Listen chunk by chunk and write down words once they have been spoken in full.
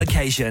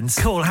occasions.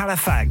 Call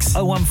Halifax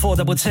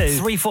 01422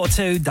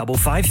 342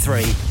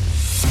 553.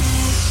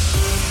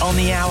 On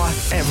the hour,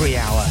 every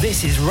hour.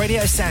 This is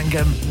Radio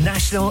Sangam,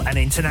 national and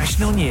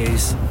international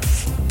news.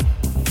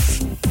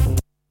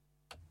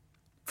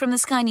 From the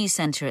Sky News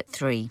Centre at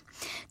 3.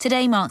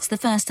 Today marks the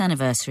first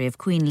anniversary of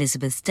Queen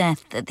Elizabeth's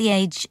death at the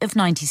age of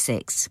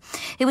 96.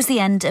 It was the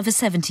end of a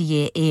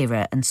 70-year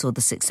era and saw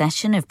the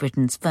succession of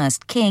Britain's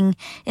first king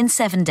in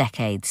 7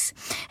 decades.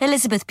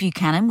 Elizabeth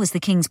Buchanan was the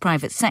King's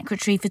private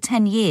secretary for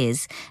 10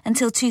 years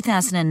until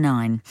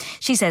 2009.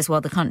 She says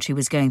while the country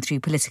was going through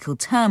political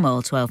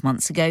turmoil 12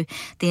 months ago,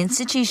 the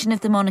institution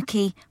of the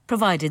monarchy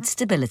provided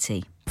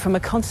stability. From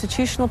a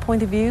constitutional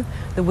point of view,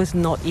 there was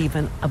not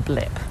even a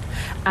blip.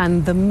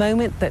 And the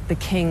moment that the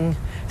King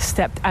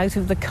stepped out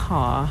of the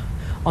car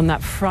on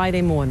that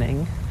Friday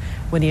morning,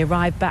 when he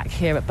arrived back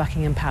here at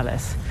Buckingham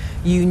Palace,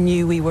 you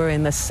knew we were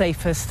in the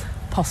safest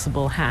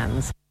possible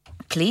hands.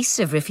 Police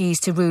have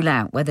refused to rule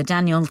out whether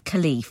Daniel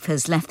Khalif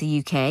has left the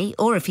UK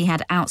or if he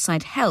had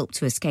outside help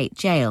to escape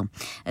jail,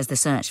 as the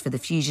search for the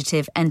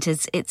fugitive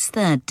enters its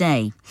 3rd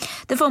day.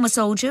 The former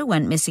soldier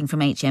went missing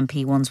from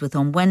HMP Wandsworth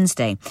on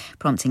Wednesday,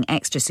 prompting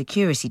extra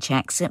security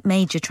checks at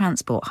major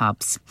transport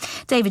hubs.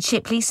 David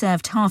Shipley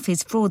served half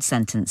his fraud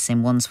sentence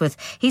in Wandsworth.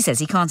 He says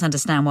he can't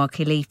understand why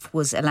Khalif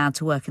was allowed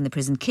to work in the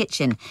prison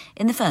kitchen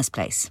in the first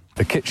place.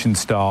 The kitchen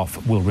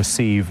staff will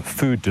receive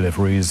food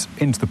deliveries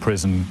into the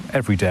prison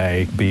every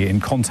day, be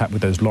in contact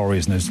with those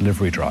lorries and those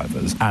delivery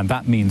drivers. And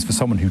that means for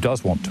someone who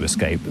does want to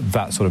escape,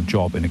 that sort of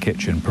job in a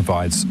kitchen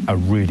provides a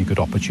really good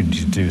opportunity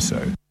to do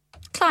so.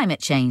 Climate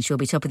change will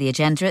be top of the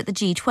agenda at the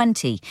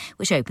G20,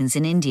 which opens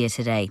in India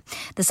today.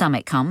 The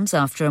summit comes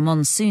after a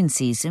monsoon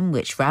season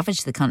which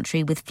ravaged the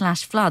country with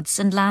flash floods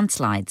and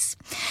landslides.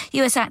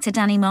 US actor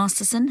Danny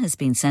Masterson has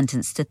been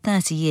sentenced to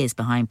 30 years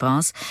behind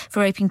bars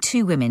for raping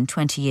 2 women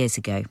 20 years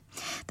ago.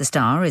 The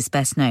star is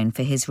best known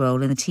for his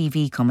role in the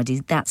TV comedy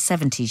That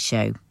 70s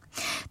Show.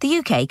 The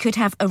UK could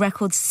have a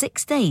record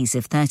 6 days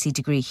of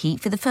 30-degree heat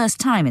for the first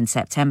time in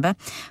September.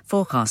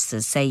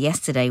 Forecasters say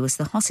yesterday was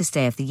the hottest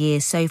day of the year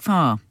so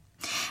far.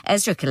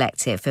 Ezra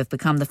Collective have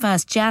become the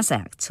first jazz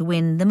act to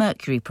win the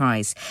Mercury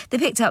Prize. They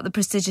picked up the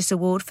prestigious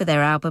award for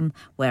their album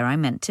Where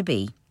I'm Meant to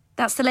Be.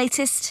 That's the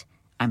latest.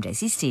 I'm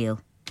Daisy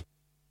Steele.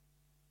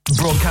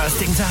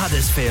 Broadcasting to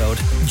Huddersfield,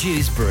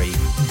 Dewsbury,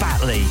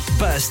 Batley,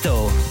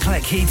 Birstall,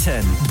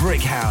 Cleckheaton,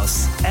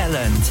 Brickhouse,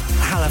 Elland,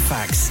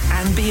 Halifax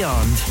and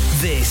beyond.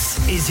 This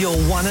is your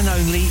one and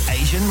only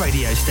Asian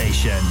radio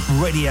station.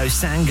 Radio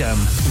Sangam,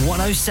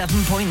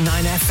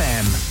 107.9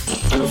 FM.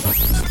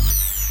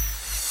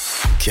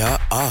 क्या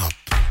आप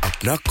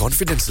अपना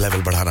confidence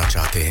level बढ़ाना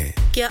चाहते हैं?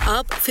 क्या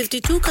आप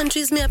 52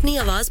 countries में अपनी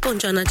आवाज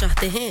पहुंचाना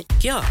चाहते हैं?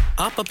 क्या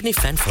आप अपनी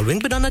फैन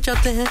फॉलोइंग बनाना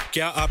चाहते हैं?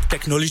 क्या आप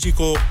टेक्नोलॉजी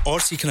को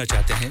और सीखना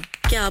चाहते हैं?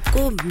 क्या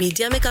आपको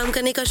मीडिया में काम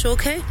करने का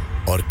शौक है?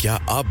 और क्या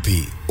आप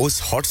भी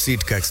उस हॉट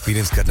सीट का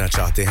एक्सपीरियंस करना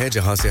चाहते हैं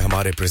जहां से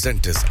हमारे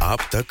प्रेजेंटर्स आप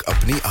तक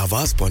अपनी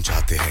आवाज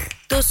पहुंचाते हैं?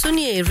 तो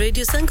सुनिए,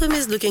 Radio Sangam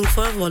is looking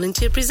for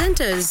volunteer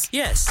presenters.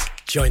 Yes.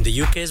 Join the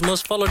UK's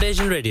most followed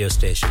Asian radio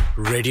station,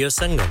 Radio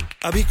Sangam.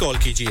 Abhi call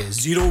kijiye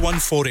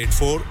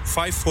 01484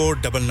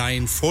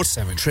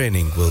 549947.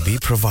 Training will be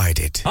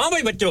provided. हाँ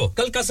भाई बच्चों,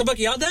 कल का सबक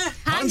याद है?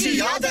 हाँ जी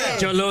याद है.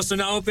 चलो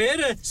सुनाओ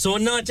फिर.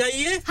 सोना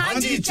चाहिए? हाँ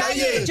जी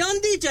चाहिए.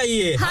 चांदी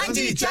चाहिए? हाँ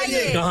जी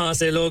चाहिए. कहाँ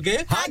से लोगे?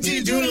 हाँ जी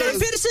जूलर्स.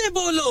 फिर से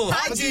बोलो.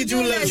 हाँ जी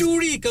जूलर्स.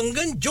 चूड़ी,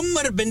 कंगन,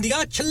 झुमर,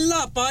 बिंदिया,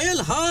 छल्ला,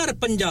 पायल, हार,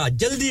 पंजा.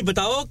 जल्दी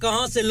बताओ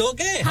कहाँ से लोगे?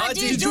 हाँ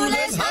जी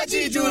जूलर्स. हाँ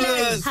जी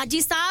जूलर्स.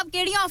 हाजी साहब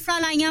केड़ी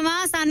ऑफर लाईयां वा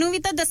सानू भी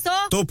तो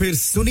दसो. तो फिर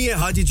सुनिए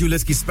हाजी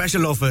जूलर्स की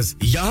स्पेशल ऑफर्स.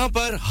 यहाँ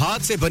पर हाथ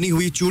से बनी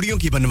हुई चूड़ियों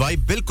की बनवाई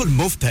बिल्कुल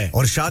मुफ्त है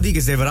और शादी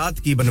के जेवरात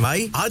की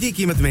बनवाई आधी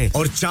कीमत में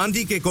और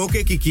चांदी के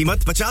कोके की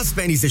कीमत 50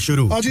 पैसे से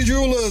शुरू. Haji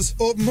Jewellers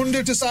open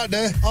Monday to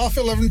Saturday,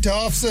 11:30 to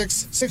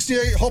 6:30,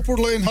 68 Hopwood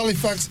Lane,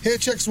 Halifax,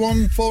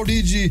 HX1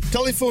 4DG.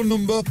 Telephone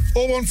number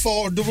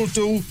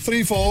 01422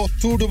 34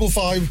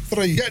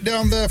 2553. Get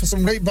down there for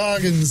some great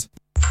bargains.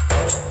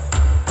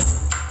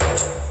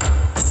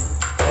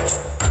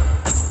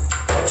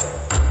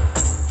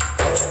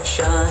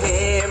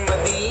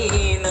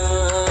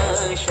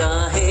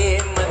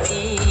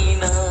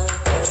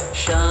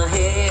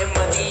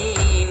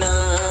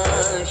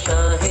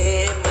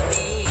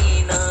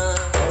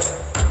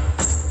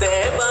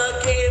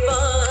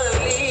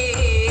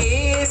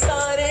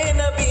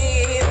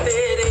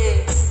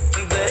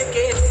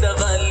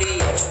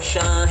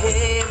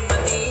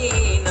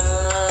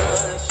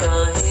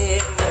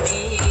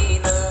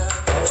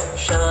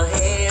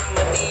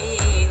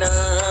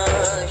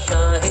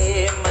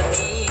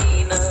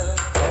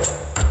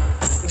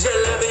 Jal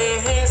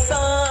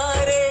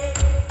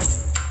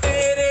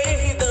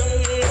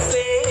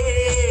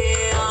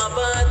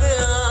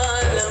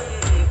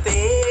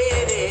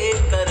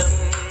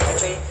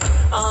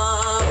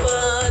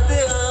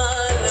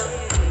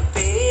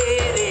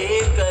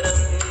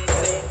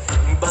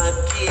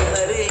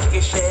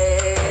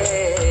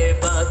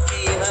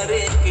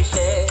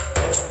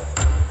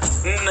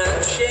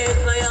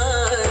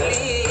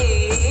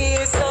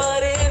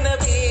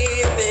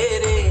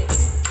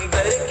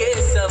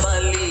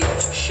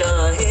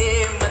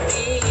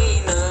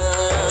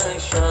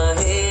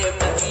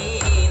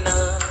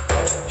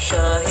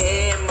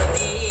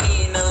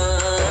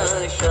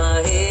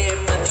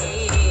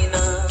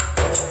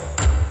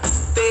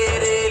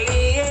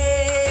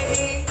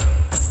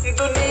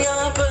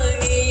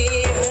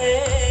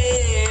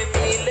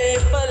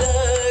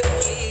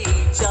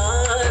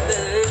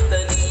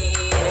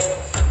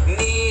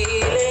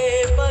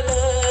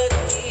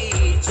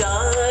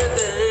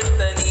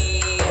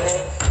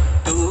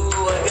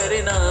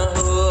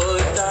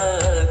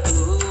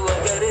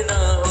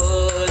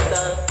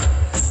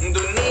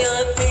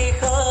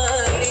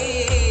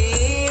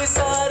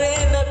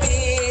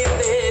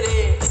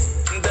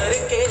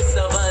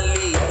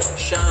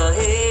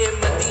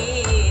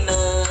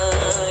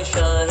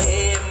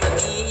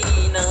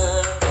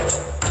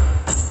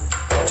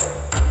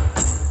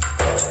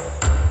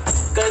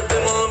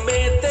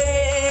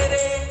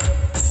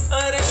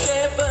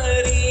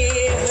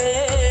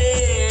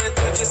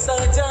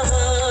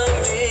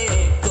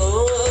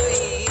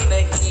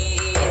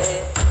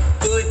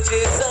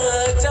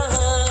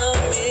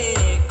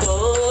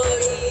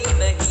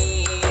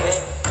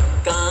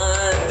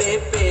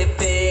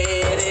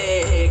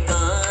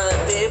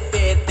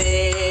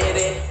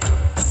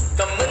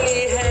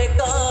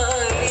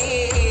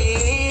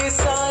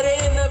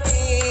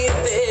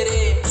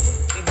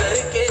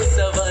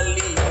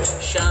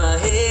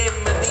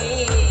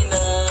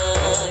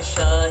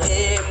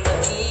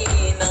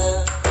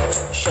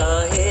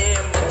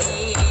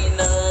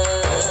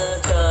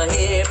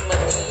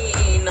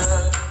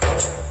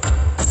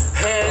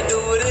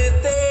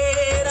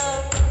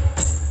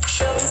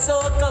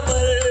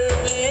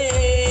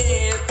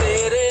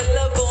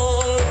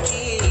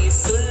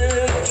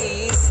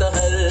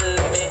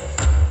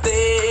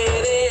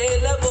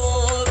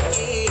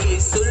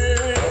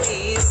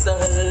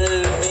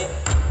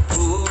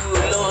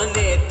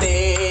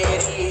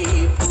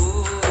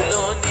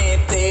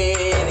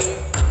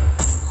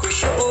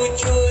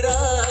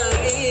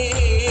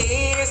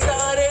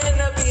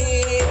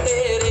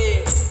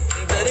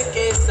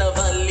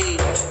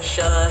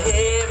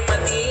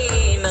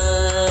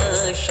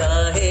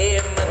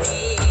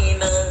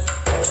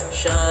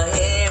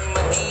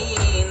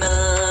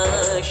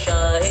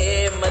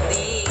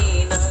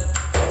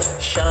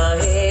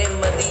Shah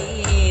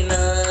Medina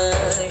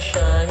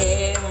Shah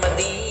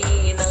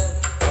Medina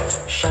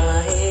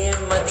Shah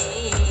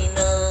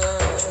Medina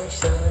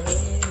Shah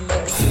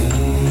Medina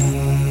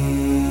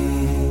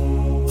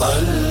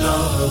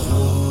अल्लाह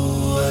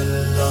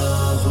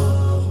अल्लाह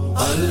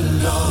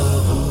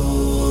अल्लाह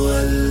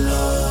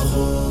अल्लाह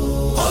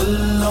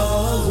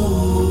अल्लाह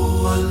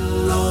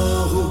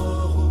अल्लाह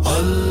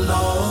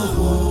अल्लाह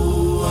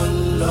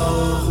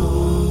अल्लाह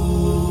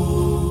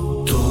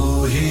तू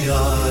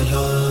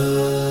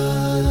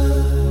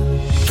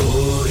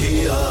ही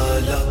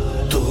आला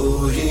तू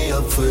ही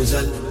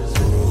अफजल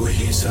तू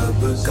ही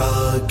सबका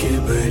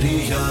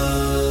किबरिया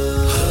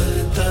हर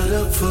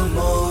तरफ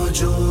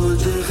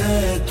मौजूद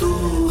है तू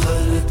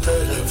हर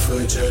तरफ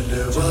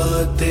जलवा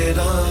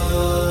तेरा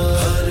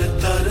हर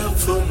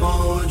तरफ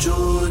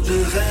मौजूद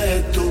है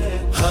तू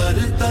हर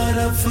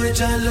तरफ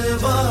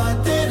जलवा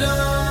तेरा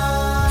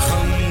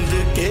हम्द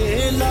के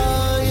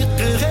लायक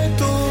है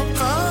तू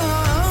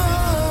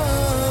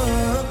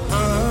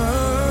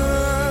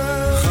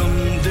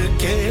हम्द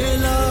के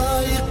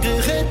लायक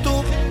है तू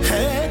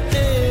है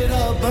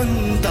तेरा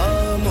बंदा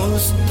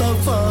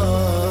मुस्तफा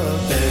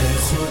ए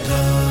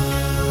खुदा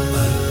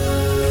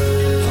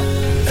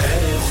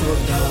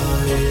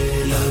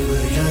लम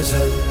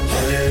यज़ल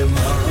है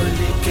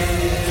मालिक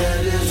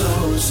अर्ज़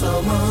व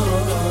समा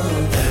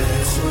ए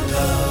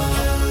खुदा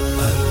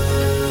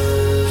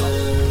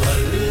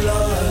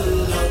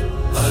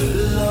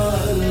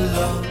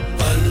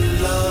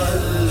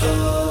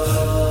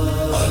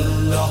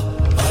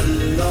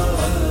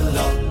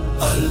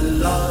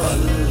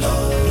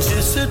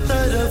जिस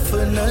तरफ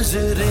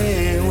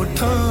नजरें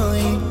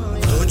उठाई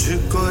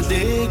तुझको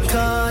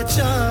देखा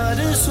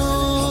 400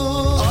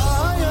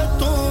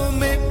 आयतों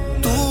में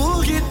तू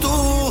ही तू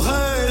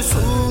है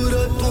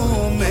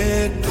सूरतों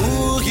में तू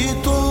ही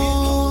तू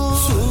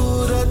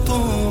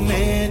सूरतों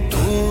में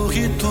तू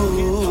ही तू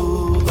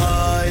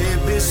आए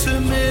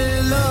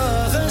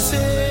बिस्मिल्लाह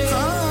से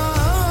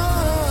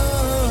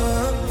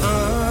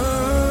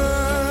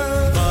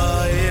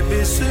आए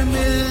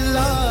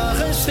बिस्मिल्लाह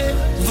से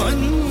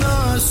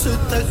वन्नास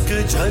तक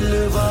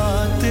जलवा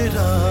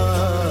तेरा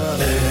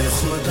ए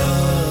खुदा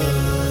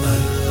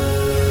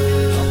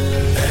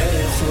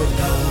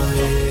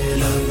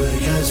लम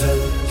यज़ल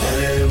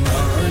है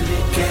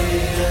मालिक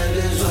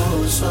अर्ज़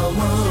व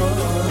समा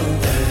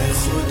ए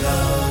खुदा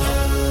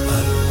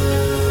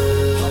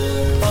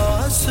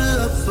पास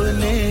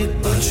अपने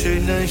कुछ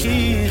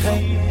नहीं है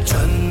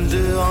चंद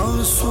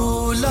आंसू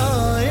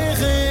लाए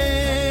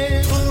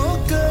हैं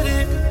ठोकर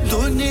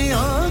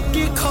दुनिया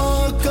की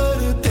खाकर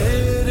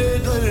तेरे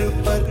दर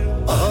पर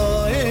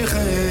आए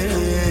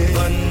हैं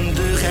बंद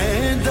है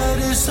दर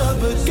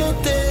सबके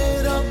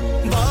तेरा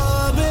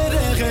बाब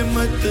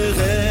रहमत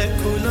है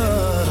खुला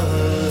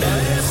ए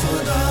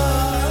खुदा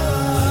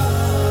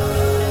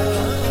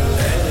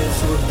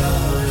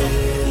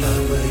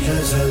लम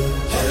यज़ल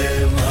है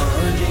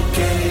मालिक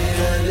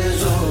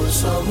अर्ज़ व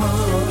समा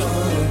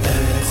ए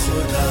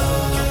खुदा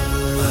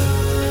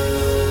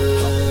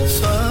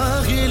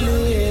साहिल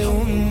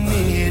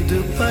उम्मीद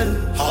पर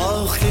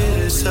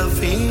आखिर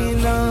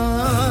सफीना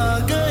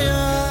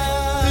गया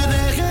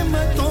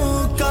रहमतों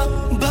का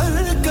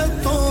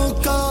बरकतों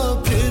का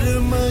फिर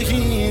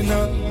महीना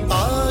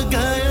आ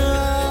गया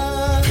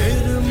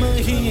फिर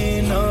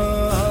महीना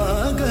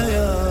आ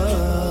गया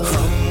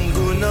हम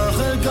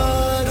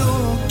गुनाहगारों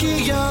की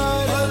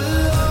यार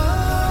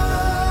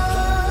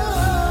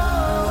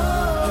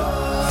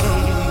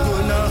हम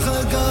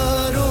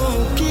गुनाहगारों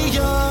की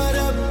यार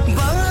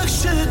बख्श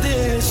दे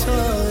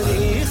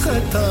सारी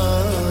खता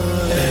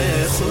ए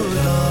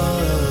खुदा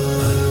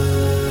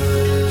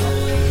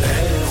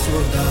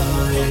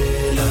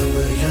लम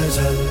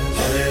यज़ल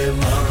है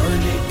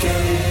मालिक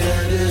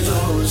अर्ज़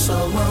व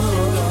समा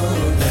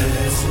ए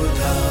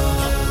खुदा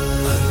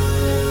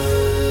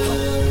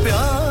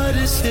प्यार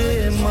से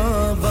माँ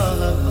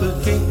बाप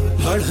के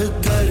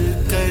बढ़कर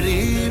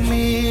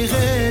करीमी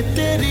है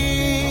तेरी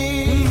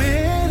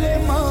मेरे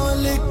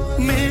मालिक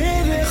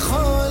मेरे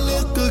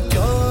खालिक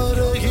क्या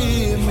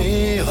रहीमी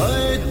है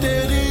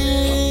तेरी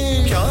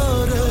क्या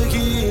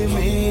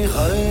रहीमी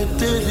है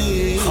तेरी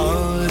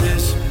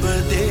हारिस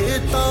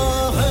देता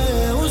है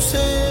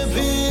उसे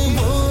भी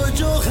वो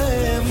जो है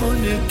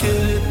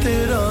मुनकिर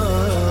तेरा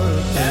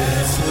ए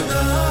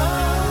खुदा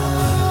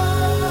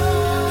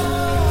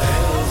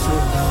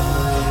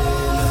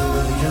लम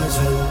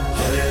यज़ल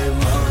है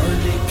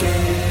मालिक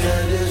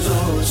अर्ज़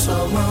व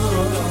समा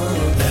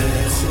ए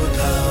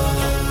खुदा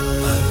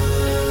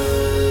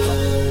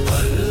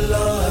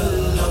अल्लाह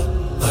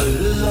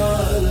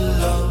अल्लाह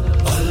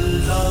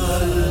अल्लाह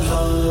अल्लाह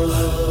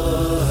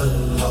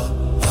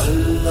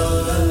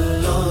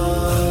अल्लाह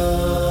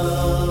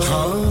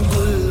हाँ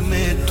गुल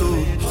में तू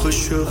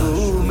खुशबू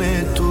में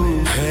तू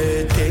है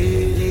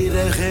तेरी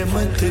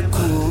रहमत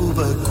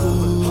कूबकू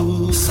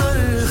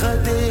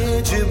सरहदे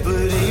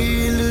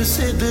जिब्रील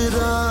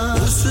सिदरा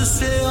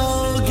उससे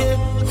आगे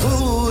हो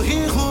ही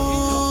हो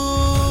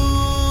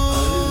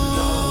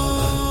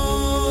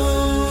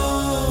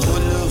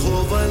कुल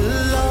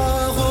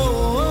हुवल्लाहु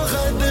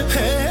अहद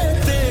है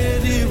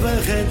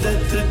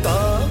وحدت کا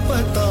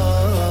پتہ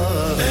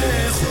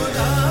اے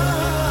خدا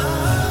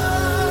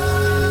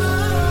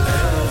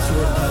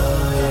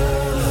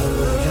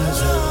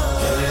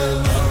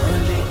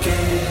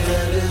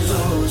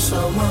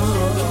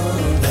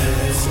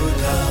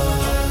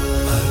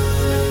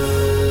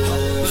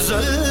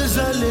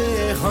زلزلے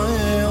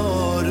ہیں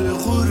اور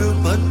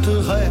غربت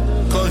ہے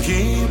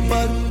کہیں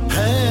پر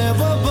ہے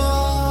وبا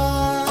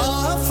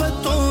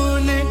آفتوں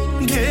نے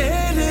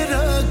گھیر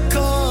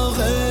رکھا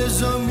ہے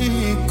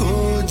زمین کو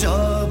جا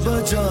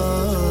بجا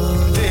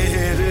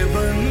تیرے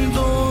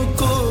بندوں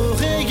کو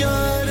ہے یا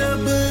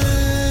رب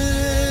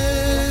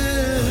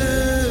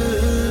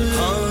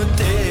ہاں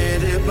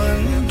تیرے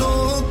بندوں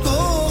کو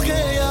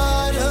ہے یا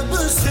رب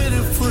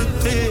صرف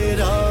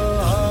تیرا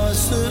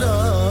آسرا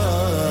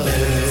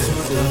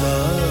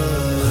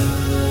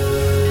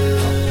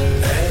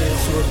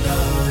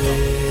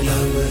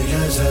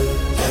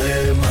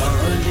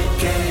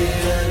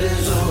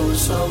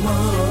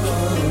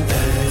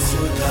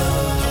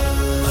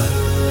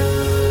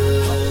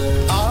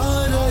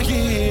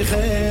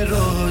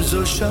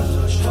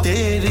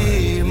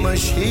تیری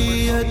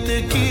مشیت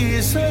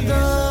کی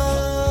صدا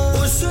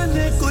اس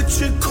نے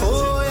کچھ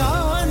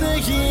کھویا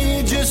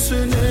نہیں جس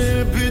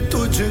نے بھی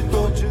تجھ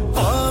کو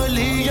پا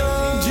لیا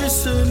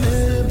جس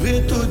نے بھی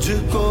تجھ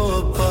کو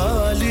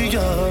پا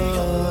لیا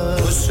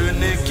اس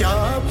نے کیا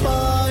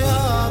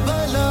پایا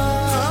بھلا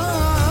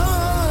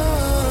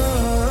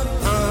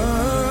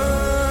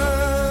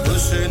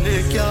اس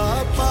نے کیا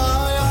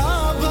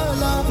پایا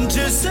بھلا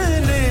جس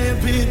نے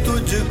بھی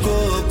تجھ کو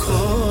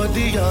کھو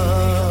دیا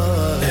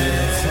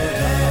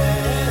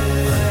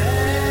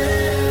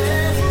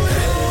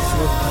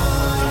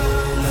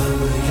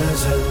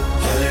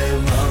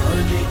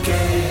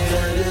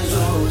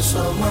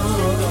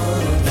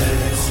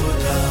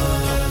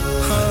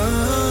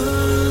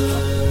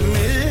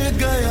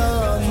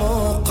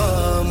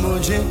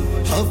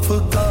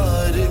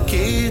افکار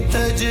کی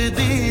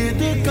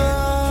تجدید کا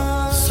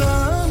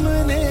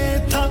سامنے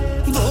تھا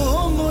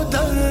وہ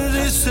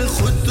مدرس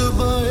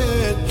خطبہ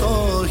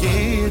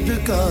توحید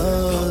کا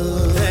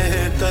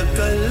ہے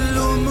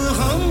تکلم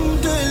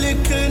حمد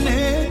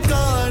لکھنے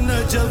کا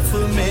نجف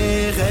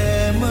میں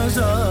ہے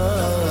مزہ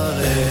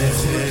ہے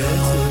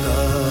خدا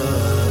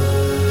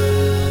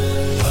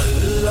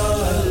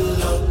اللہ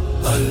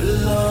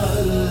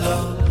اللہ اللہ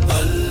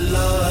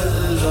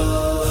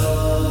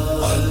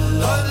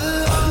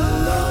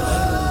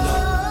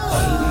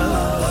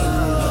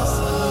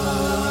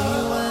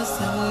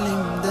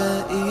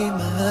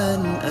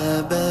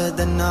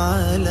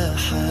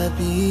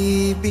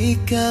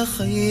حبيبك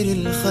خير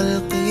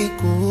الخلق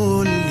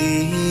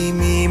كلهم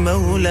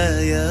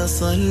مولاي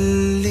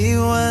صل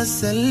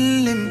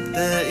وسلم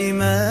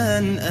دائما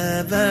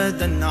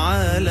أبدا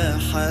على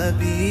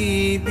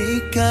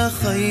حبيبك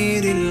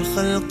خير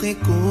الخلق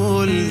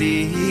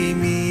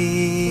كلهم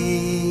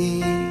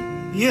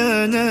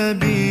يا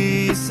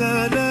نبي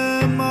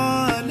سلام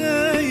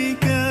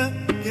عليك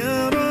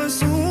يا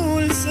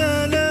رسول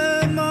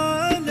سلام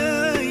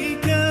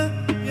عليك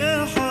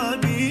يا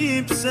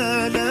حبيب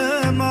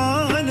سلام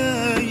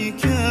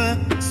عليك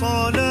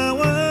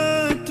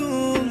صلوات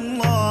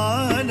الله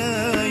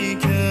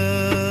عليك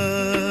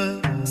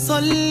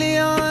صل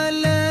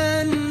على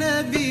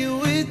النبي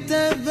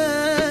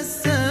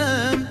وتبسم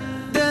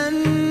ده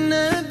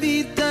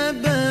النبي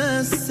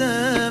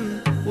تبسم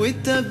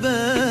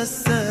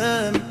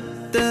وتبسم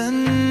ده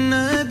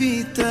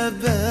النبي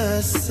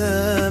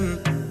تبسم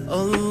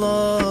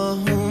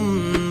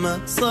اللهم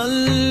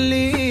صل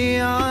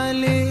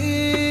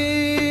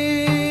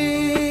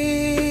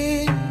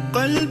عليه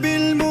قلبي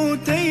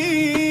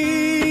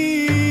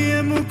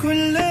المتيم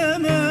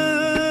كلما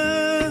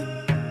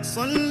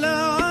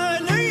صلى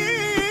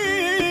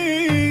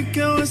عليك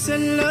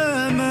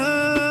وسلم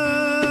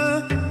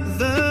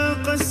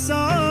ذاق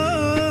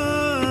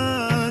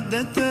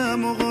السعادة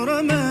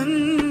مغرما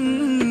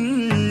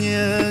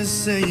يا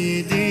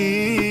سيدي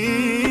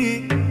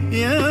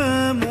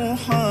يا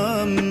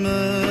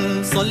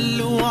محمد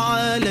صلوا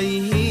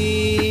عليه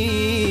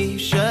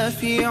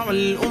شافع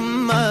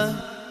الأمة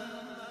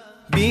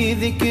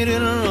بذكر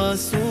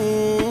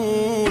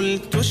الرسول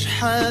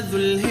تشحذ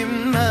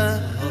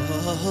الهمة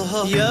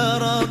يا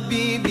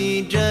ربي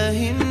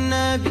بجاه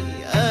النبي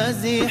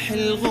أزح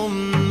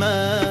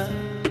الغمة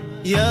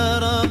يا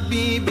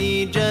ربي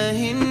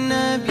بجاه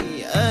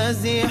النبي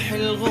أزح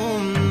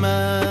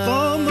الغمة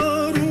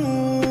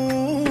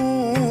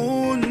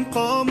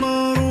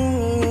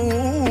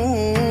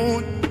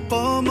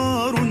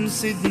قمر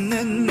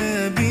سيدنا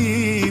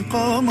النبي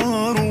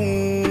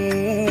قمرون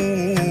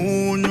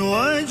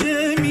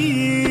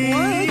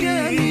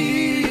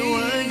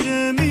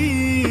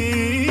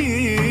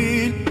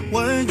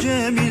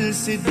وجميل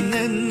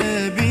سيدنا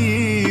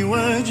النبي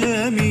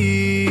وجميل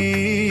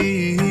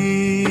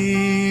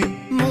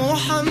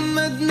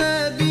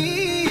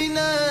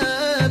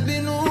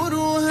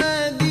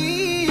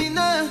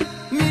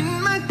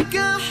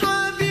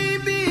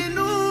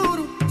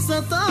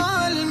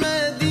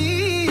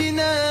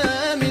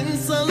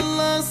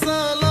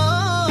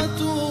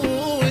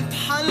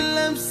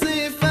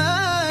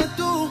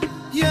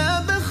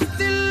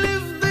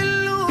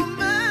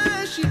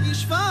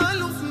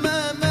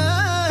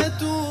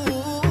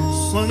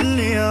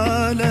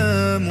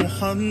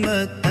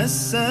محمد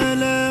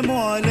السلام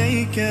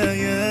عليك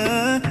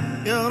يا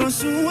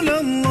رسول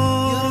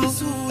الله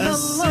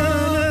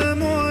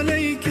السلام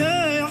عليك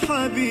يا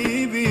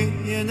حبيبي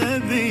يا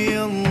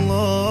نبي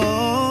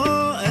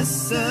الله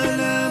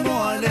السلام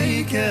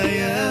عليك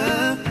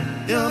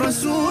يا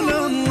رسول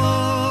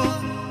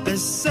الله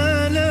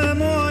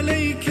السلام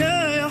عليك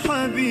يا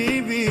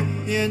حبيبي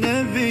يا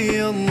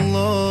نبي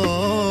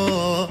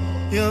الله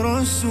يا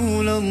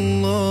رسول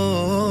الله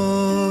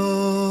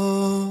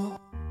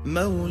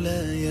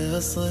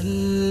مولاي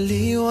صل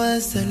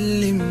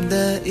وسلم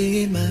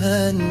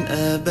دائما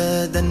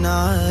ابدا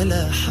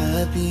على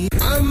حبيبي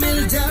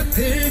عامل जा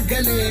फिर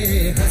गले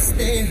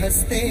हंसते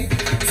हंसते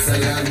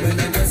सलाम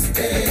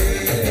नमस्ते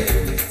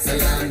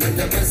सलाम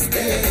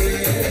नमस्ते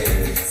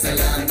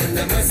सलाम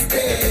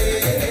नमस्ते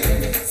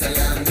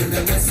सलाम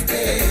नमस्ते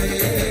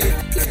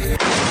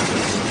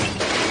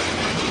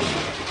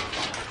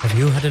Have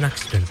you had an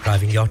accident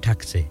driving your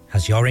taxi?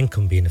 Has your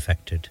income been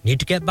affected? Need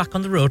to get back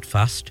on the road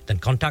fast? Then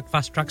contact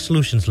Fast Track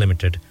Solutions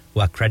Limited, who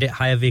are credit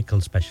hire vehicle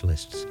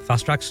specialists.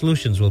 Fast Track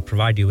Solutions will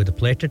provide you with a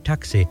plated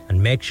taxi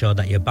and make sure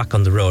that you're back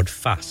on the road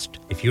fast.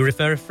 If you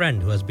refer a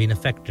friend who has been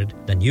affected,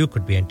 then you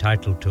could be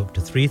entitled to up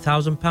to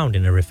 £3,000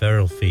 in a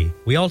referral fee.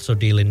 We also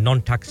deal in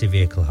non-taxi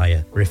vehicle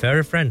hire. Refer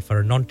a friend for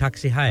a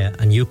non-taxi hire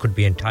and you could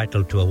be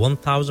entitled to a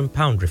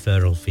 £1,000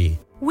 referral fee.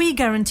 We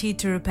guarantee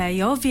to repair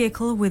your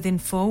vehicle within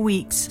 4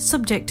 weeks,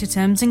 subject to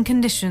terms and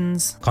conditions.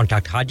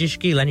 Contact Haji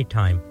Shakil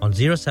anytime on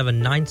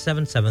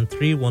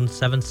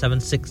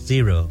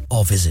 07977317760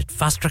 or visit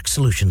Fast Track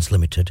Solutions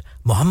Limited,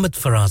 Mohammed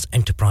Faraz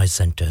Enterprise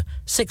Centre,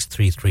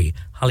 633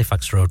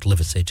 Halifax Road,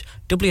 Liversedge,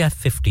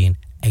 WF15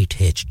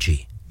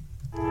 8HG.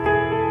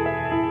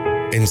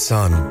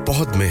 इंसान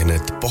बहुत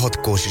मेहनत, बहुत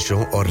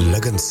कोशिशों और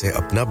लगन से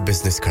अपना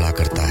business खड़ा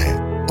करता है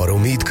और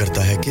उम्मीद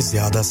करता है कि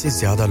ज़्यादा से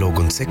ज़्यादा लोग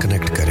उनसे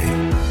कनेक्ट करें।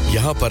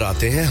 यहाँ पर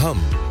आते हैं हम,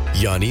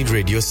 यानी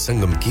रेडियो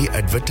संगम की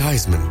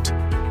एडवर्टाइजमेंट।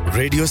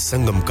 रेडियो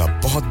संगम का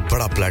बहुत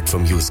बड़ा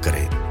प्लेटफॉर्म यूज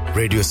करें।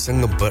 रेडियो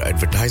संगम पर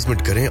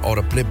एडवर्टाइजमेंट करें और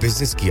अपने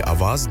बिजनेस की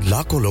आवाज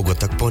लाखों लोगों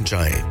तक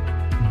पहुंचाएं।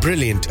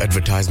 Brilliant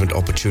advertisement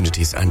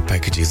opportunities and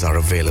packages are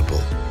available.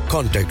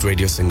 Contact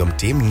Radio Singham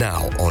team now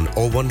on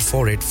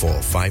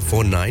 01484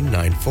 549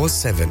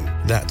 947.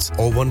 That's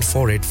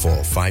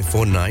 01484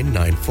 549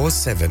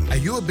 947.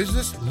 Are you a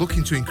business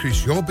looking to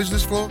increase your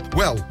business flow?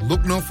 Well,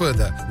 look no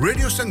further.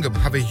 Radio Singham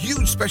have a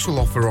huge special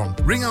offer on.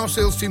 Ring our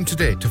sales team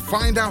today to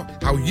find out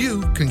how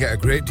you can get a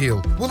great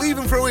deal. We'll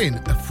even throw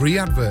in a free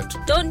advert.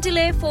 Don't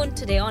delay, phone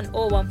today on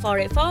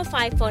 01484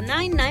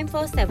 549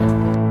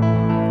 947.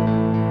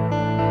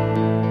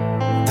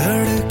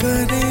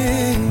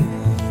 धड़कनें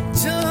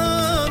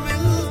जहाँ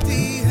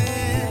मिलती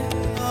हैं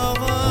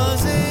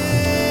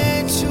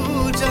आवाज़ें छू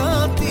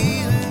जाती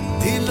हैं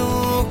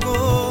दिलों को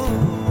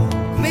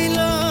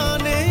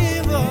मिलाने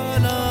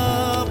वाला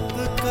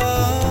आपका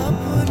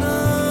अपना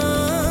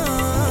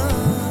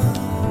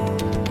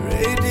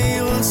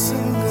रेडियो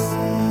संगम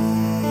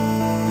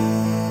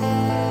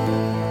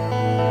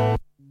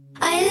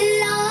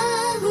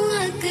अल्लाहु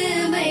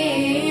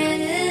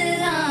अकबर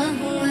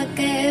अल्लाहु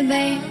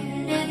अकबर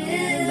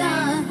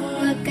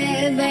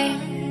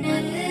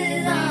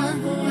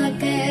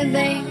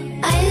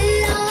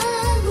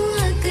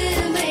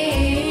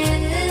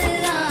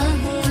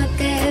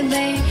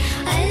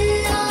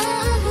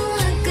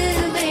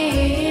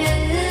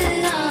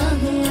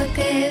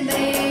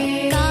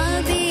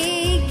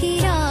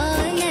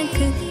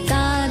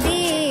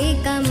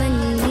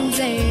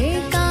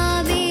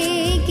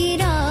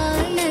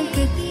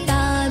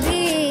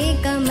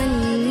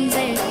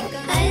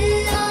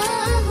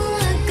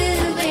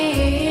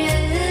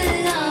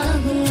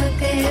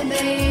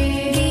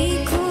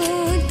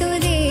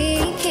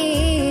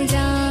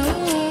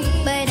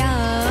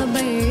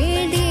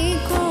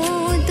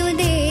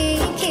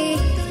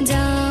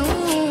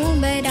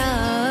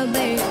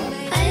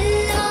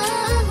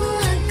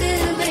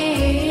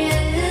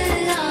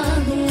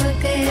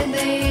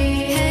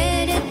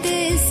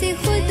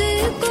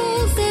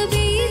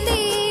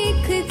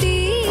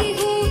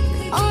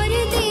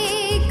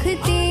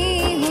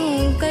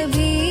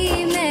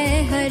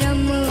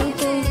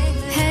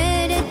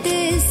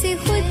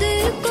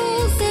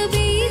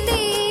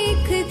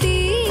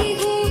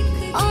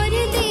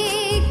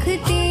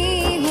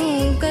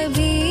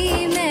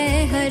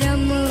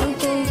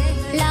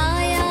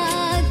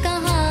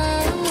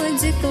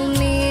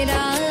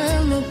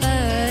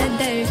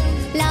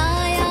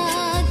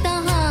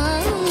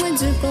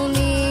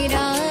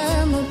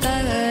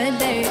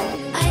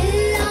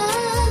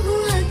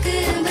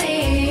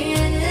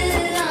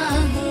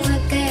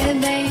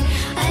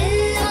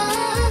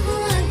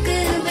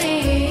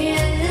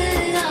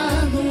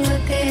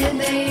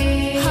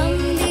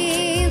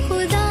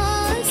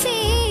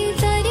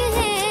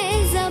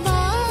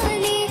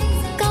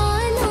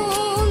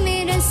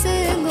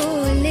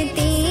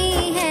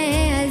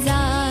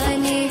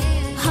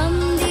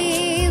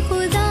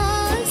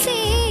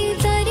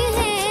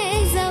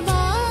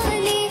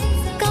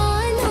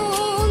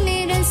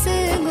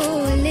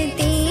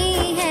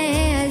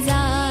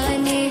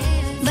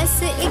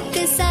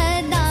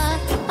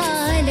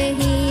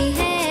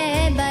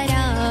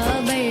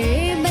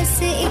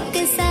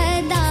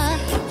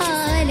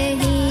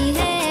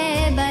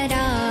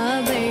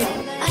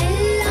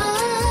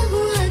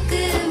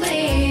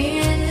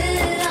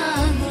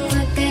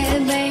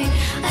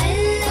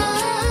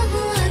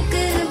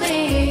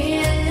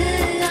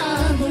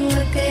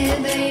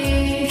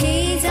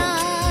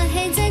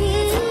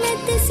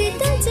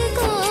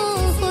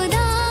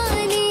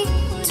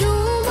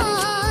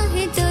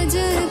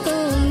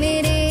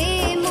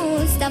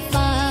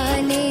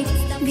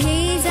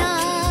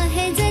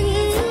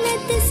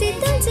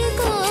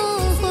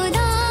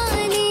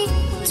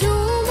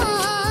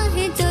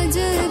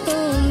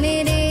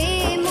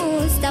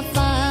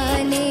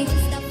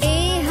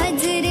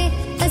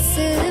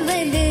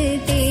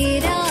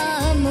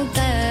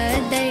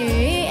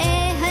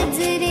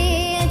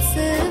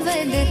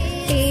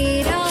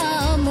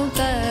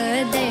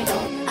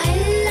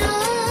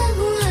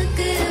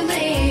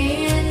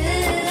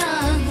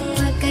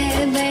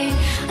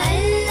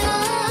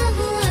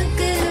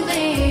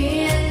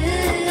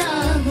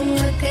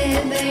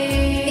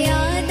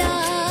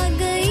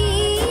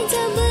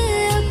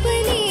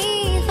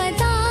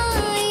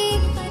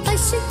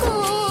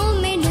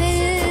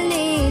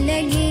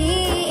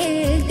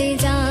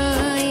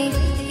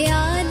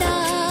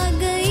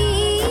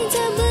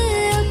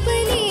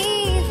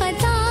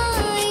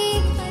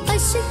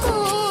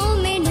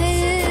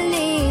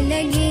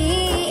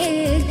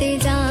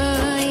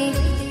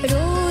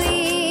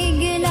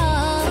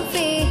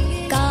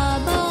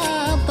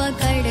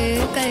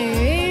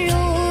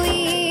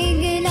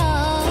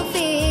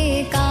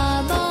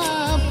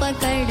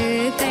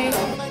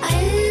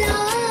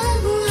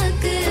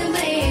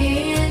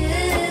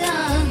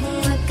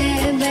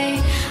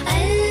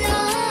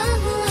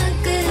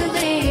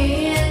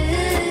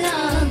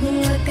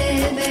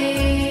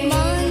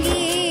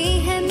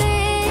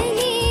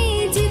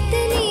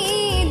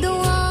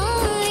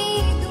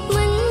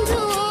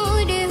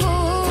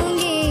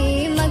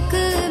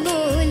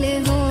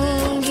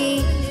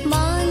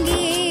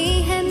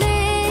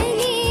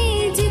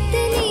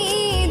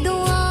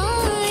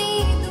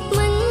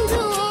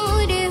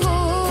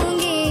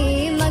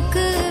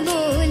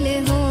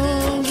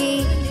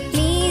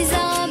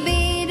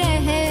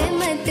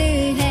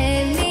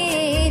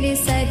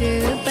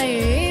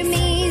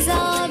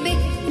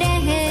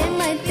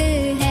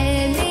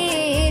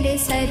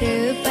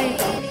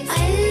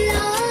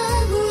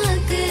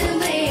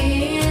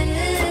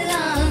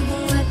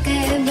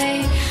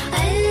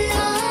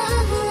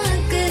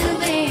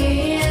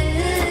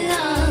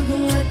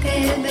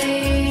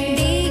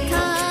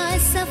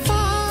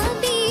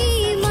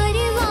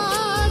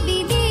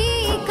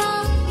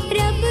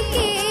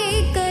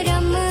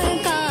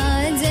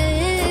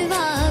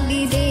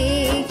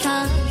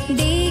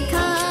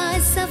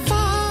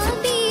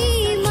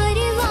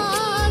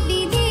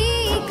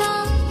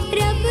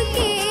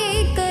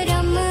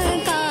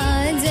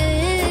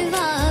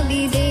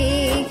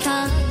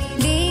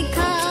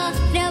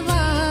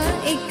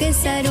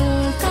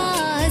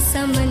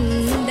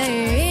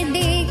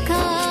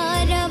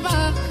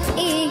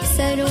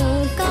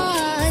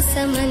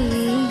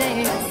समंदर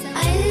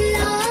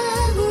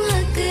अल्लाहु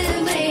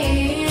अकबर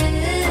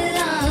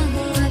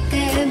अल्लाहु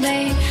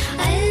अकबर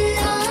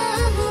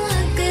अल्लाहु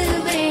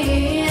अकबर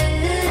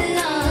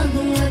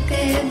अल्लाहु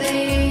अकबर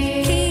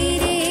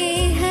तेरे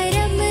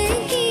हरम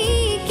की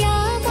क्या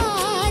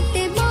बात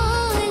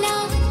मौला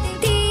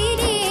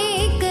तेरे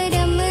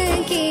करम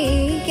की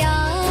क्या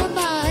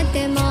बात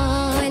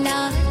मौला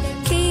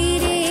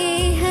तेरे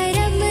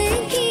हरम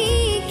की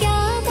क्या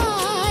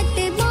बात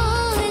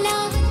मौला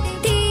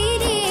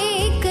तेरे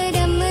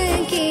करम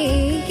की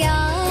क्या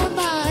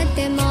बात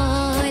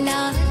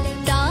मौला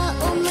ता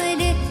उम्र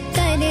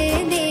कर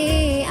दे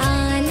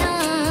आना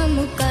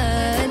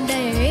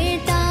मुकद्दर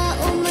ता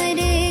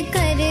उम्र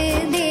कर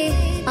दे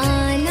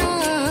आना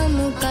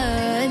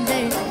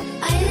मुकद्दर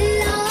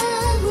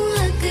अल्लाहु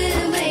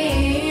अकबर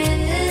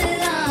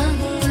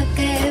अल्लाहु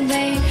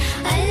अकबर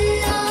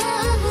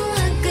अल्लाहु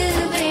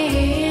अकबर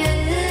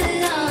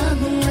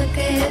अल्लाहु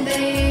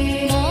अकबर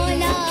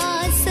मौला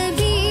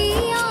सभी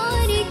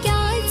और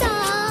क्या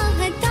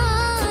चाहता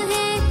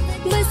है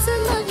बस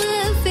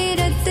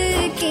मग़फ़िरत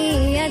की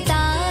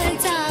अता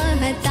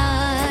चाहता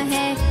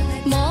है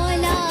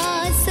मौला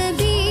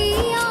सभी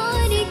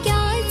और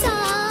क्या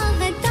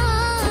चाहता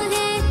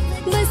है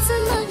बस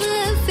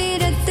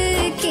मग़फ़िरत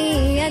की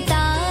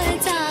अता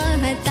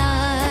चाहता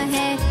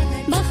है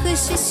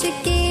बख्शिश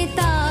के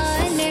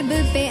तालिब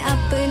पे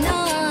अपना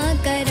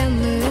करम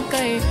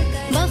कर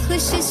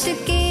बख्शिश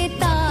के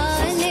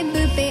तालिब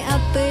पे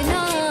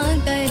अपना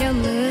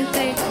करम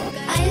कर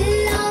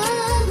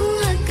अल्लाहु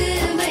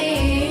अकबर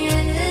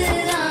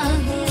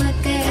अल्लाहु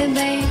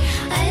अकबर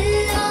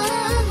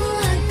अल्लाहु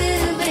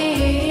अकबर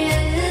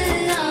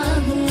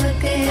अल्लाहु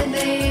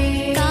अकबर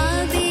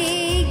काबे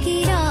की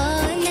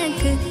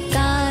रौनक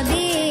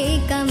काबे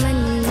का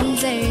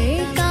मंजर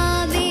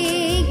काबे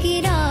की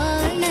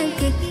रौनक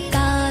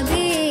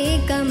काबे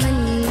का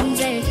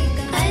मंजर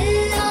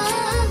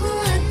अल्लाहु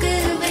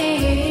अकबर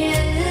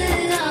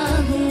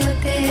अल्लाहु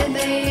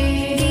अकबर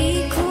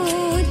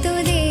देखूं तो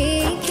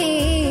देखे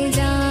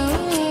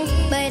जाऊं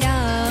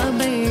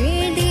बराबर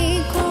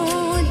देखूं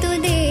तो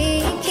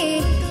देखे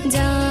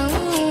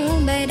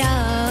जाऊं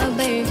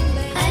बराबर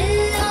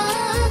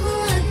अल्लाहु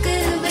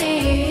अकबर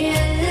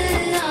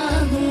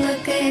अल्लाहु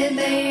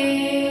Akbar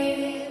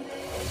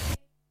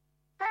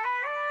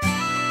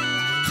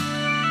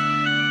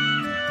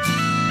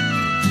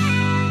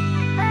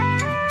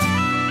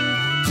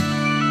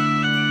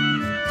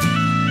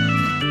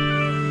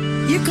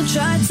You can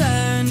try to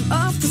turn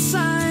off the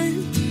sun.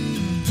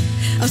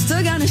 I'm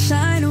still gonna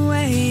shine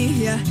away,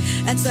 yeah,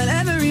 and tell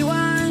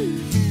everyone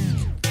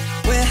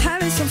we're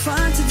having some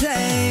fun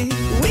today.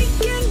 We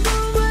can go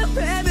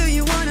wherever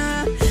you wanna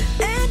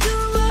and do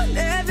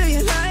whatever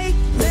you like.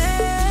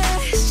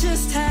 Let's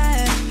just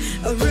have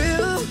a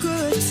real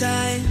good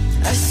time.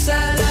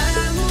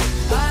 Assalamu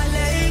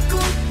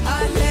alaikum,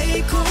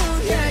 alaikum,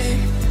 yeah.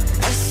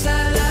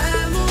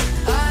 Assalamu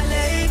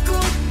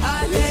alaikum,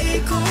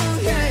 alaikum,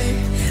 yeah.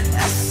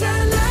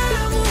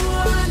 Assalamu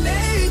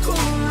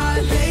alaikum,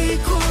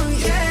 alaikum,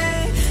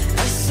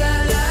 yeah.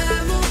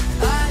 Assalamu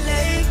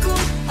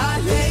alaikum,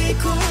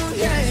 alaikum,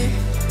 yeah.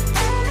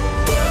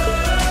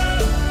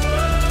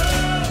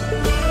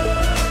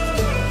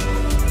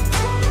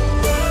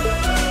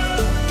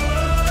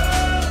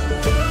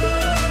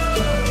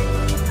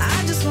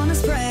 I just wanna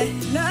spread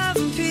love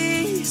and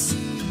peace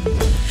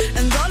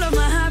and all of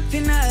my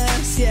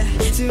happiness, yeah,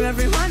 to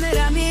everyone that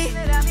I meet.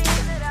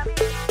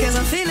 Cause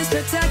I'm feeling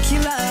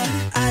spectacular.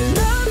 I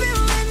love it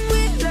when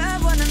we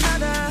love one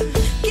another.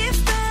 Give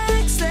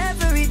thanks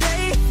every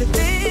day for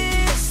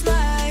this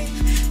life,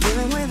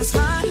 living with a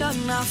smile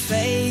on our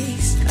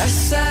face.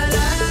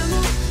 Assalamu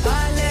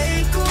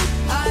alaikum,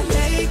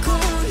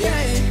 alaikum,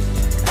 yeah.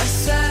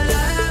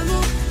 Assalamu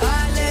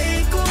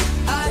alaikum,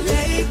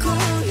 alaikum,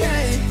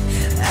 yeah.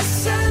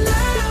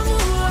 Assalamu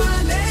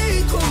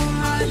alaikum,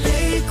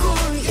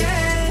 alaikum,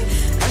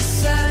 yeah.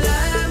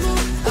 Assalamu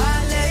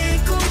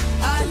alaikum,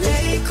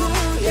 alaikum,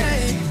 yeah.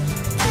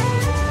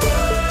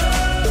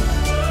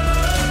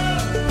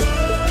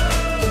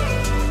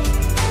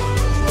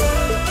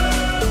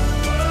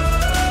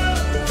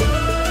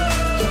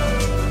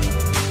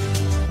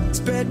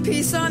 Spread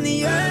peace on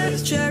the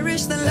earth,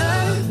 cherish the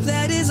love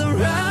that is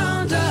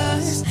around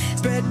us.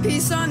 Spread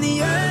peace on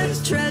the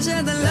earth,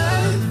 treasure the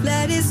love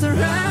that is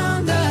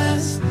around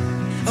us.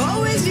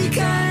 Always be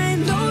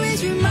kind,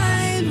 always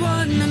remind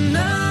one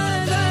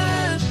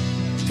another.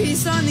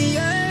 Peace on the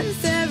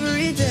earth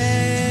every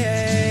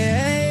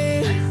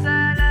day.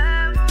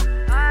 Assalamu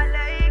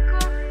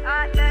alaikum,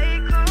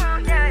 alaikum,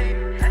 yeah.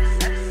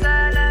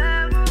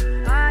 Assalamu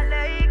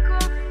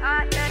alaikum,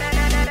 alaikum,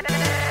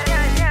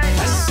 yeah.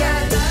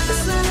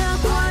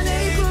 Assalamu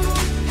alaikum,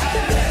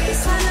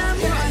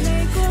 assalamu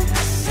alaikum,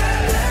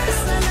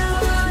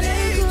 assalamu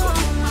alaikum,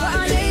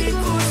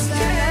 alaikum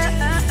assalam.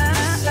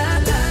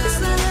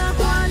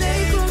 Assalamu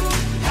alaikum,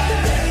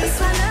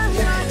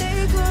 assalamu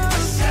alaikum,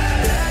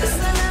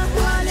 assalamu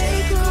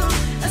alaikum.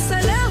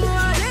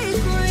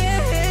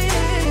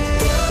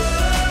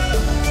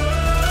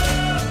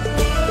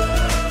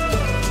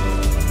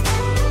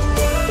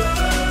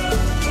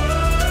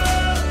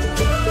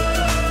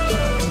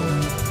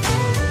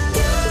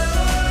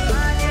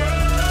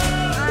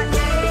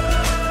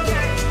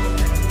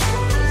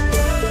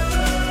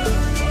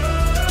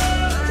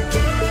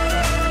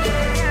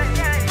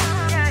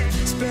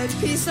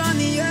 peace on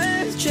the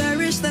earth,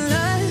 cherish the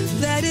love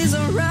that is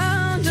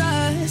around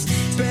us.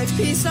 Spread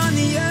peace on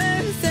the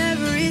earth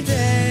every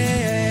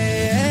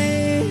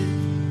day.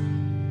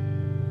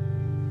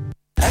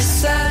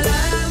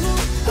 Assalamu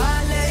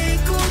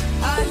alaikum,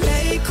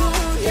 alaikum,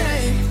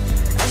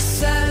 yeah.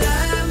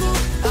 Assalamu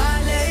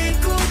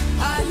alaikum,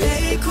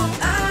 alaikum.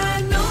 I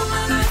know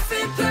my life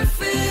ain't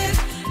perfect,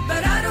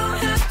 but I don't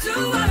have to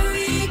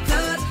worry,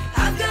 'cause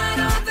I've got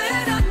all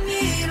that I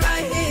need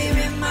right here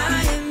in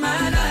my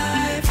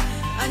life.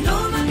 I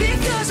know my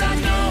because I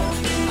know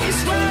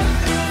it's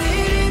worth it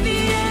in the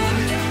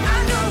end. I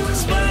know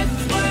it's worth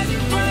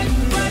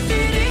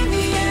it in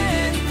the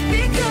end.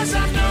 Because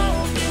I know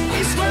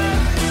it's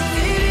worth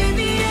it in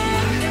the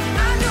end.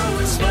 I know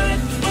it's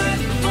worth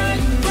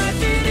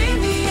it in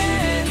the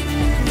end.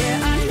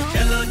 Yeah, I know.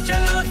 Chalo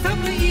chalo sab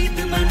Eid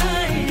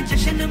manaye,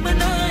 jashan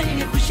manaye,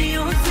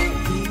 khushiyon se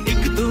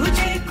ek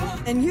duje ko.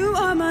 And you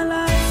are my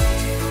life.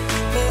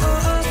 Oh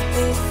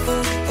oh oh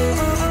oh oh oh.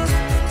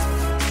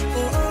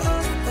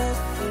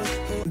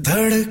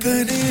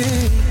 धड़कने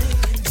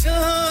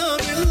जहाँ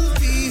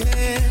मिलती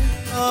है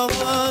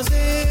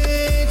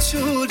आवाजें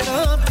छू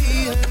जाती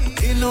है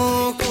दिलों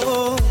को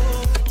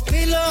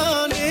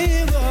मिलाने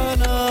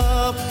वाला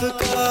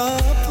आपका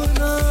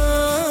अपना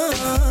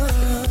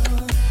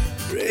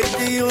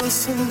रेडियो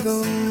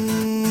संगम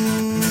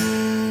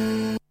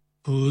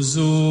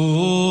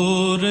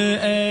हुजूर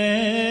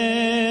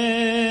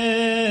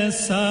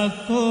ऐसा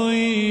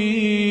कोई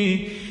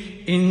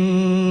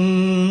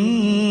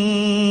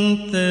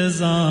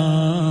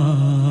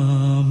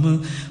इंतजाम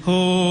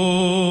हो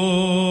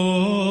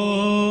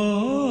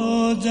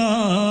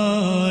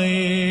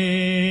जाए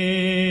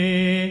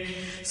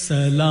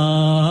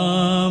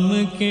सलाम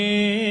के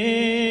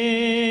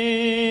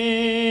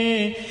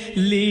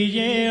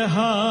लिए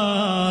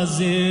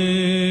हाजिर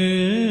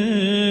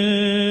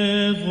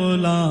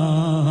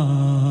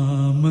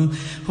गुलाम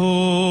हो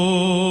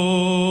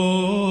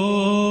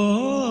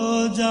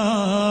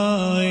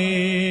जाए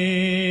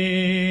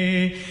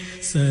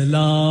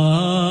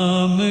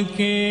सलाम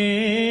के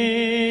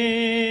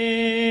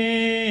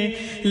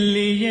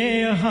लिए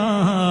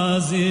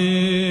हाजिर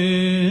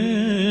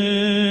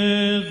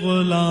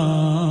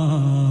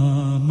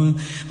गुलाम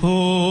हो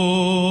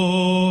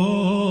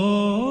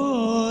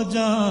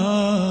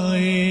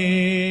जाए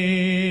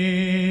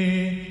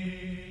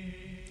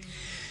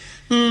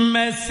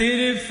मैं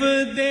सिर्फ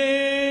देख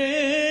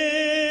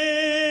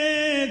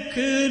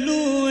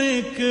लूं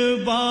एक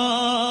बार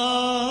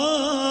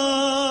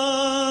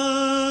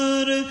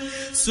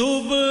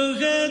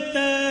सुबह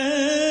तैबा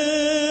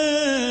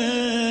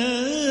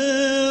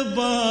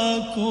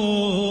को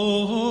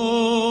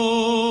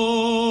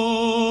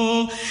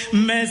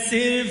मैं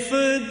सिर्फ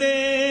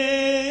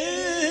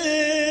देख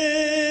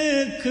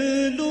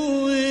लूं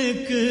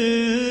एक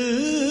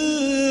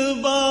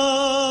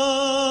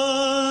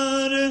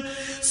बार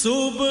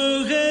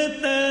सुबह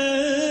तैबा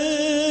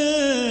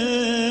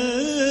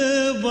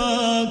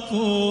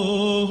को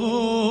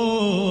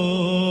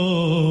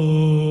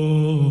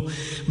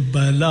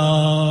बला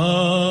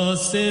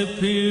से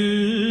फिर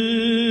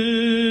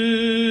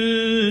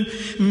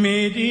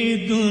मेरी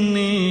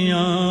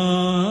दुनिया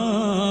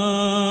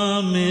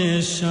में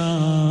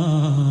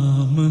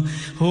शाम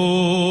हो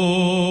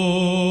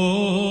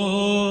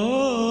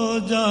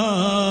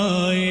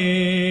जाए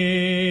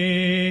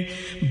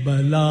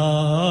बला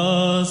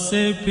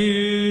से फिर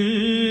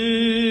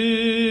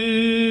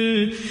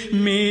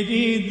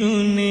मेरी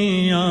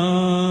दुनिया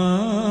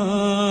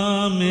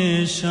में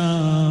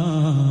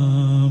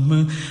शाम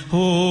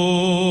हो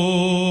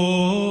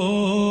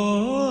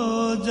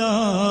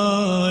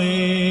जाए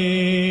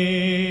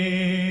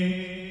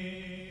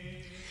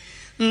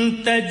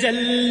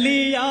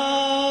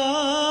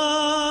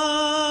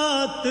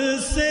तजल्लियात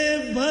से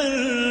भर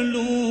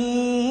लूं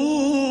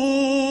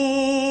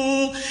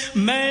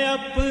मैं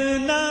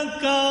अपना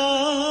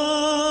कासाए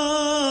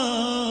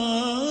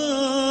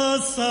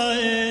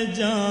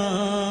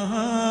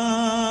जहां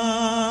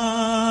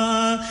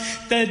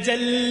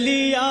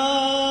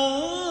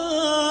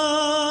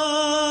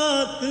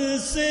तजल्लियात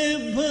से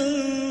भर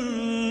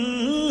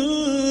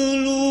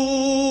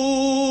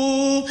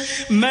लूं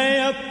मैं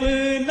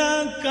अपना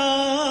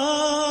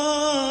कासाए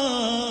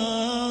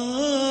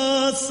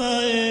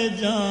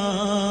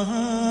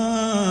जहां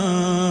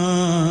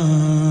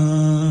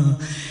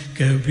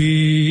कभी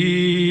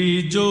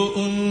जो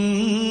उन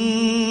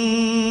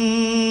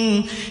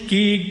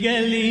की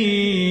गली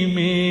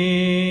में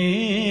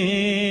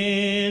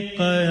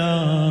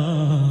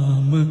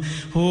क़याम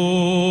हो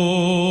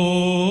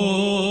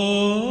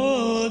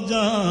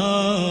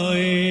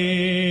जाए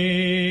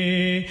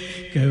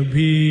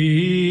कभी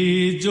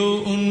जो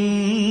उन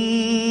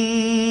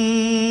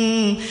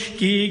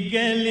की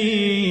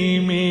गली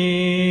में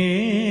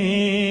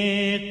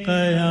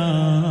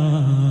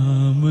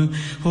क़याम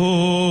हो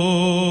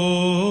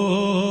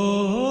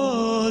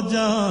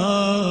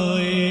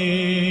जाए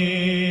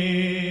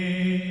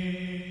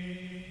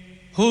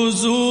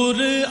हुजूर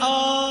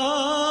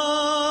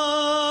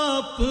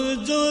आप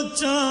जो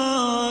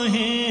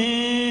चाहें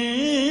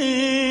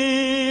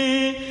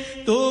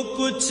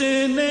कुछ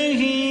नहीं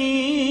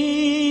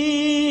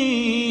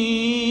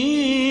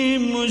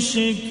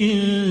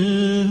मुश्किल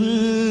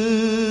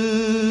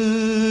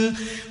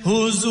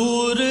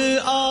हुजूर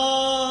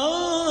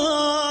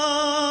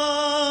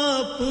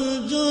आप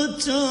जो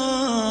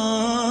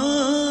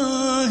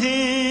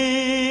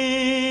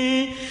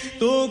चाहें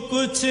तो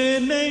कुछ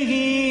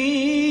नहीं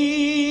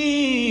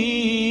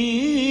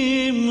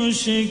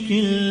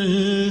मुश्किल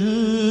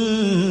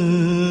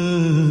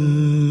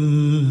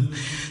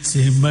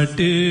सिमट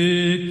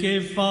के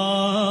फासला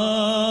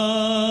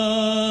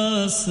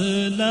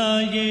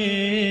ये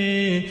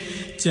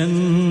चंद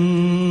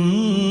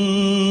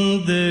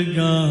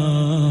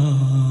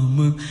गाम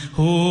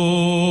हो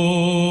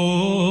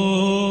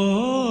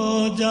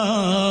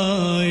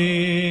जाए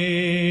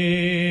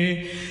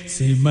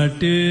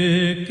सिमट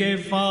के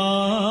फासला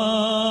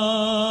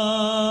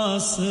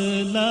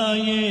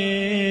ये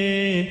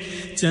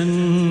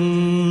चंद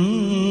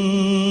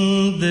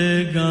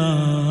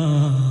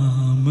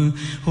गाम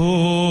हो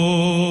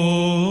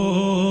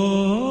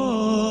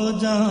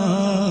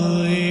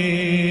जाए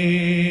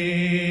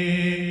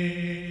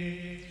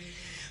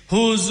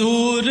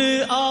हुजूर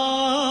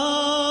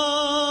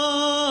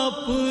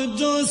आप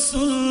जो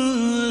सुन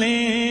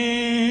लें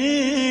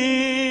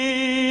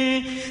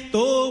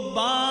तो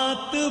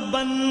बात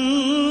बन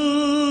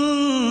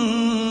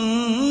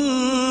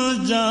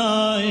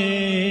जाए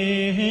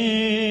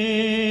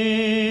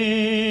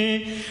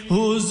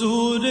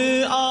हुजूर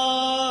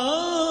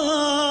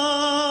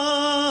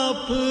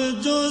आप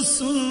जो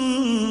सुन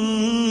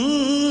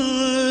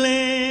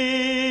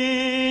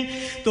लें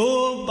तो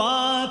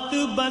बात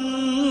बन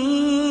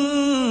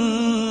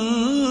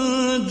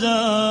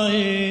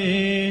जाए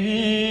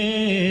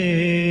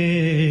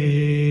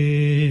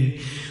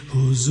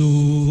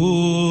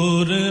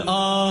हुजूर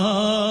आप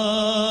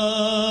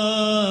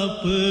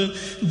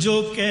जो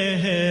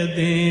कह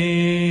दें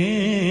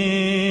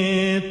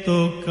तो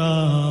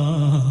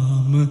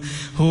काम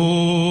हो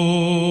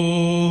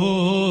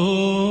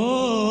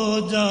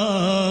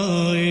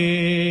जाए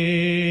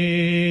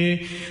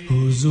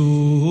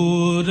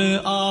हुजूर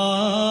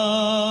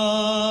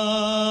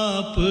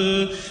आप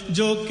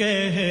जो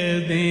कह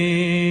दें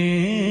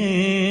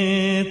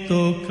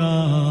तो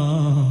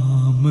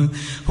काम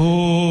हो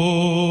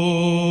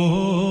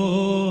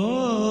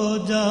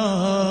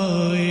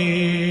जाए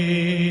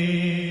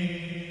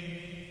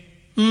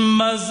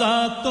मजा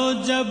तो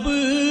जब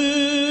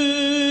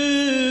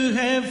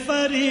है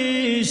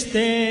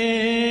फरिश्ते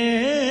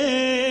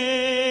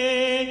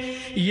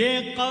ये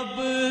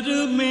कब्र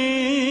में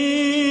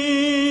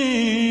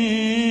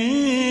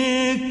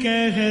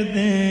कह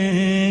दें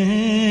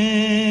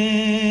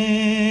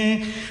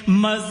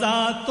मजा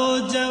तो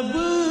जब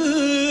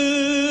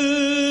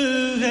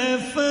है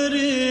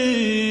फरिश्ते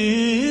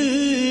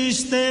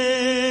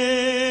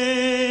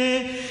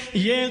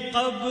ये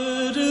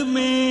कब्र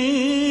में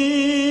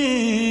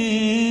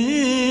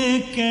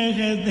कह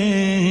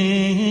दें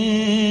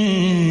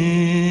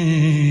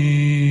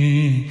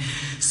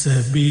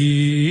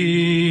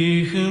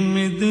सबीह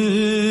मिद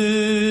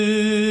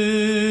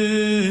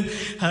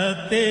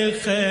हते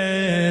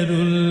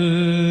खैरुल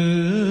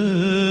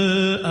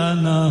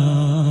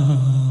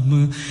अनाम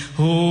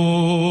हो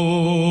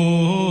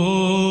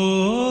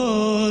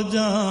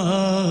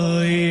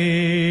जाए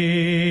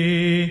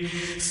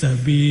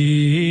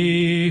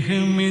सबीह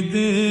मिद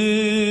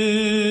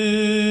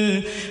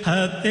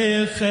हते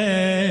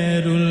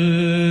खैरुल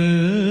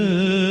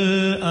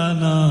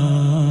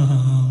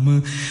अनाम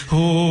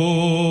हो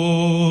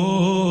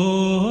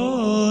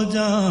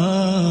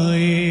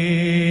जाए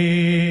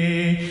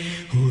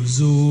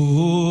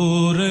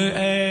हुजूर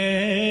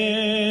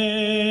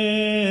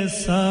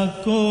ऐसा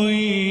कोई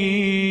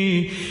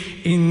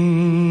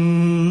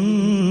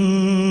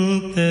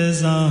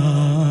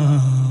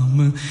इंतजाम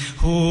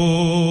हो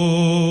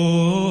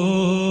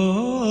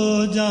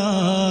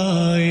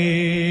जाए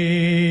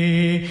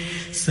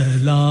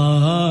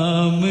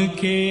सलाम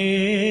के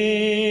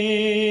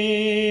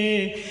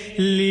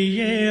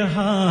लिए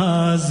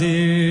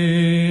हाजिर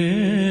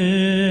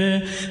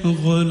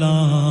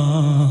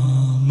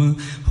गुलाम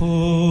हो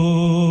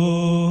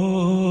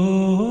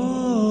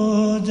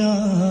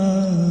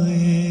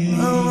जाए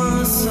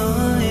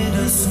आवाज़-ए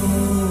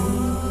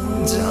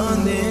रसूल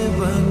जाने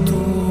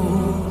बतू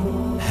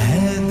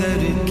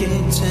हैदर के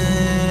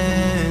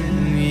चैन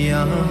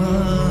या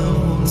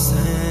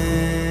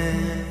हुसैन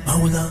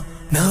मौला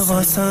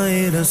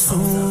नवाज़-ए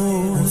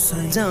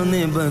रसूल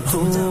जाने बतू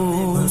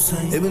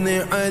इब्ने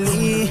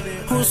अली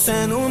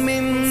हुसैन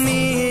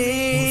मिन्नी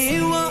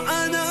व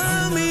अना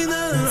मिन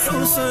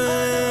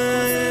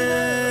हुसैन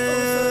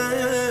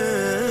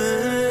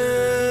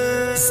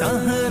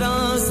सहरा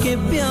के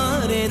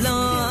प्यारे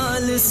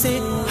लाल से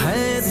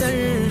हैदर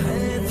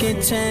के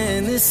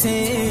चैन से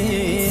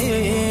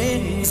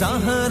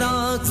सहरा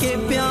के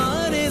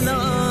प्यारे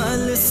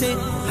लाल से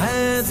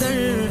हैदर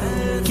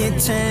के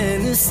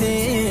चैन से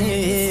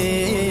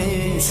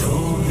जो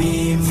भी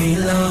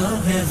मिला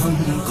है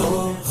हमको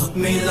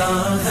मिला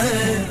है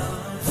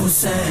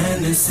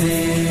हुसैन से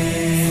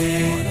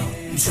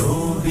जो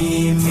भी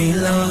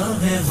मिला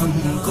है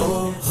हमको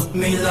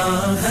मिला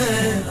है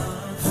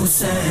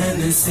हुसैन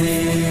से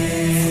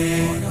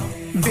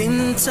बिन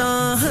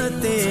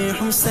चाहते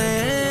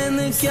हुसैन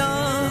क्या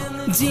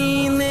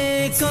जीने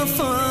का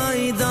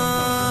फायदा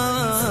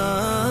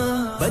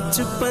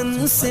बचपन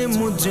से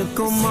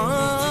मुझको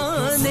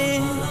माँ ने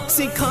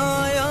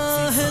सिखाया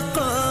है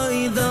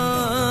कायदा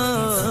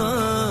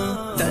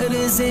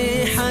तर्ज़े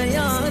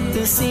हयात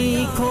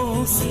सीखो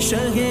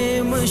शहे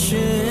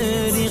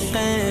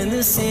मशरिक़ैन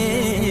से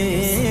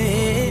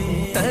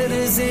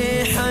तर्ज़े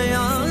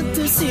हयात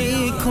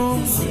सीखो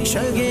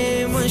शहे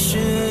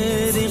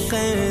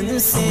मशरिक़ैन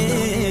से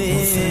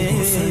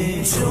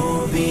जो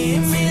भी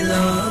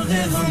मिला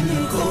है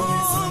हमको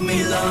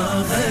मिला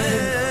है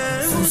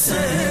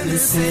हुसैन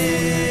से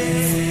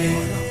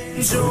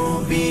जो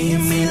भी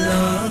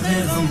मिला है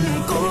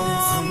हमको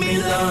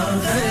मिला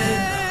है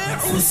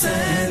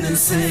हुसैन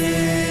से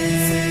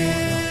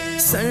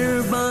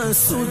सरबा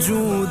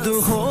सुजूद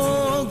हो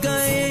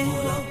गए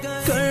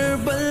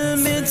करबल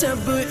में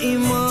जब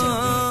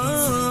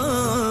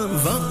इमाम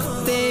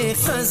वक्ते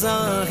क़ज़ा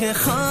है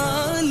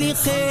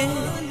खालिक़े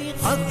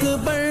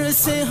अकबर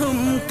से हम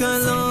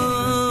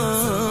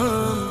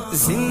कलाम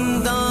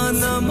जिंदा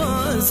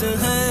नमाज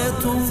है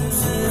तू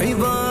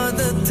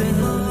इबादत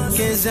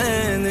के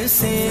ज़ैन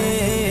से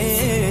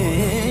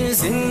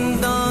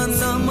जिंदा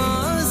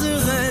नमाज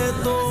है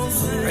तो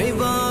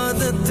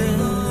इबादत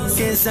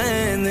के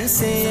ज़ैन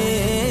से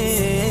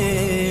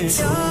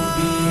जो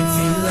भी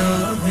मिला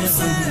है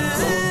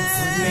हमको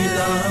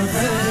मिला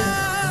है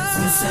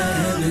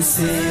हुसैन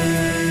से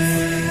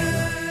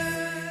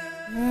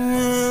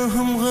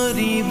हम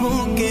गरीबों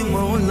के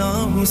मौला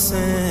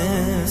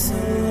हुसैन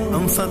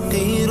हम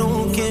फकीरों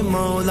के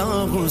मौला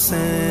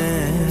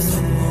हुसैन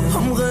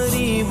हम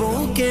गरीबों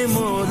के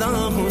मौला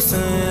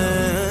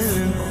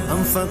हुसैन हम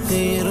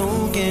फकीरों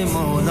के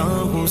मौला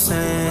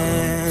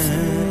हुसैन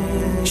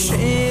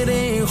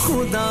शेरे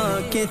खुदा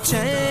के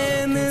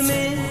चैन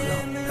ने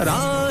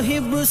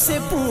राहिब से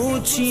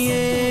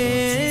पूछिए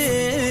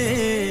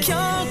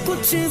क्या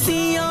कुछ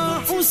दिया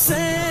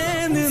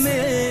हुसैन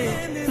ने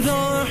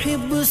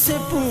राहिब से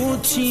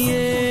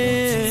पूछिए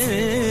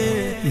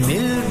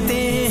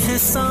मिलते हैं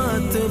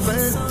 7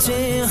 बच्चे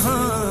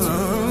हाँ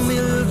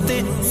मिलते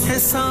हैं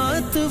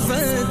 7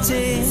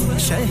 बच्चे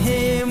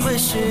शहे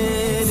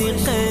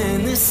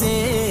मशरिक़ैन से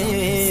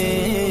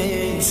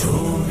जो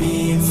भी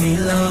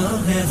मिला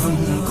है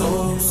हमको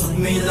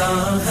मिला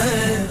है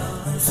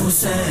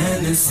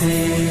हुसैन से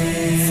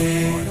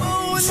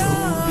जो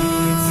भी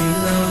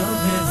मिला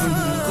है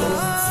हमको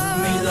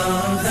मिला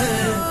है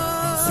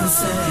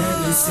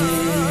हुसैन से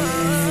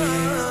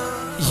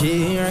ये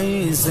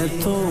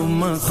इज़्ज़त व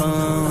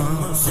मक़ाम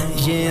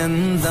ये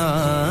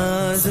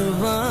अंदाज़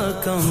व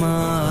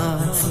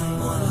कमाल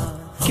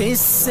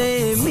किससे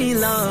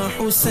मिला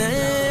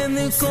हुसैन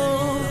को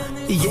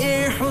ये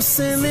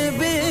हुस्न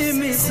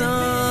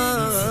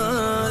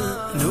बेमिसाल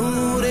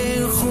नूरे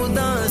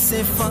खुदा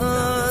से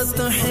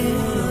फातह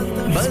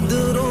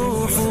बद्र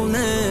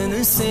हुनैन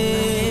से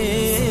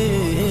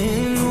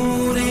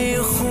नूरे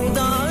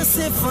खुदा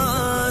से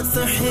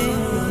फातह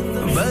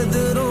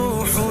बद्र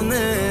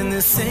हुनैन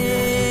से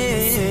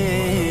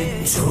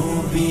जो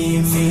भी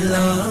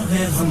मिला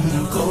है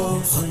हमको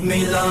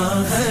मिला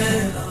है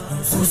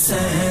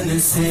हुसैन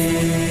से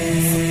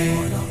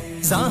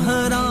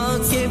ज़हरा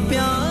के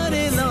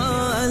प्यारे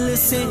लाल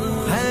से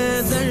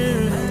हैदर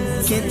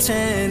के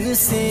चैन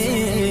से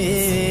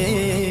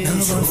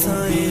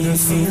वसाइल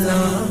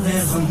मिला है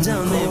हम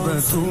जाने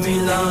बतू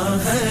मिला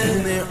है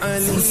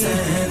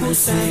हुसैन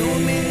से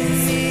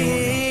मिन्नी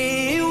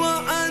व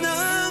अना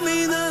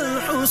मिन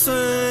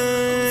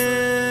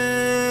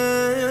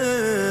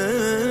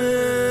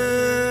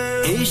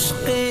हुसैन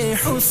इश्क़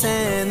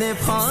हुसैन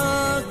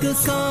पाक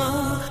का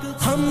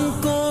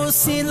हमको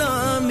सिला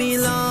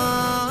मिला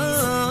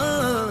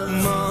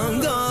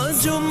मांगा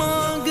जो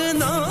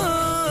मांगना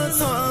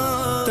था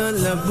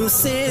तलब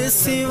से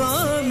सिवा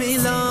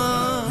मिला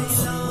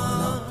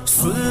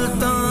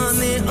सुल्तान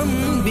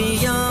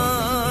अंबिया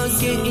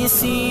के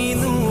इसी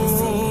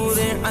नूर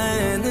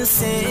ऐन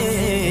से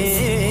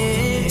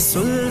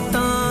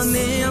सुल्तान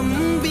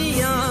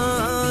अंबिया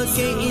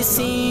के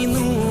इसी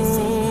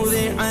नूर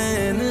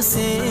ऐन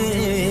से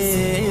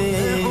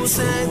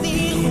हुसैनी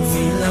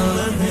मिला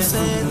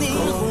हुसैनी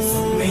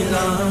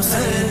मिला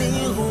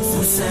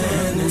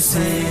हुसैन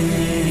से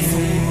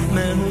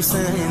मैं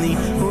हुसैनी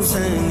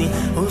हुसैनी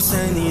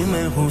हुसैनी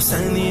मैं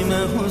हुसैनी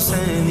मैं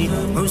हुसैनी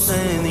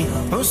हुसैनी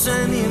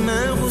हुसैनी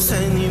मैं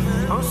हुसैनी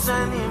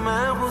हुसैनी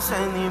मैं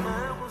हुसैनी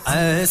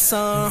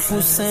ऐसा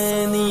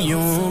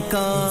हुसैनियों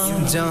का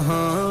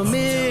जहां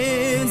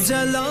में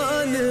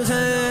जलाल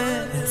है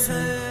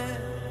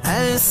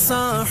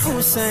ऐसा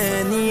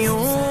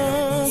हुसैनियों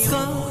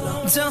का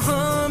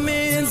जहां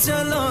में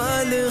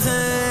जलाल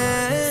है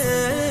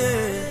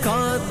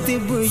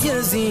कातिब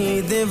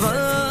यजीद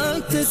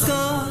वक्त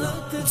का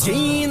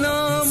जीना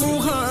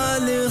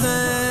मुहाल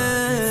है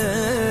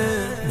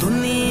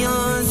दुनिया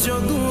जो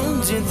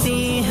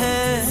गूंजती है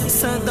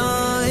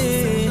सदाए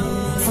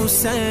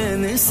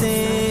हुसैन से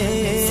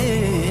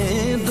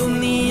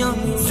दुनिया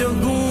जो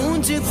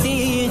गूंजती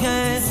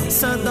है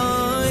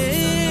सदाए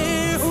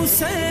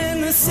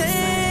हुसैन से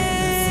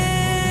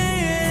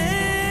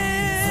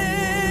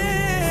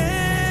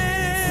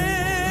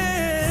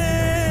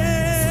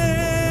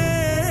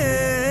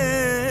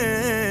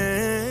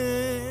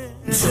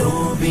जो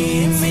भी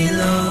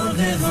मिला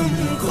है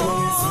हमको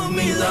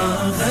मिला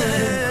है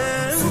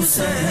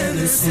हुसैन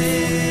से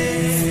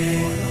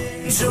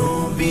जो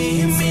भी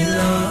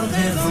मिला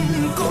है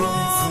हमको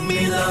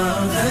मिला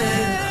है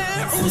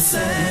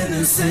हुसैन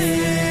से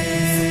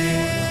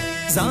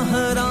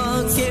ज़हरा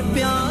के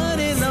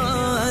प्यारे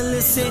लाल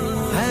से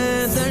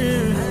हैदर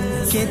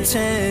के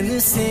चैन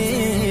से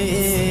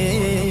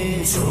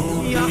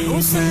या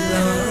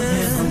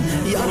हुसैन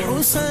या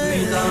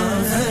हुसैन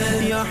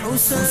या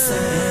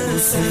हुसैन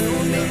से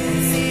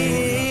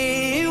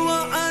व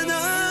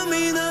अना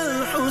मिन अल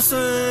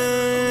Hussain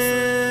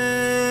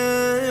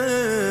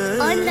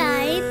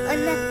online on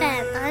the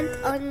FM and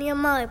on your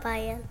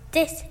mobile.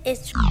 This is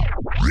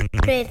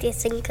Radio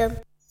Sangam.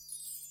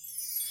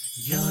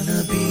 Ya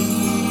Nabi,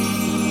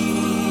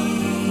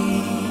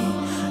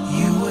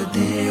 you were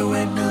there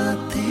when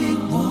nothing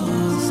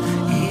was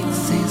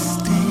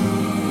existing.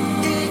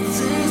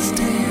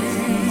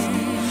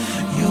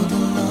 You're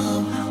the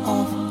love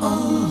of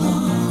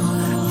Allah,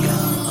 Ya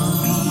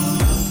Amin,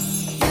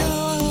 Ya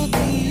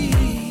Amin.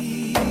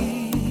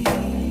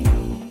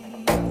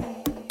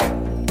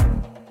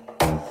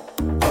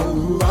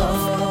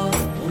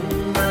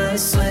 Allahumma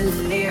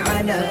salli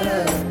ala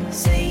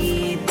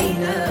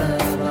Sayyidina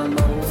wa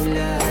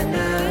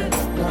Maulana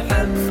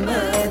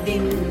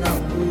Muhammadin.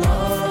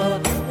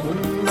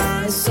 Allahumma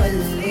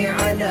salli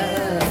ala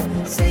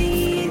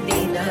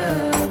Sayyidina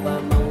wa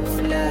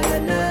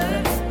Maulana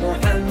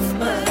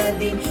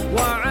Muhammadin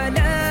wa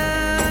ala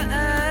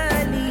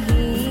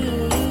alihi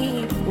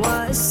wa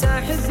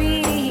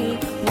sahbihi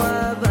wa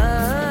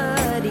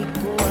barik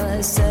wa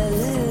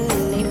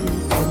sallim.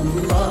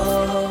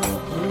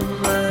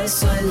 Allahumma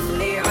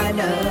salli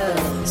ala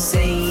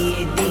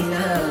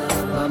Sayyidina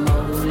wa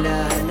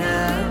Maulana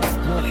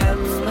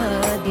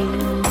Muhammadin.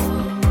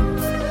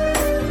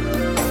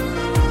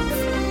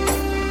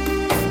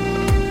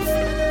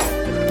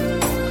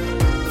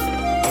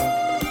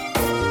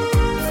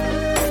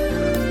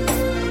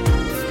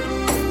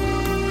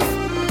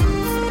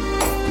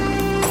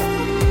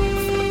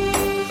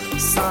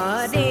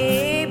 सारे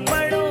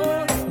पढ़ो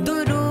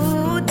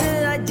दुरूद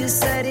अज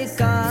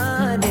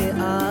सरकार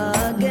आ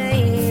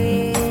गए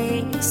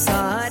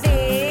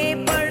सारे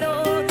पढ़ो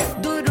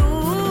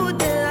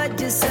दुरूद अज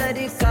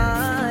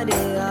सरकार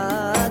आ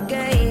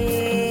गए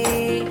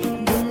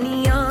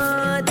दुनिया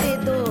दे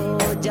दो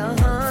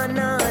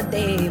जहाना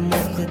दे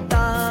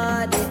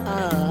मुख्तार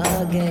आ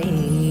गए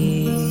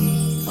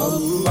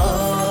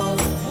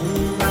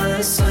अल्लाहुम्मा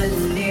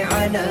सल्ली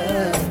अला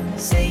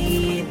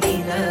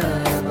सय्यिदिना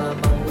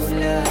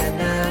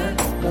مولانا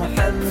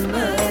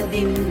محمد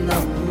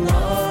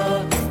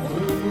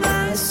اللهم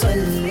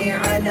صل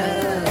على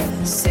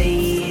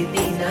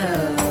سيدنا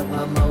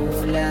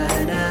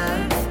ومولانا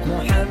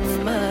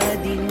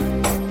محمد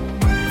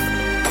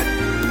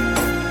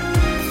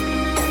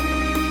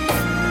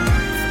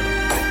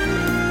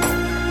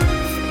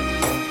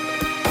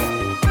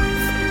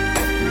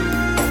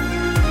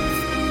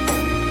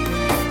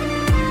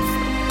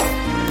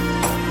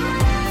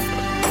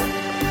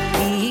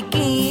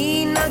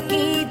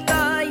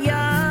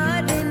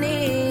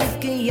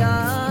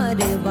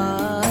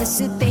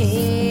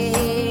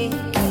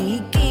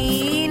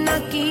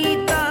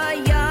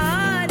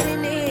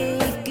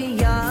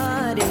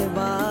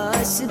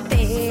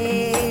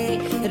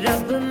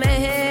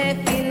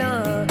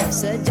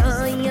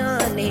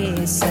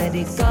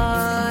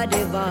सरकार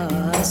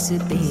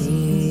वास्ते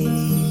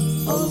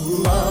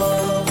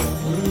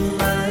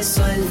अल्लाहुम्मा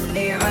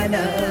सल्ली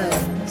अला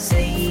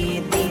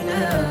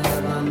सय्यिदिना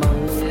व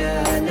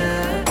मौलाना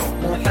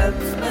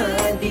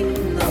मुहम्मदिन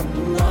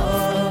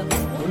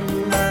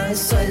अल्लाहुम्मा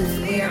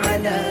सल्ली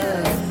अला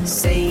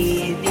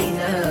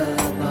सय्यिदिना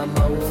व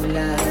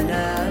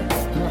मौलाना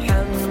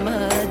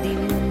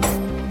मुहम्मदिन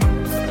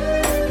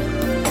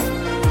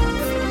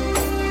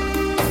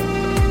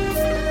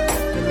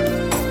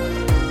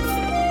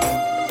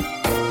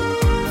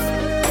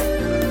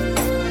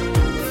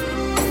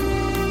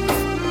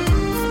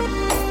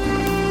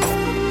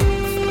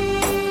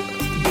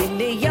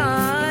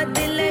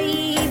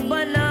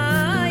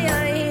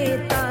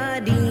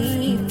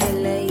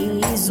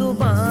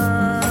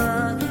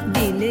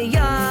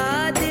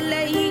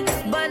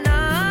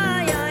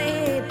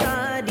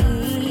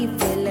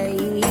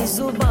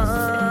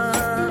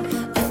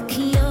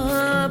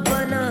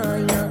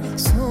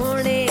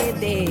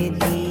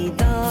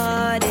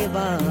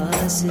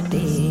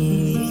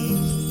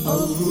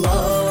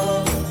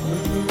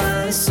Allahumma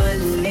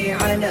salli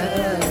ala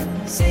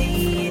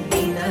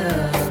sayyidina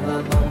wa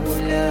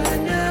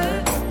maulana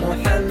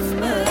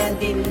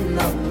Muhammadin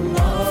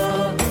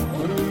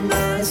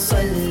Allahumma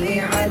salli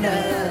ala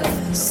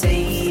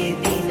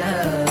sayyidina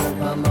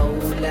wa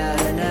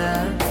maulana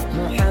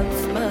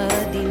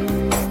Muhammadin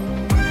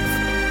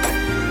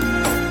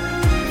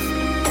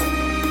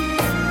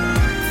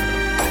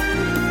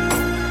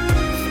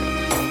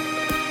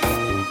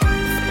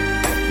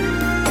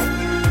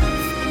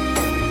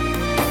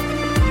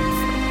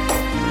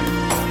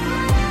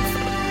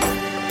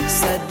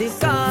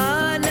صدقہ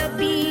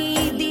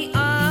نبی دی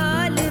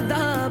آل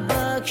دا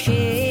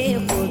بخشے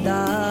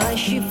خدا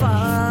شفا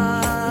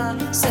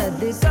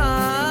صدقہ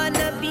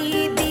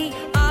نبی دی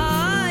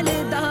آل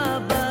دا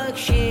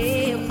بخشے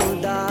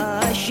خدا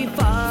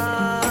شفا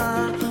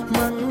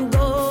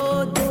منگو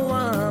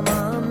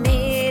دعاواں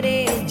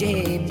میرے جے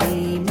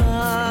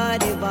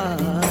بیمار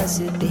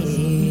واسطے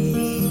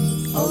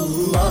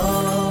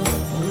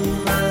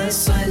اللہم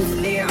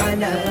صلی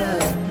علی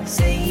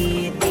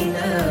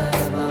سیدنا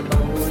و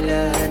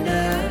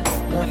مولانا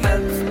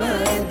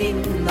محمد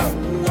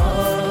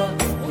اللہم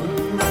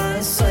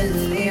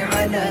صلی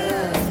علی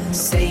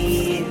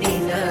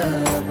سیدنا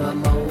و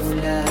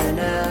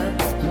مولانا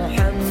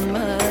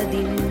محمد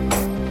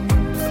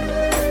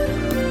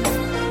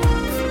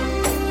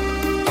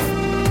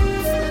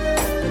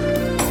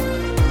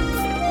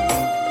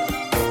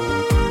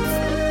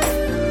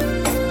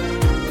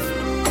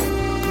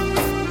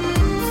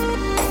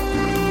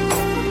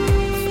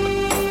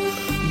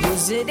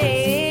گزرے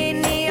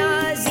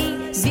نیازی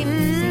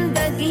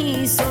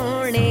زندگی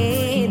سونے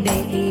دے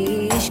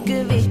عشق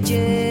وچ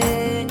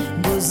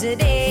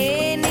گزرے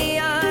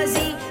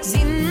نیازی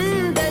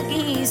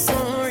زندگی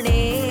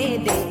سونے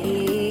دے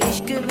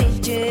عشق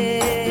وچ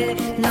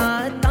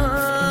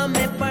نعتاں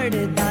میں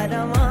پڑھدا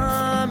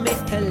رواں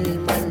مٹھل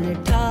من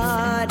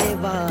ٹھار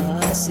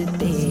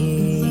واسطے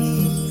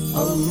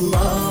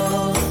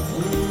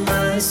اللہم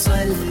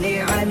صلی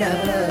علی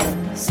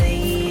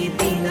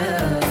سیدنا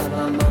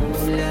و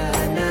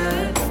مولانا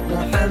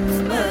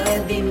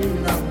محمد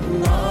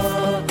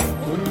اللہم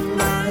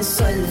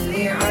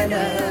صلی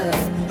علی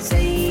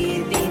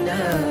سیدنا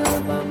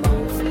و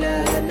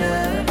مولانا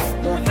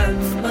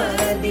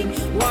محمد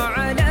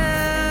وعلى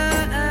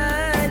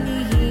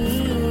آلہ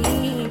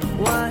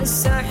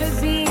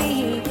وصحبہ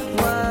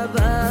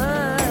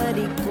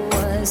وبارک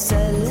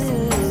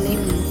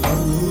وسلم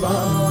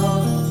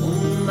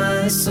اللہم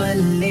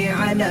صلی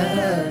علی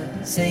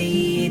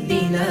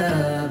سیدنا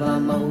و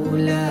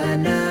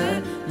مولانا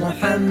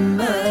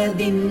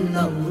محمد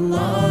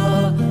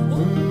اللہم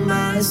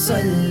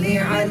صلی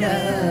علی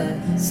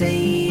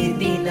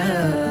سیدنا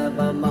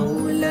و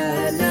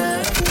مولانا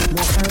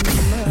محمد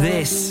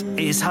This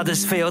is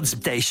Huddersfield's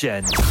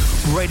station,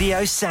 Radio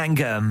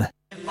Sangam.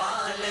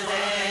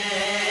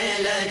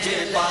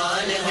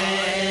 لجپال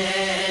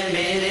ہیں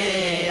میرے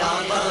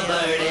آقا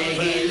بڑے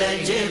ہی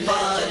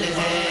لجپال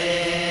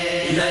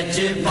ہیں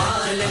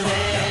لجپال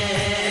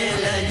ہیں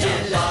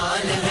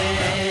لجپال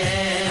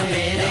ہیں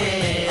میرے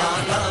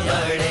آقا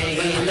بڑے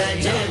ہی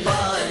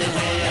لجپال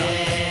ہیں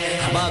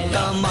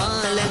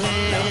باکمال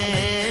ہیں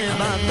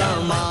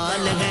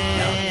باکمال ہیں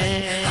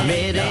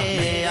میرے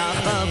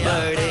آقا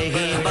بڑے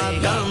ہی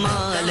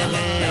باکمال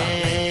ہیں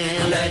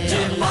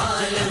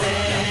لجپال ہیں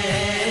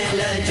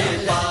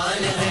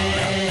لجپال ہیں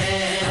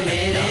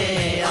میرے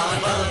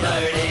آقا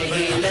بڑے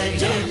ہی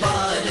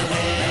لجپال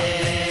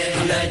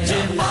ہیں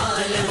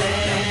لجپال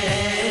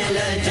ہیں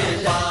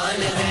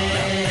لجپال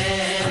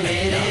ہیں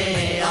میرے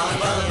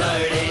آقا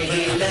بڑے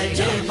ہی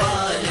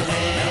لجپال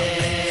ہیں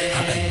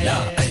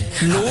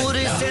نور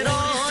سے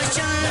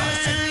روشن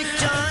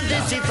چاند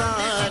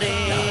ستارے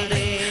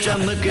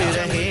چمک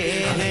رہے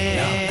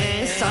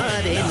ہیں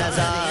سارے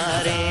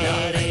نظارے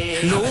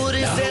نور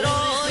سے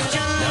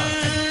روشن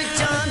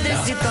چاند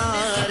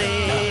ستارے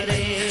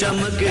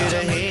چمک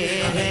رہے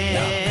ہیں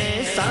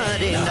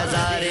سارے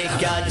نظارے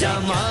کیا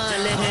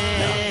جمال ہے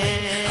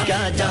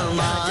کیا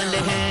جمال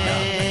ہے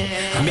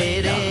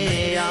میرے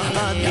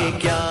آقا کے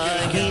کیا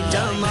ہی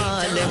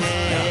جمال ہے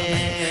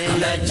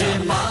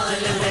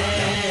لجپال ہے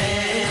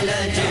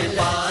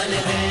لجپال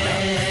ہے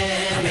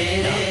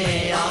میرے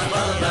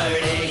آقا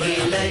بڑے ہی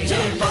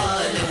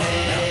لجپال ہے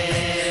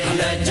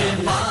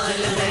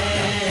لجپال ہے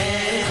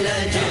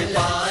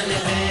لجپال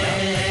ہے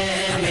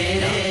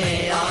میرے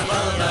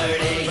آقا بڑے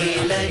ہی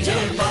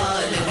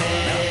لجپال ہے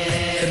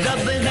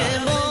رب ہے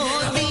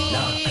موتی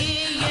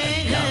یہ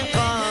ہے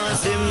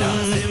قاسم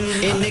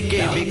ان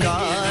کے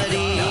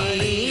بھکاری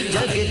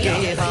جگ کے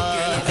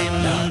حاتم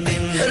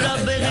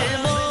رب ہے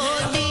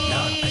موتی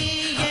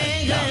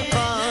یہ ہے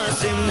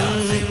قاسم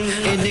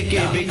ان کے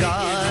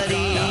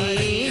بھکاری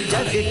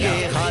جگ کے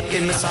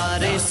حاتم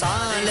سارے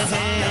سال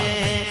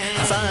ہیں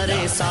سارے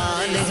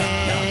سال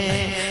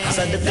ہیں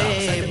صدقے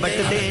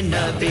بٹتے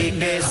نبی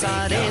کے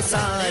سارے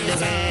سال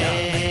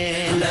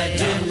ہیں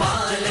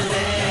لجپال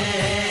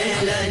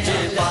ہیں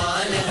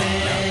لجپال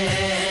ہیں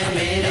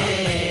میرے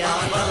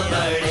آقا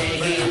بڑے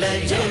ہی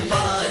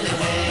لجپال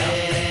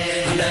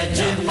ہیں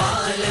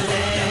لجپال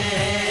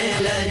ہیں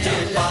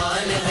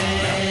لجپال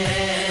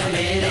ہیں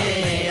میرے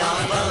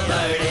آقا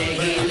بڑے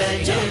ہی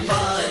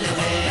لجپال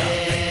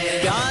ہیں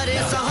پیارے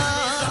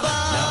صحابہ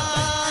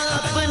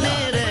اپنے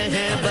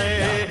رہبر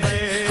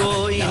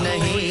کوئی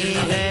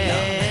نہیں ہے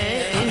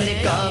ان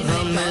کا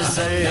ہم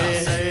سر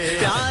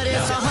پیارے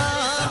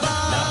صحابہ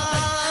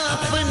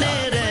اپنے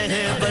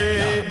رہبر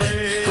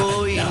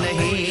کوئی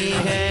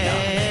نہیں ہے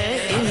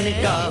ان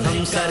کا ہم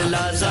سر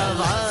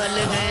لازوال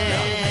ہے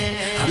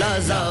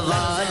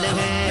لازوال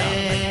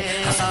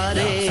ہیں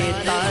سارے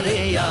تارے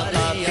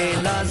آقا کے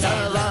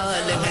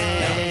لازوال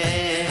ہیں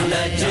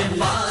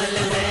लजपाल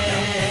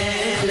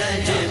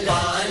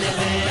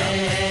है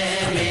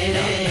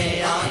मेरे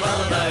आका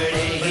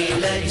बड़े ही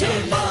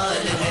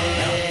लजपाल है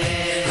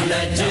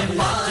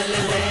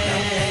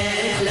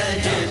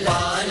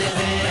लजपाल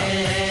है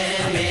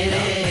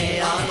मेरे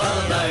आका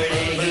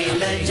बड़े ही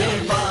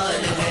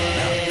लजपाल है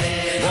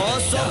वो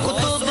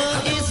सुखतुब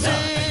इस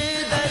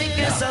दर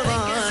के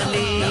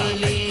सवाली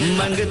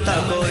मंगता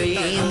कोई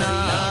ना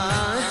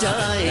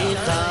जाए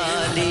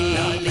खाली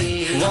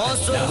वो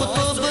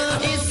सुखतुब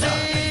इस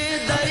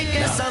दर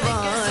के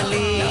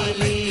सवाली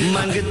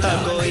मंगता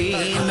कोई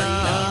ना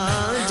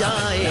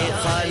जाए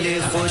खाली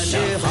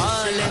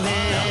खुशहाल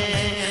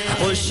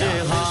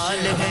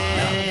है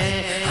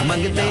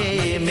मंगते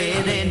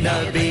मेरे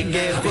नबी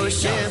के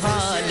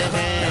खुशहाल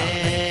है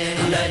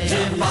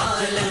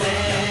लजपाल है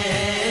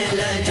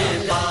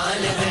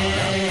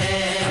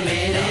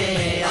मेरे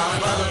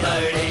आका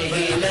बड़े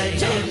ही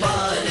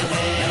लजपाल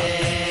है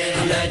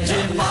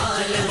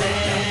लजपाल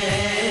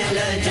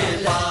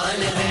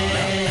है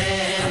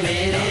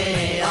मेरे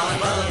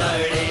आका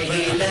बड़े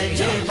ही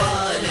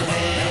लजपाल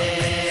है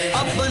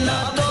अपना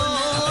तो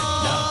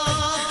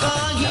आका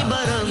ही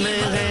बरम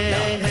है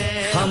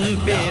हम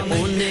पे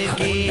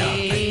उनकी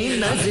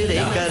नजर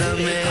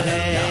करम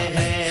है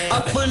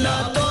अपना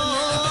तो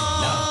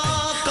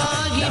आका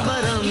ही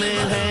बरम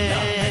है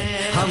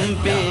हम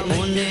पे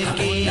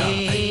उनकी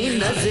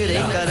नजर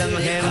करम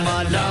है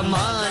माला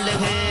माल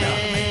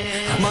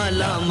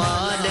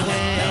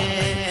है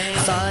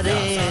सारे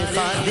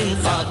खादिम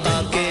आका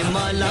के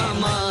माला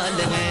माल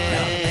है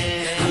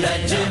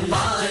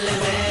लजपाल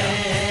है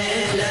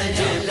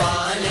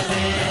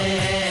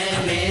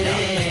मेरे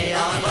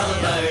आका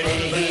बड़े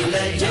ही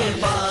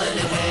लजपाल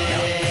है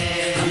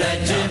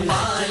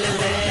लजपाल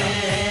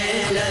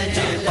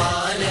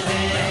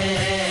है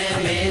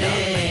मेरे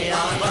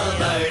आका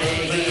बड़े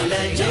ही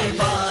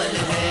लजपाल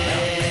है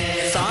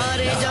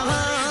सारे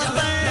जहां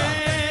पर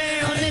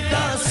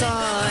उनका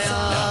साया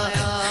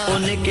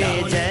उनके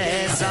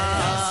जैसा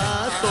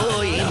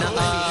कोई न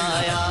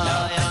आया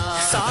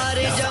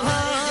सारे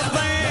जहां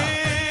पर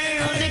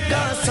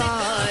उनका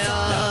साया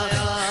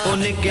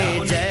उनके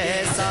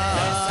जैसा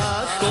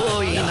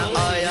कोई न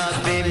आया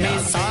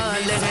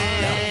बेमिसाल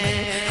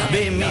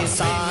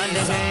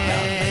है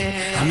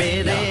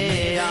मेरे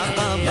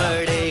आका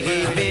बड़े ही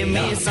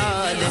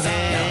बेमिसाल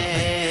है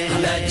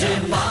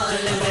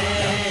लजपाल है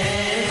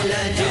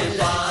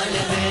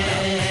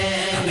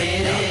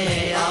मेरे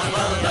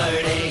आका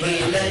बड़े ही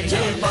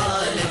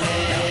लजपाल है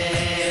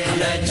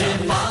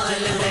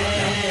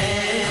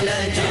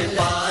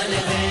लजपाल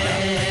है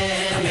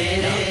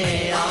मेरे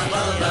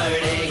आका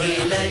बड़े ही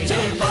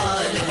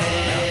लजपाल है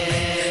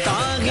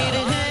ताहिर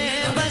है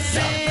बस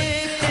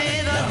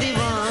तेरा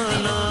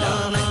दीवाना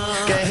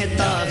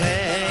कहता है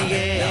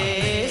ये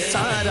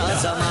सारा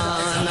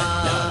ज़माना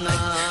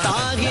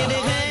ताहिर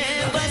है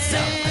बस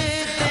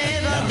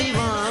तेरा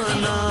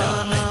दीवाना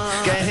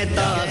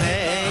कहता है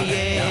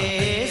ये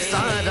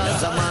सारा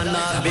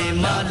ज़माना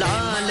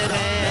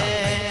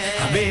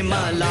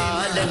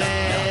बेमलाल है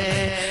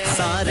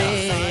सारे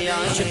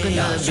आशिक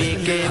नबी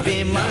के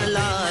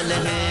बेमलाल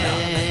है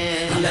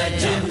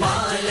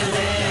लजपाल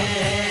है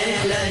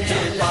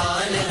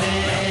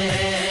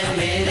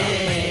मेरे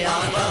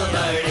आका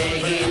बड़े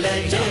ही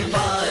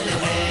लजपाल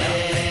है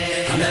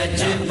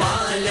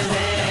लजपाल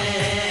है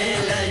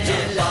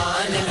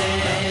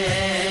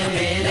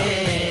मेरे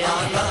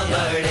आका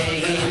बड़े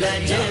ही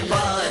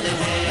लजपाल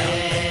है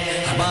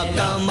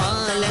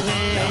बाकमाल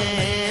है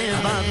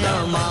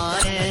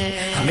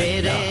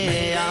मेरे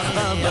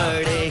आका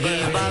बड़े ही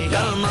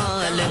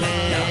बाकमाल है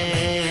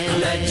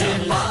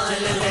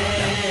लजपाल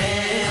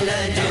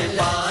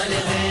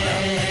है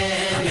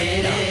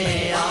मेरे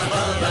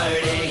आका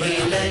बड़े ही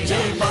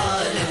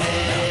लजपाल है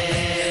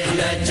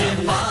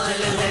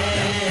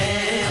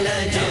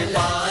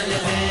लजपाल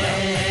है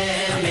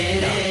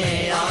मेरे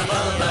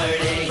आका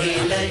बड़े ही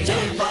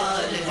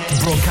लजपाल है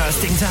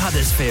Broadcasting to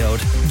Huddersfield,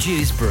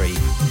 Dewsbury,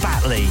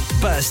 Batley,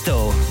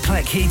 Birstall,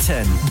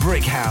 Cleckheaton,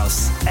 Brickhouse,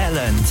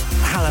 Elland,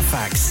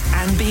 Halifax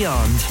and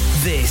beyond.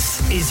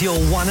 This is your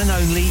one and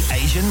only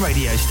Asian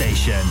radio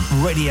station,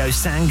 Radio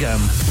Sangam,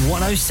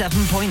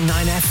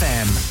 107.9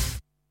 FM.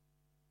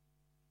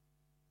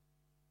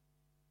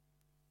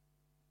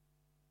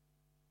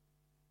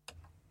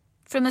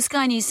 From the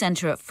Sky News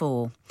Centre at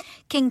 4,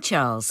 King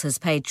Charles has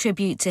paid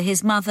tribute to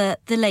his mother,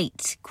 the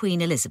late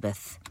Queen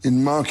Elizabeth.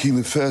 In marking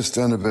the first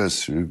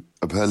anniversary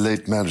of her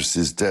late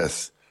Majesty's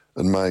death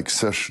and my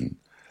accession,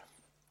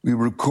 we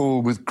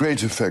recall with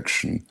great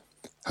affection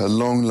her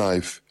long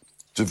life,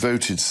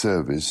 devoted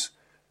service,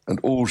 and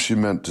all she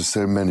meant to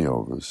so many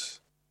of us.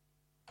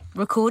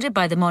 Recorded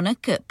by the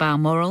monarch at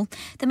Balmoral,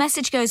 the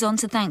message goes on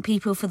to thank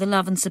people for the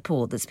love and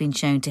support that's been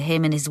shown to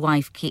him and his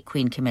wife,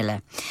 Queen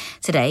Camilla.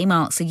 Today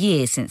marks a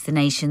year since the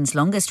nation's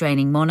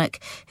longest-reigning monarch,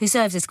 who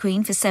served as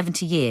Queen for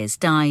 70 years,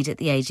 died at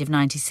the age of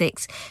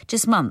 96,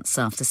 just months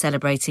after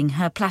celebrating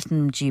her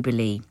Platinum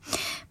Jubilee.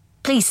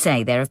 Police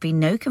say there have been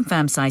no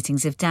confirmed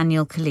sightings of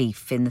Daniel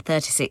Khalif in the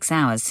 36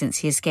 hours since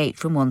he escaped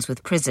from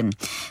Wandsworth Prison.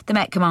 The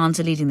Met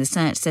commander leading the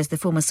search says the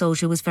former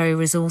soldier was very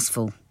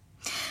resourceful.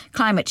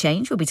 Climate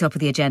change will be top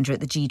of the agenda at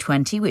the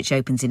G20, which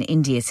opens in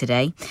India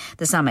today.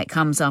 The summit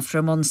comes after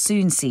a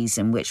monsoon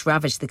season which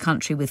ravaged the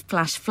country with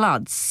flash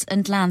floods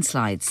and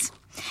landslides.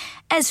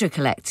 Ezra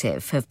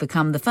Collective have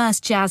become the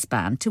first jazz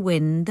band to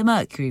win the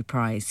Mercury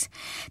Prize.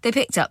 They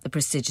picked up the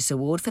prestigious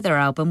award for their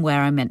album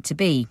Where I'm Meant to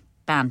Be.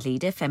 Band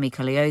leader Femi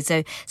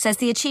Coliozo says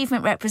the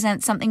achievement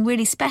represents something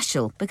really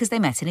special because they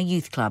met in a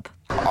youth club.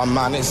 Oh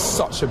man, it's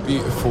such a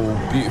beautiful,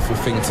 beautiful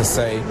thing to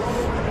say.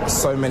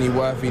 So many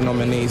worthy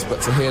nominees,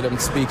 but to hear them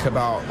speak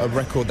about a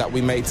record that we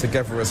made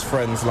together as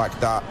friends like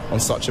that on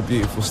such a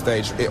beautiful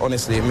stage, it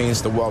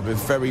means the world. We're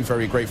very,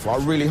 very grateful. I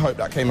really hope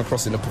that came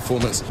across in the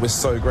performance. We're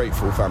so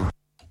grateful, fam.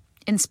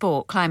 In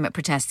sport, climate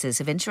protesters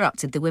have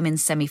interrupted the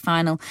women's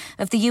semi-final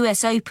of the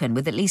US Open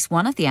with at least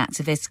one of the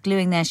activists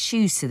gluing their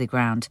shoes to the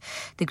ground.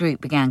 The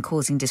group began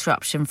causing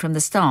disruption from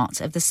the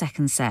start of the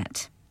second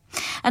set.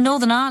 And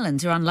Northern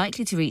Ireland are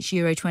unlikely to reach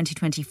Euro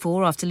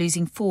 2024 after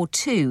losing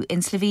 4-2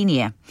 in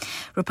Slovenia.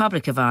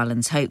 Republic of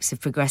Ireland's hopes of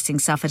progressing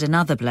suffered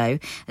another blow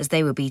as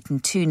they were beaten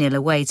 2-0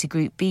 away to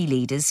Group B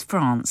leaders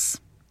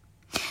France.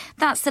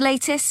 That's the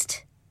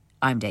latest.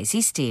 I'm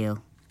Daisy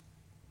Steele.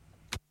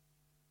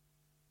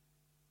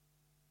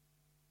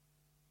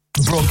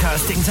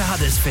 Broadcasting to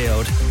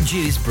Huddersfield,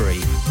 Dewsbury,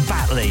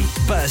 Batley,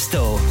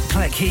 Birstall,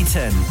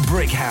 Cleckheaton,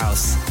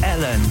 Brickhouse,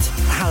 Elland,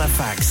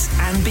 Halifax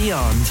and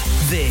beyond.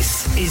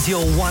 This is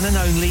your one and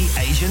only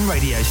Asian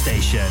radio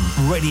station.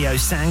 Radio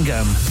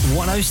Sangam,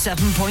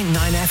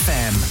 107.9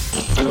 FM.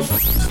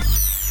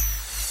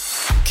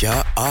 क्या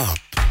आप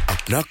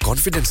अपना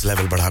confidence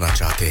level बढ़ाना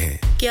चाहते हैं?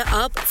 क्या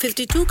आप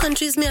 52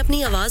 countries में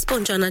अपनी आवाज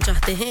पहुंचाना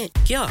चाहते हैं?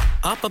 क्या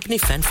आप अपनी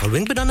फैन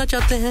फॉलोइंग बनाना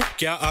चाहते हैं?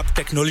 क्या आप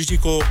टेक्नोलॉजी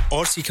को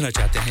और सीखना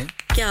चाहते हैं?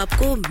 क्या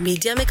आपको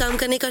मीडिया में काम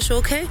करने का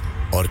शौक है?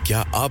 और क्या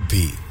आप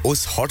भी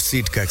उस हॉट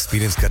सीट का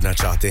एक्सपीरियंस करना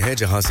चाहते हैं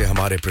जहां से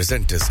हमारे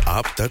प्रेजेंटर्स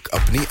आप तक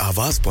अपनी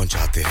आवाज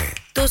पहुंचाते हैं?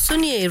 तो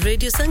सुनिए,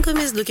 radio Sangam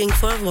is looking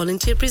for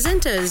volunteer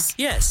presenters.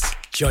 Yes,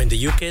 join the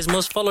UK's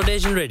most followed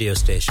Asian radio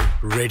station,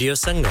 Radio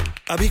Sangam.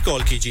 अभी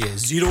कॉल कीजिए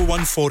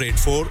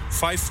 01484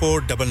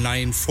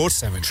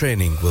 549947.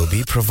 Training will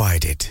be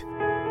provided.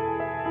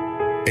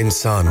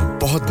 इंसान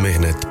बहुत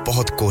मेहनत,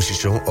 बहुत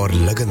कोशिशों और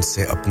लगन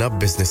से अपना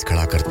बिजनेस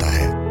खड़ा करता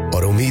है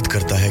और उम्मीद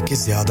करता है कि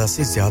ज्यादा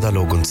से ज्यादा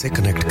लोग उनसे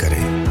कनेक्ट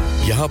करें।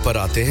 यहाँ पर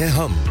आते हैं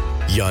हम,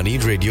 यानी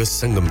रेडियो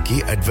संगम की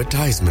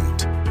एडवर्टाइजमेंट।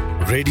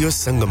 रेडियो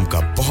संगम का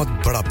बहुत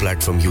बड़ा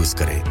प्लेटफॉर्म यूज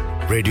करें।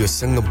 रेडियो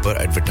संगम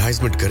पर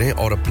एडवर्टाइजमेंट करें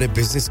और अपने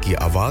बिजनेस की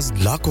आवाज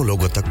लाखों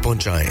लोगों तक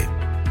पहुंचाएं।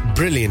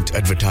 Brilliant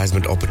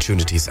advertisement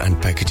opportunities and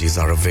packages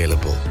are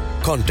available.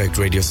 Contact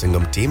Radio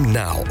Sangam team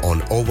now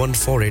on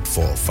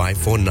 01484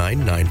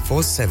 549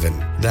 947.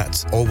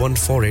 That's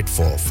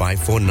 01484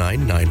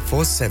 549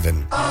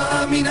 947.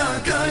 Amina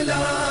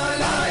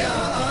Kalal,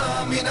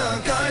 Amina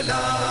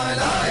Kalal,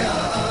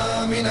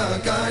 Amina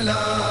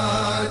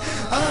Kalal,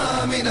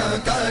 Amina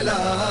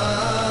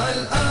Kalal,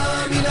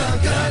 Amina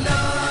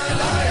Kalal,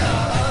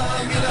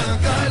 Amina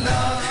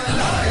Kalal,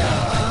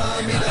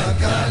 Amina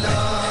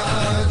Kalal.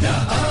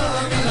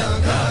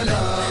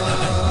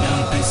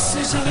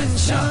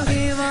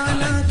 शहंशाहे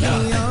वाला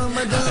की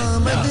आमद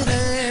आमद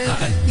है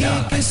ये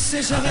किस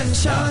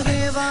शहंशाहे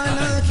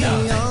वाला की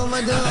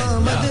आमद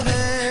आमद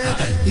है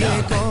ये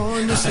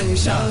कौन से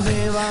शाहे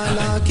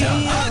वाला की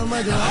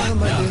आमद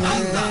आमद है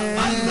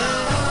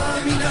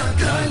आमिना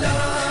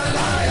कलाल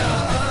आया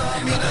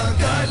आमिना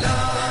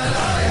कलाल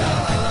आया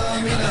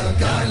आमिना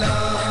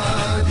कलाल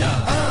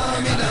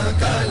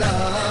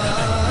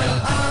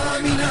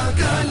आमिना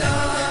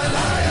कलाल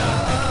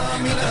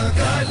आमिना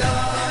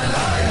कलाल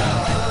आया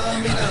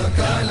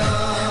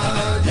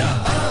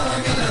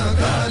आमिना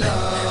कलाल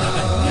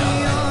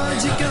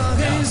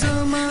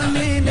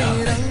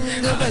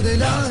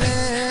बदला है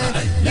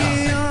ये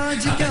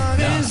आज क्या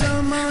है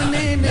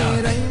ज़माने ने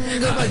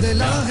रंग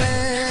बदला है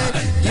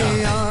ये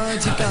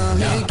आज क्या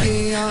है कि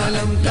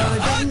आलम का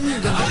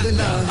रंग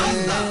बदला है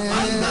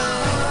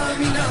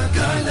आमिना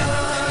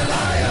कलाल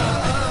आया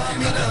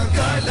आमिना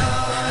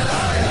कलाल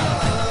आया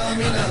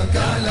आमिना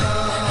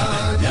कलाल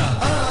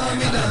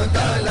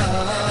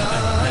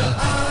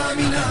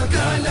आमिना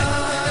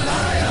कलाल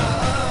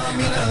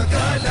आमिना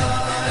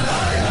कलाल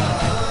आया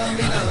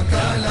आमिना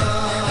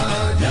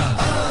कलाल आया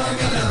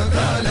आमिना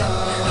कलाल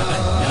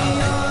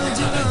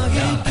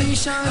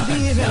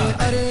शादी है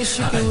अरेश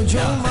क्यों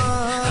झूमा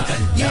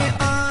ये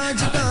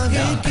आज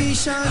काहे की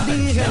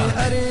शादी है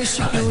अरेश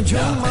क्यों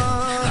झूमा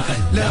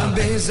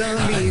लंबे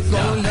ज़मीं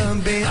को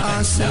लंबे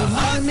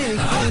आसमान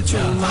को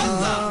चूमा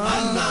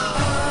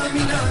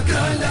आमिना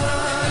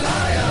कलाल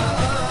आया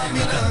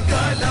आमिना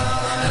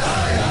कलाल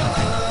आया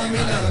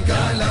आमिना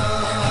कलाल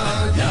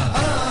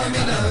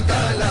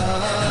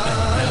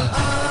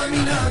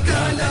आमिना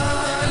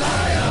कलाल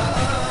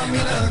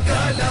आमिना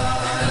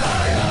कलाल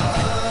आया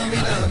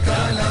आमिना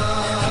कलाल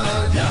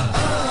आया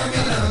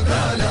आमिना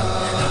कलाल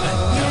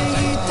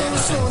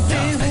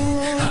सोते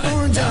हुओं को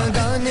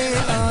जगाने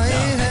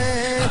आए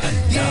हैं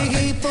ये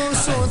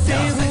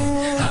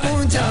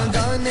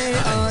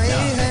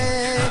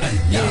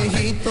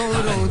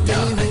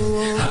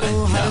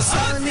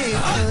खजाने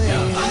आए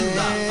हैं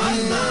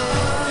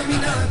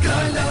आमिना का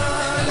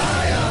लाल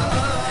आया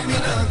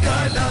आमिना का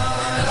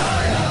लाल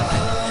आया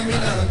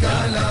आमिना का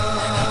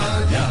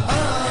लाल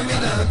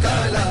आमिना का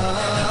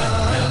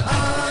लाल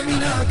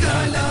आमिना का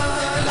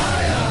लाल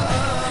आया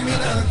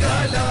आमिना का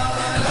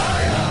लाल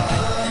आया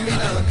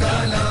आमिना का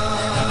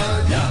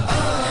लाल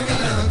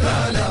आमिना का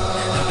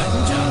लाल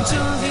जो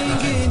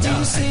चाहेंगे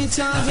जिसे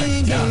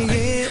चाहेंगे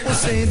ये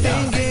उसे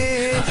देंगे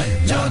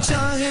जो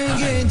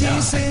चाहेंगे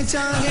जिसे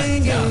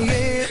चाहेंगे ये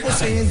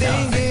उसे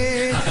देंगे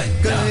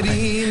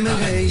करीम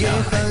है ये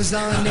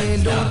खजाने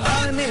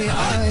लौटाने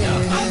आए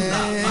हैं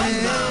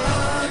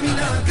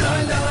आमिना का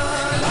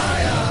लाल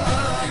आया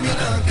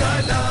आमिना का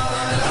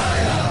लाल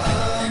आया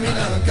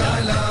आमिना का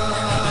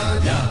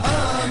लाल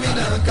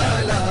आमिना का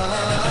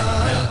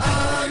लाल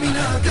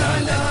आमिना का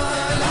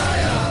लाल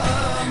आया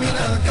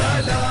आमिना का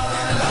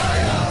लाल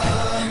आया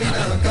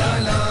आमिना का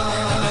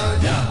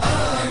लाल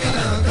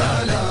आमिना का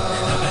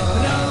लाल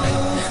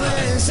रऊफ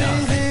ऐसे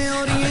हैं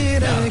और ये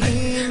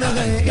रहीम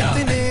है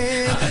इतने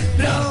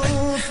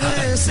रऊफ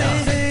ऐसे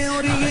हैं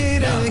और ये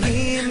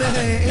रहीम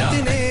है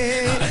इतने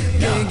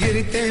ये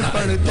गिरते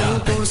पर्दों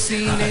को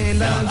सीने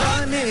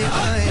लगाने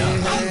आए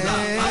हैं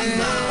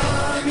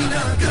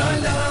आमिना का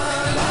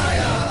लाल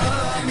आया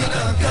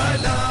आमिना का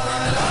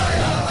लाल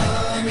आया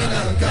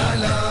आमिना का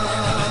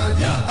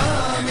लाल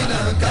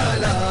आमिना का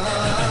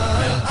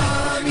लाल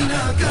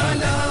आमिना का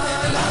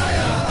लाल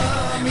आया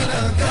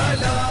आमिना का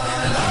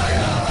लाल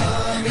आया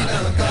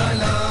आमिना का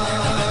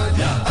लाल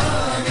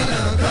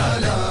आमिना का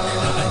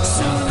लाल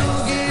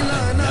सुनोगे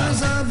लाना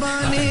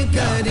ज़बाने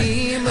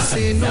करीम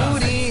से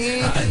नूरी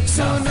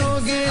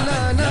सुनोगे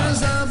लाना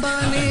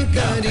ज़बाने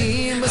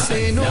करीम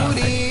से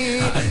नूरी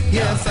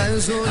ये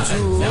फैज़ो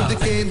जूद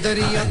के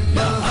दरिया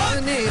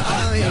बहाने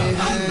आए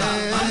हैं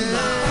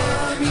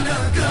आमिना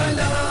का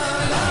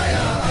लाल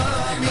आया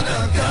आमिना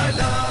का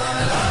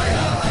लाल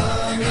आया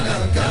आमिना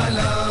का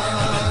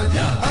लाल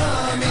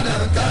आमिना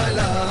का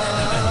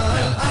लाल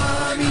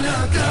आमिना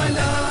का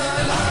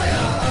लाल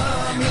आया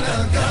आमिना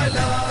का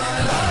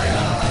लाल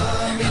आया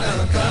आमिना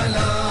का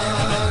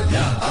लाल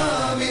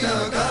आमिना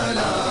का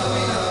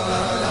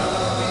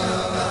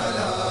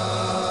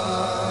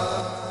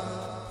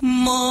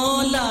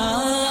मौला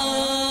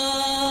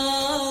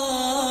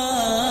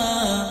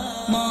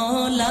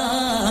मौला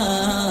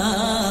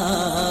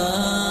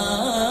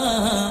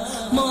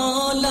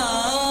मौला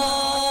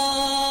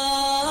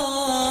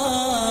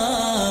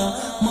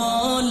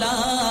मौला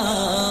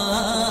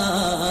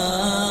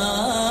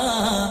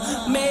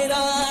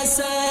मेरा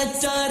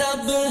सच्चा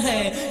रब है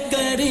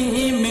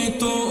करीम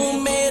तू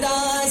मेरा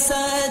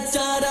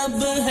सच्चा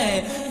रब है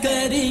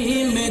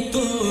करीम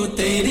तू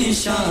तेरी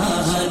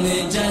शान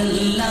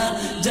जल्ला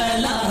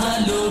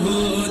जलालुहु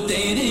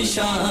तेरी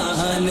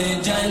शान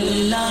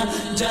जल्ला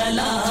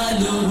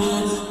जलालुहु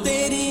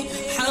तेरी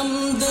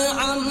हम्द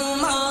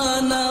अम्मा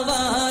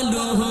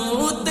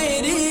नवालुहु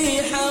तेरी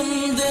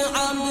हम्द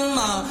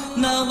अम्मा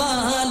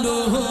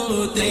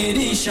नवालुहु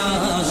तेरी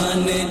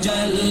शान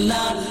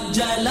जल्ला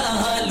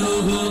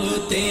जलालुहु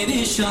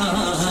तेरी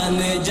शान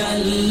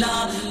जल्ला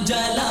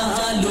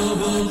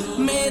जलालुहु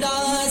मेरा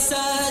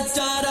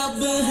सच्चा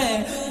रब है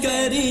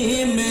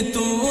करीम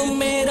तू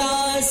मेरा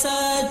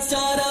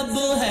सच्चा रब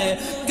है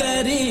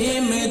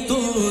करीम तू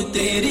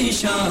तेरी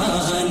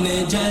शान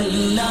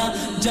जल्ला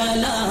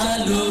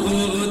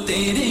जलालुहु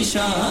तेरी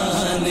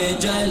शान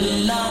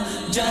जल्ला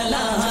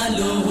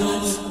जलालुहु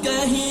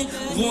कहीं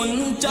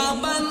गुंचा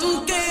बन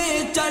के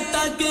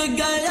चटक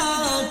गया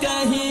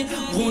कहीं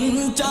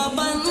गुंचा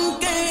बन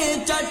के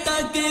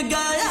चटक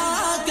गया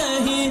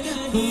कहीं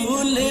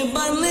फूल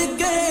बन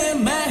के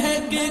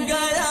महक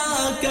गया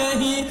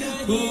कहीं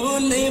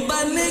फूल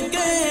बन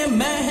के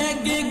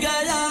महक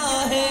गया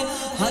है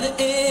हर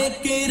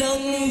एक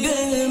रंग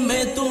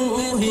में तू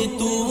ही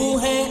तू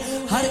है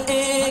हर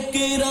एक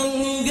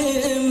रंग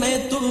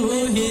में तू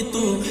ही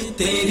तू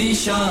तेरी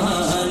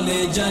शान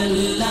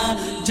जल्ला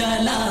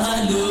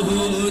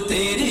जलालुहु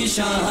तेरी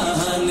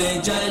शान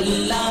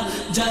जल्ला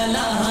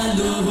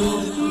जलालुहु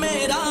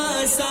मेरा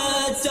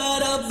सच्चा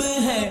रब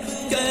है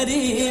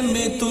करीम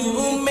तू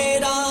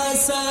मेरा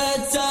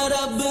सच्चा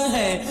रब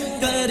है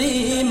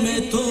करीम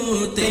तू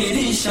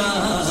तेरी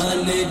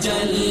शान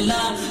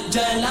जल्ला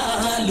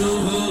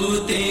जलालुहु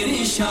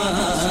तेरी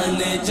शान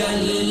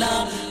जल्ला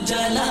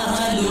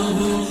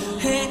जलालुहु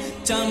है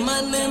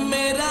चमन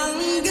में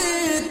रंग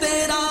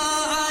तेरा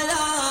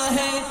आया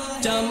है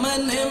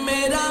चमन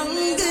में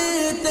रंग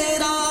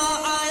तेरा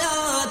आया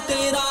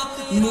तेरा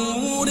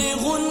नूर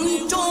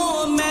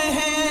गुंचों में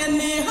है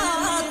निहा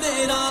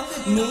तेरा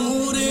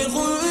नूर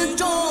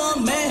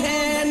गुंचों में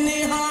है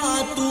निहा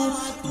तू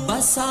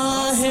बसा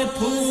है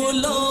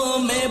फूलों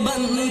में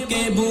बन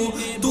के बू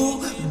तू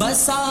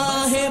बसा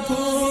है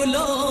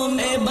फूलों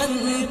में बन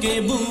के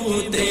बू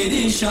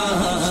तेरी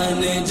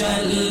शान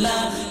जल्ला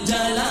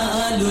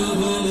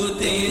जलालुहु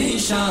तेरी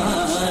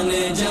शान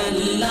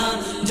जल्ला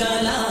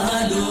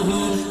जलालुहु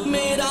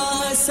मेरा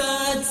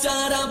सच्चा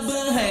रब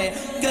है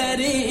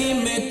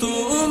करीम तू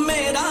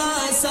मेरा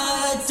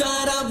सच्चा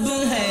रब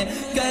है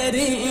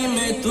करीम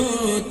तू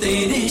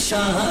तेरी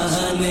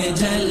शान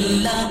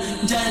जल्ला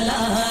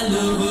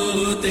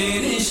जलालुहु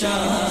तेरी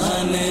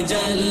शान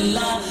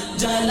जल्ला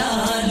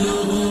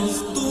जलालुहु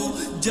तू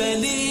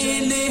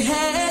जलील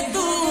है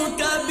तू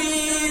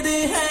कबीर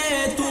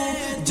है तू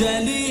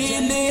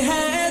जलील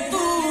है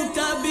तू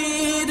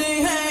कबीर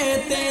है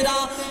तेरा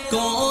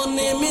कौन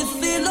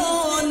मिसलो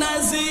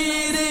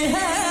नज़ीर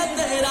है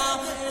तेरा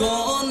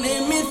कौन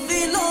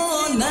मिसलो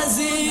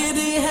नज़ीर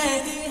है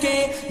के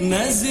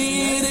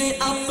नज़ीर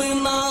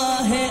अपना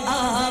है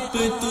आप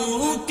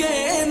तू के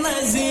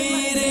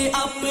नज़ीर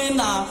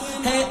अपना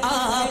है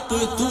आप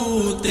तू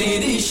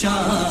तेरी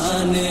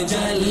शान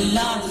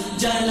जल्ला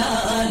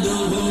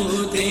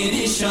जलालुहु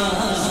तेरी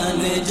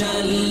शान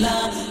जल्ला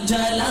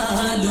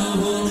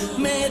जलालुहु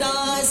मेरा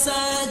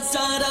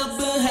सच्चा रब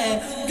है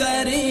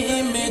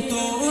करीम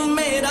तू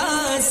मेरा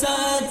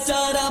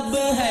सच्चा रब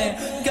है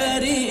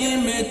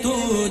करीम तू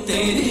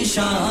तेरी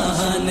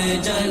शान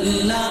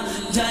जल्ला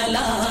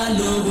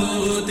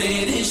जलालुहु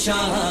तेरी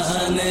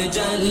शान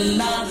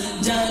जल्ला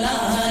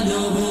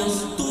जलालुहु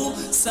तू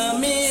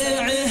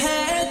समीअ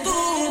है तू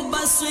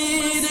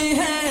बसीर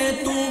है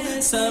तू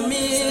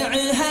समीअ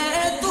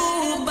है तू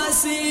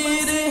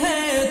बसीर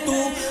है तू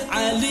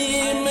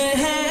अलीम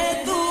है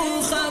तू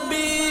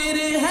खबीर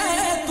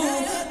है तू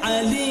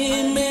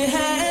अलीम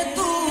है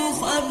तू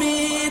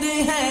खबीर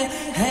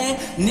है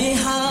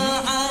निहा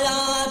आया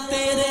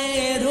तेरे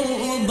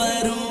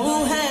रूबरू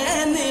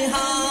है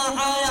निहा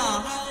आया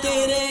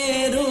तेरे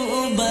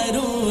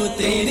रूबरू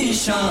तेरी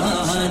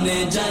शान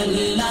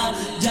जल्ला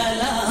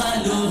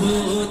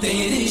जलालुहु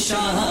तेरी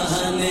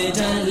शान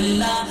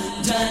जल्ला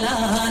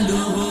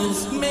जलालुहु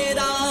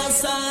मेरा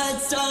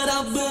सच्चा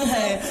रब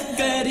है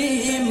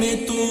करीम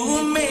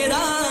तू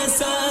मेरा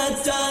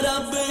सच्चा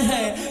रब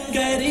है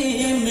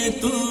करीम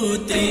तू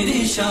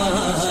तेरी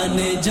शान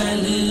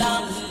जल्ला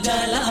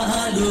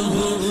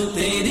जलालुहु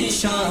तेरी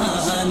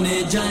शान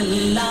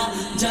जल्ला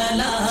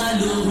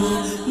जलालुहु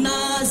ना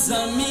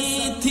ज़मी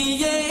थी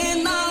ये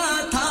ना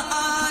था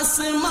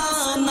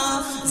आसमाना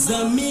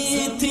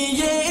ज़मी थी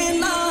ये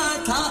ना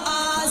था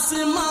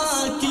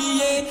आसमां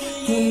किए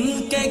कुन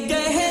के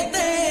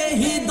कहते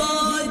ही दो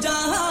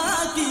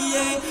जहां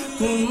किए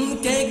कुन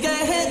के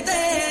कहते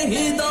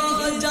ही दो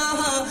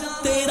जहां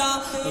तेरा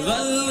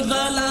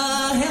गलगला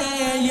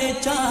है ये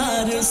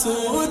चार सू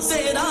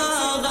तेरा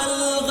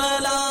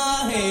गलगला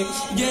है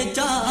ये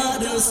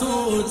चार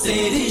सू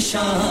तेरी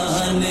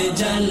शान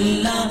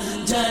जल्ला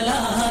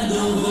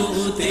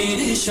जलालुहु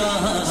तेरी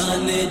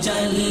शान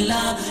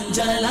जल्ला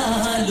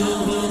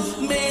जलालुहु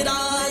मेरा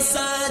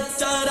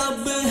सच्चा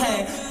रब है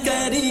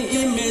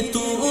करीम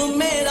तू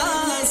मेरा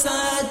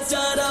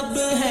सच्चा रब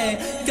है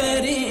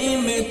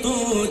करीम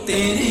तू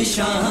तेरी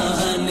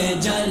शान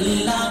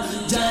जल्ला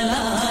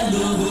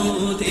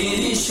जलालुहु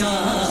तेरी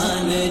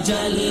शान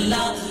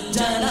जल्ला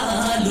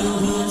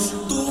जलालुहु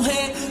तू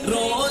है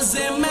रोज़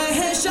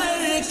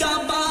महशर का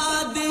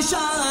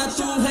बादशाह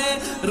तू है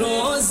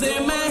रोज़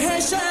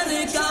महशर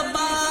का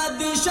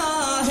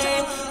बादशाह है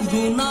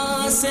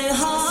गुनाह से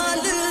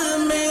हाल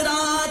मेरा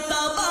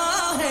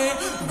तबाह है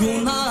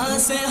गुनाह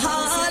से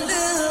हाल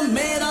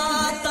मेरा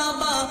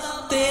तबाह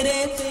तेरे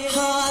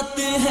हाथ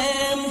है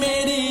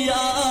मेरी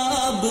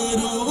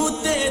आबरू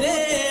तेरे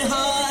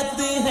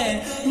हाथ है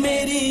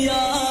मेरी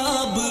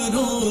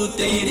आबरू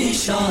तेरी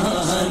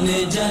शान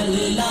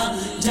जल्ला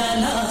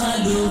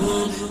जलालुहु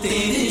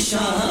तेरी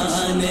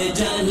शान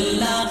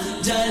जल्ला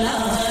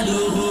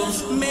जलालुहु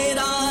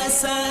मेरा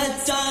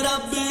सच्चा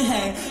रब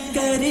है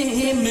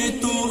करीम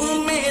तू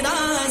मेरा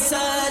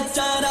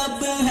सच्चा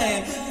रब है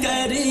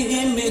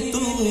करीम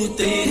तू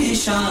तेरी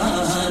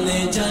शान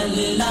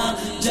जल्ला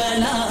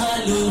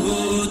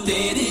जलालुहु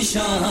तेरी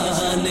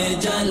शान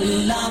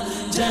जल्ला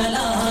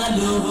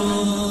जलालुहु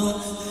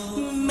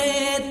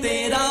मैं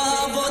तेरा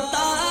वो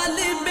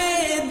तालिबे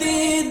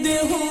दीद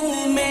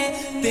हूँ मैं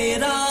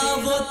तेरा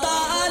वो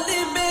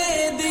तालिबे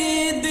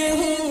दीद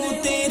हूँ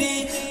तेरी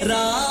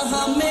राह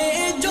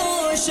में जो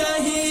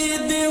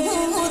शहीद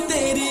हूँ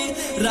तेरी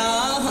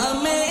राह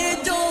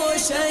में जो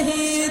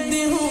शहीद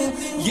हूँ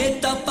ये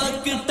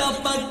टपक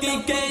टपक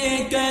के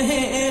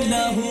कहे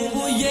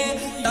लहू ये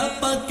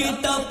टपक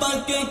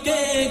टपक के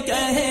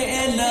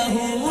कहे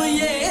लहू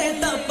ये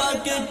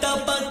टपक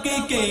टपक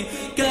के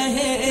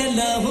कहे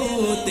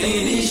लहू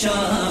तेरी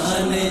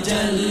शान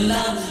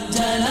जल्ला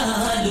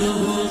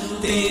जलालुहु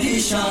तेरी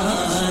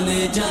शान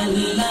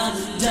जल्ला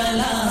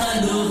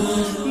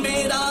जलालुहु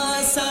मेरा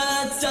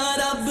सच्चा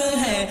रब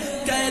है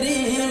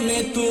करीम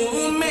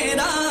तू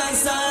मेरा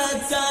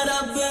सच्चा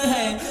रब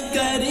है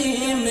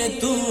करीम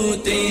तू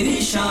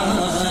तेरी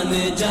शान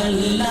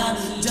जल्ला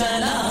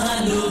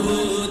जलालुहु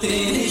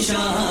तेरी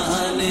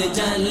शान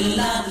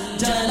जल्ला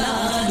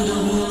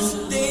जलालुहु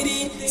तेरी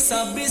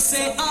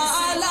सबसे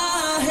आला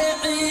है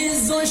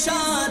इज़्ज़ो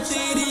शान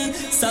तेरी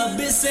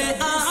सबसे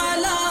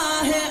आला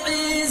है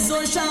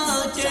इज़्ज़ो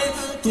शान के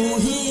तू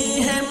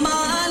ही है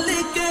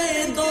मालिक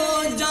दो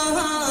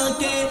जहां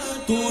के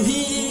तू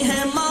ही है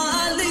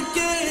मालिक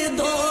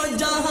दो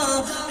जहां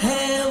है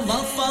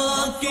वफा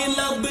के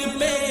लब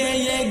पे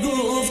ये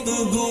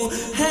गुफ्तगू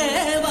है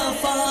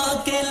वफा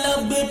के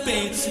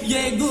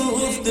ये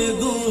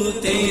गुफ्तगू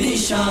तेरी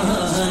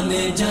शान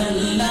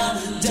जल्ला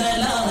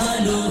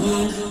जलालुहु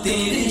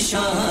तेरी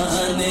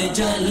शान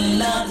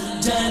जल्ला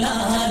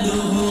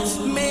जलालुहु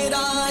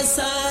मेरा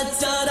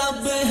सच्चा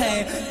रब है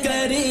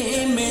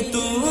करीम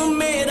तू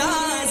मेरा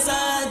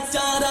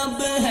सच्चा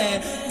रब है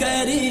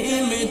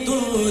करीम तू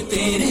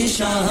तेरी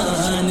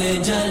शान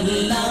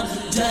जल्ला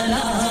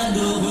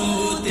जलालुहु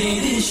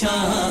तेरी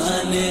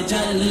शान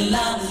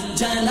जल्ला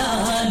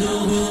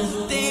जलालुहु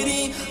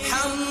तेरी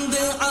हम्द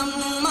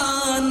अम्मा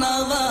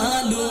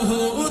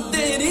नवालुहु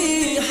तेरी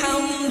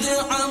हम्द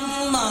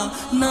अम्मा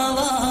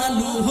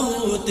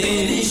नवालुहु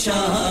तेरी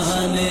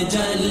शान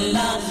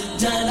जल्ला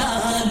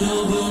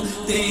जलालुहु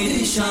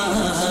तेरी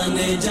शान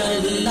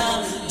जल्ला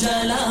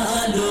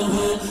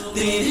जलालुहु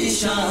तेरी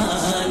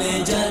शान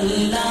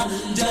जल्ला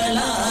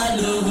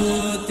जलालुहु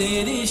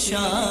तेरी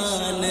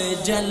शान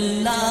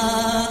जल्ला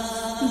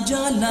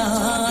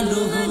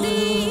जलालुहु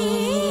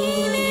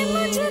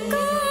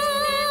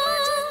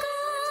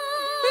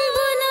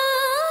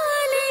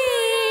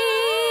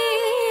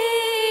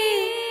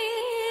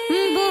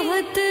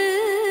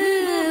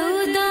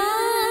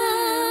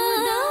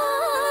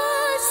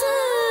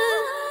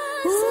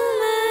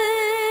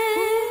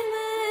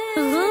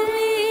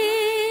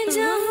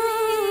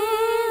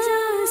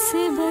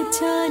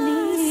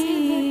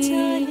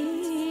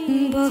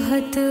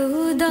बहुत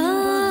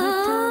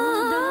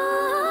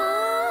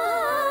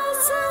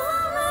उदास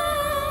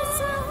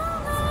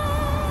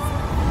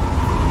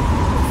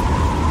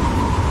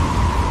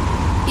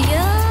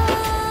या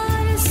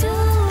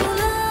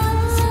रसूल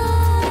अल्लाह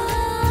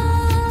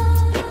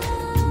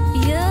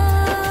या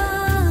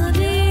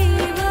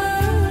हबीब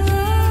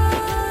अल्लाह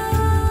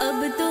अब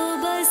तो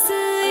बस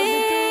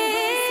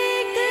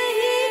एक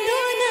ही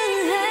धुन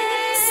है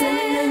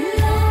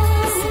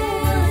सल्लल्लाहु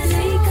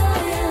अलैका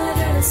या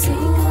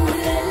रसूल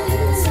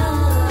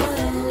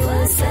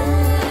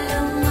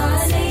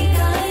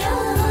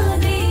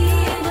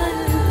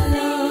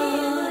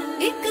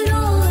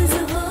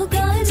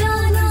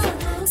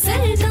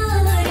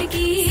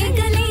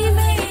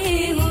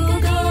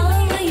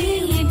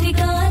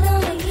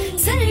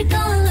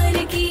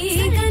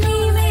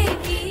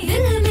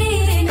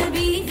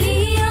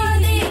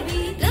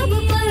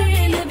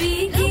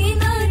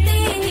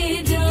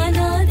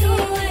जाना तो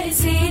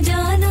ऐसे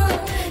जा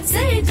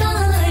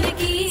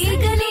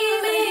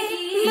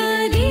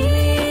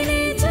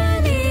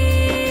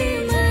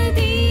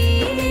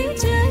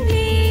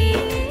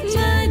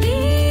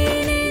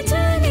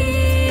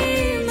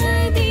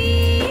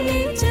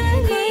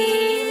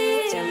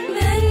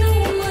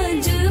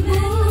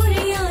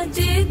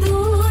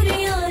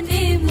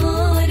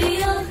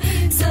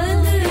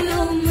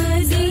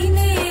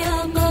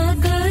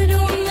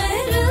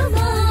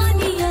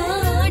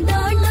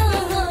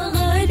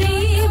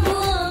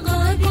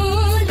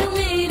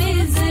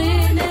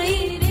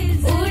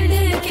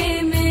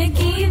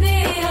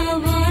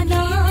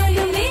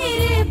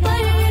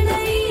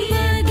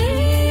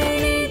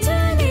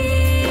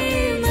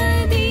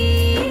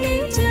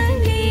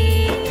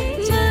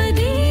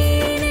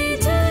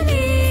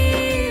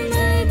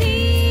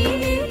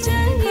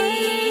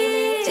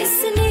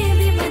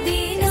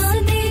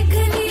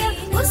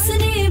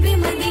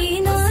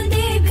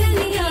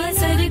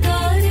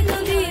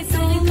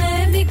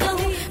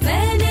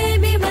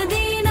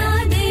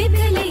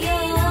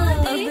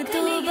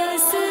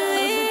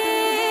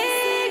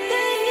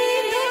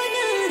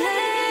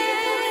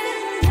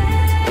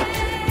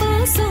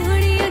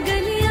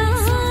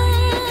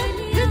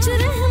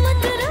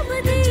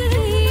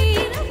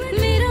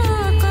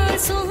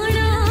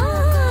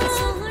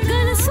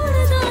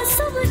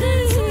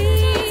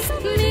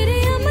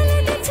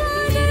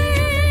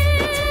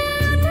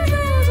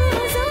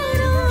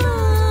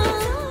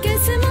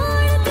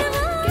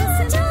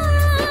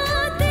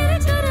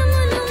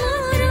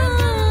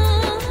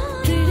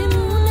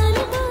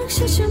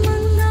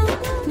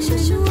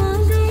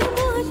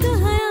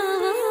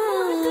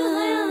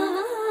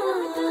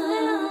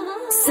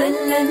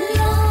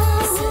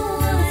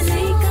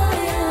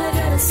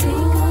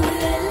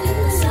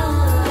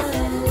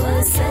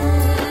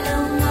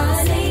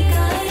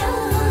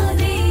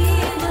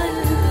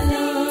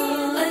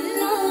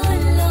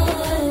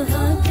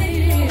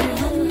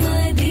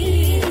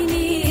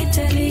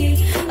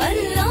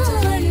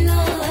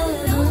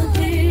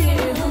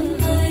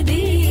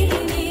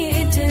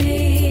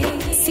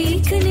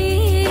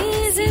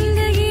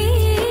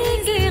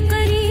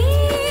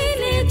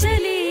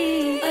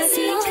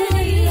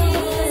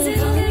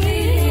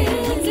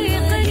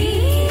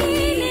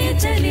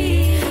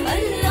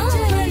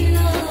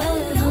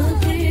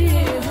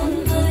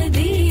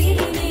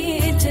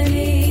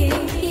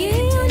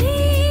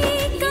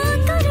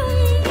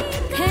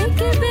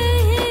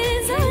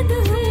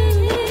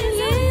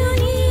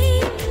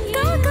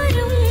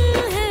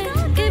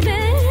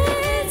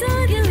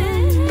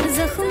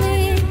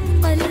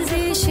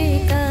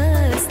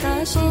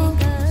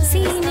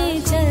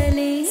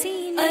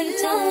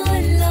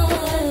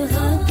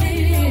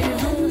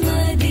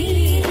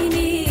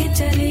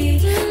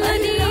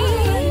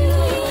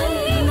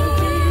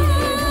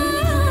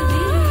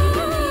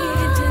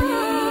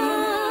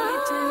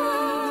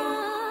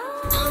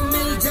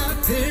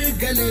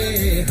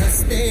हंसते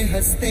हंसते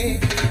हंसते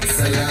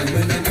सलाम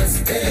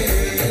नमस्ते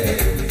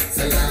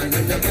सलाम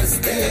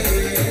नमस्ते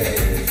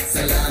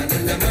सलाम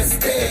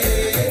नमस्ते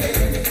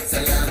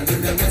सलाम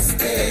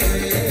नमस्ते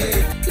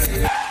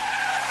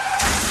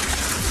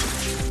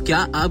क्या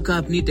आपका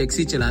अपनी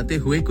टैक्सी चलाते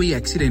हुए कोई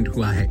एक्सीडेंट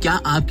हुआ है क्या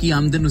आपकी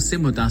आमदन उससे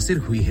मुतासिर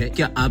हुई है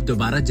क्या आप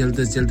दोबारा जल्द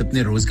से जल्द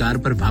अपने रोजगार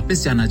पर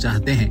वापस जाना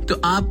चाहते हैं तो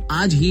आप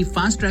आज ही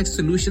फास्ट ट्रैक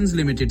सॉल्यूशंस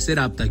लिमिटेड से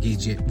राब्ता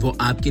कीजिए वो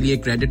आपके लिए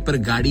क्रेडिट पर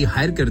गाड़ी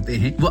हायर करते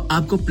हैं वो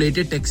आपको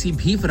प्लेटेड टैक्सी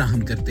भी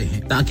फराहम करते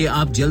हैं ताकि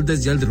आप जल्द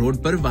से जल्द रोड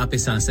पर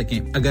वापस आ सकें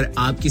अगर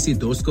आप किसी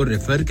दोस्त को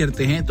रेफर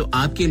करते हैं तो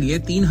आपके लिए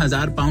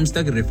 3000 पाउंड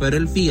तक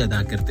रेफरल फी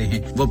अदा करते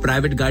हैं वो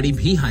प्राइवेट गाड़ी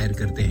भी हायर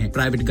करते हैं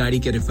प्राइवेट गाड़ी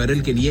के रेफरल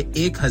के लिए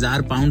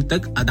 1000 पाउंड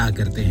तक अदा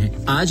करते हैं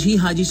आज ही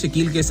हाजी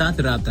शकील के साथ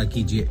राब्ता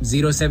कीजिए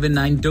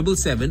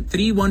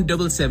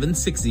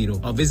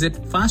 07977317760 और visit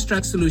fast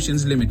track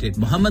solutions limited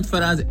Mohammad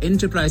Faraz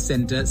enterprise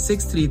centre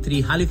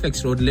 633 Halifax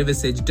road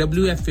Liversedge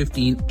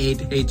WF15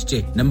 8HJ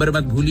number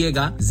मत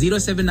भूलिएगा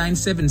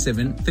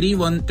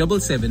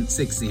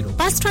 07977317760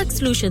 Fast Track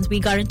Solutions we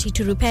guarantee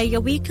to repair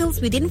your vehicles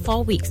within 4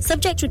 weeks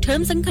subject to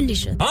terms and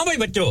conditions हां भाई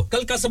बच्चों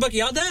कल का सबक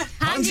याद है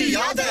हां जी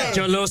याद है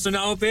चलो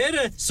सुनाओ फिर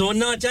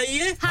सोना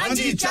चाहिए हां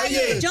जी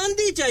चाहिए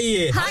चांदी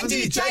चाहिए हां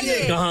जी चाहिए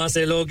कहां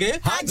से लोगे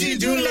हाजी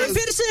जूलर्स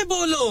फिर से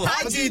बोलो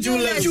हाजी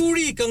जूलर्स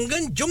चूड़ी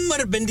कंगन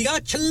झुमर बिंदिया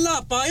छल्ला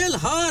पायल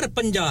हार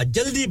पंजा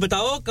जल्दी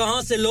बताओ कहां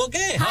से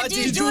लोगे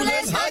हाजी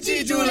जूलर्स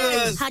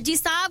हाजी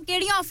साहब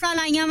केड़ी ऑफर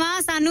लाईया वा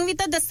सानू भी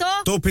तो दसो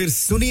तो फिर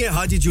सुनिए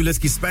हाजी जूलर्स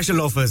की स्पेशल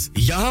ऑफर्स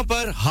यहां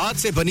पर हाथ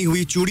से बनी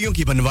हुई चूड़ियों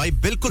की बनवाई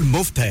बिल्कुल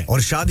मुफ्त है और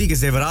शादी के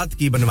जेवरात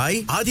की बनवाई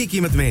आधी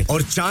कीमत में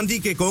और चांदी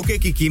के कोके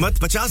की कीमत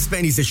 50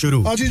 पैसे से शुरू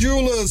Haji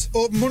Jewelers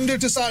open Monday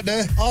to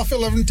Saturday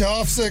 11:30 to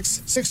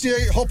 6:30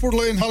 68 Hopwood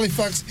Lane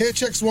Halifax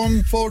HX1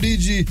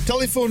 4DG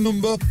telephone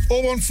number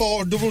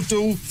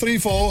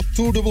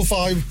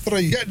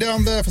 01422342553 get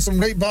down there for some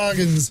great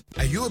bargains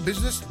Are you a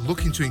business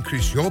looking to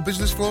increase your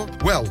business flow?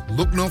 Well,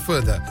 look no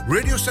further.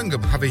 Radio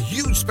Sangam have a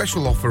huge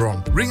special offer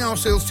on. Ring our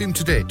sales team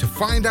today to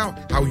find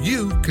out how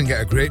you can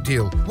get a great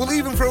deal. We'll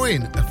even throw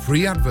in a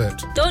free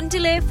advert. Don't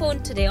delay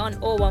phone today on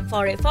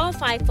 01484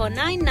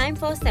 549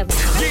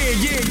 947 Yeah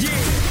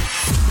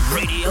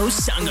Radio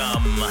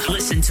Sangam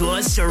listen to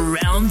us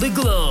around the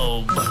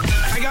globe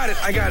I got it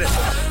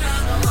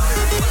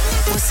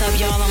What's up,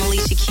 y'all? I'm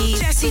Alicia Keys.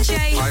 Jessie J.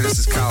 Hi, this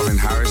is Calvin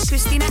Harris.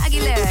 Christina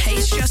Aguilera. Hey,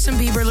 it's Justin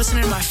Bieber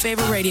listening to my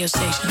favorite radio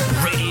station.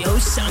 Radio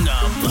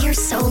Sangam. You're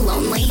so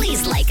lonely.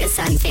 Please like us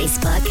on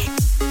Facebook.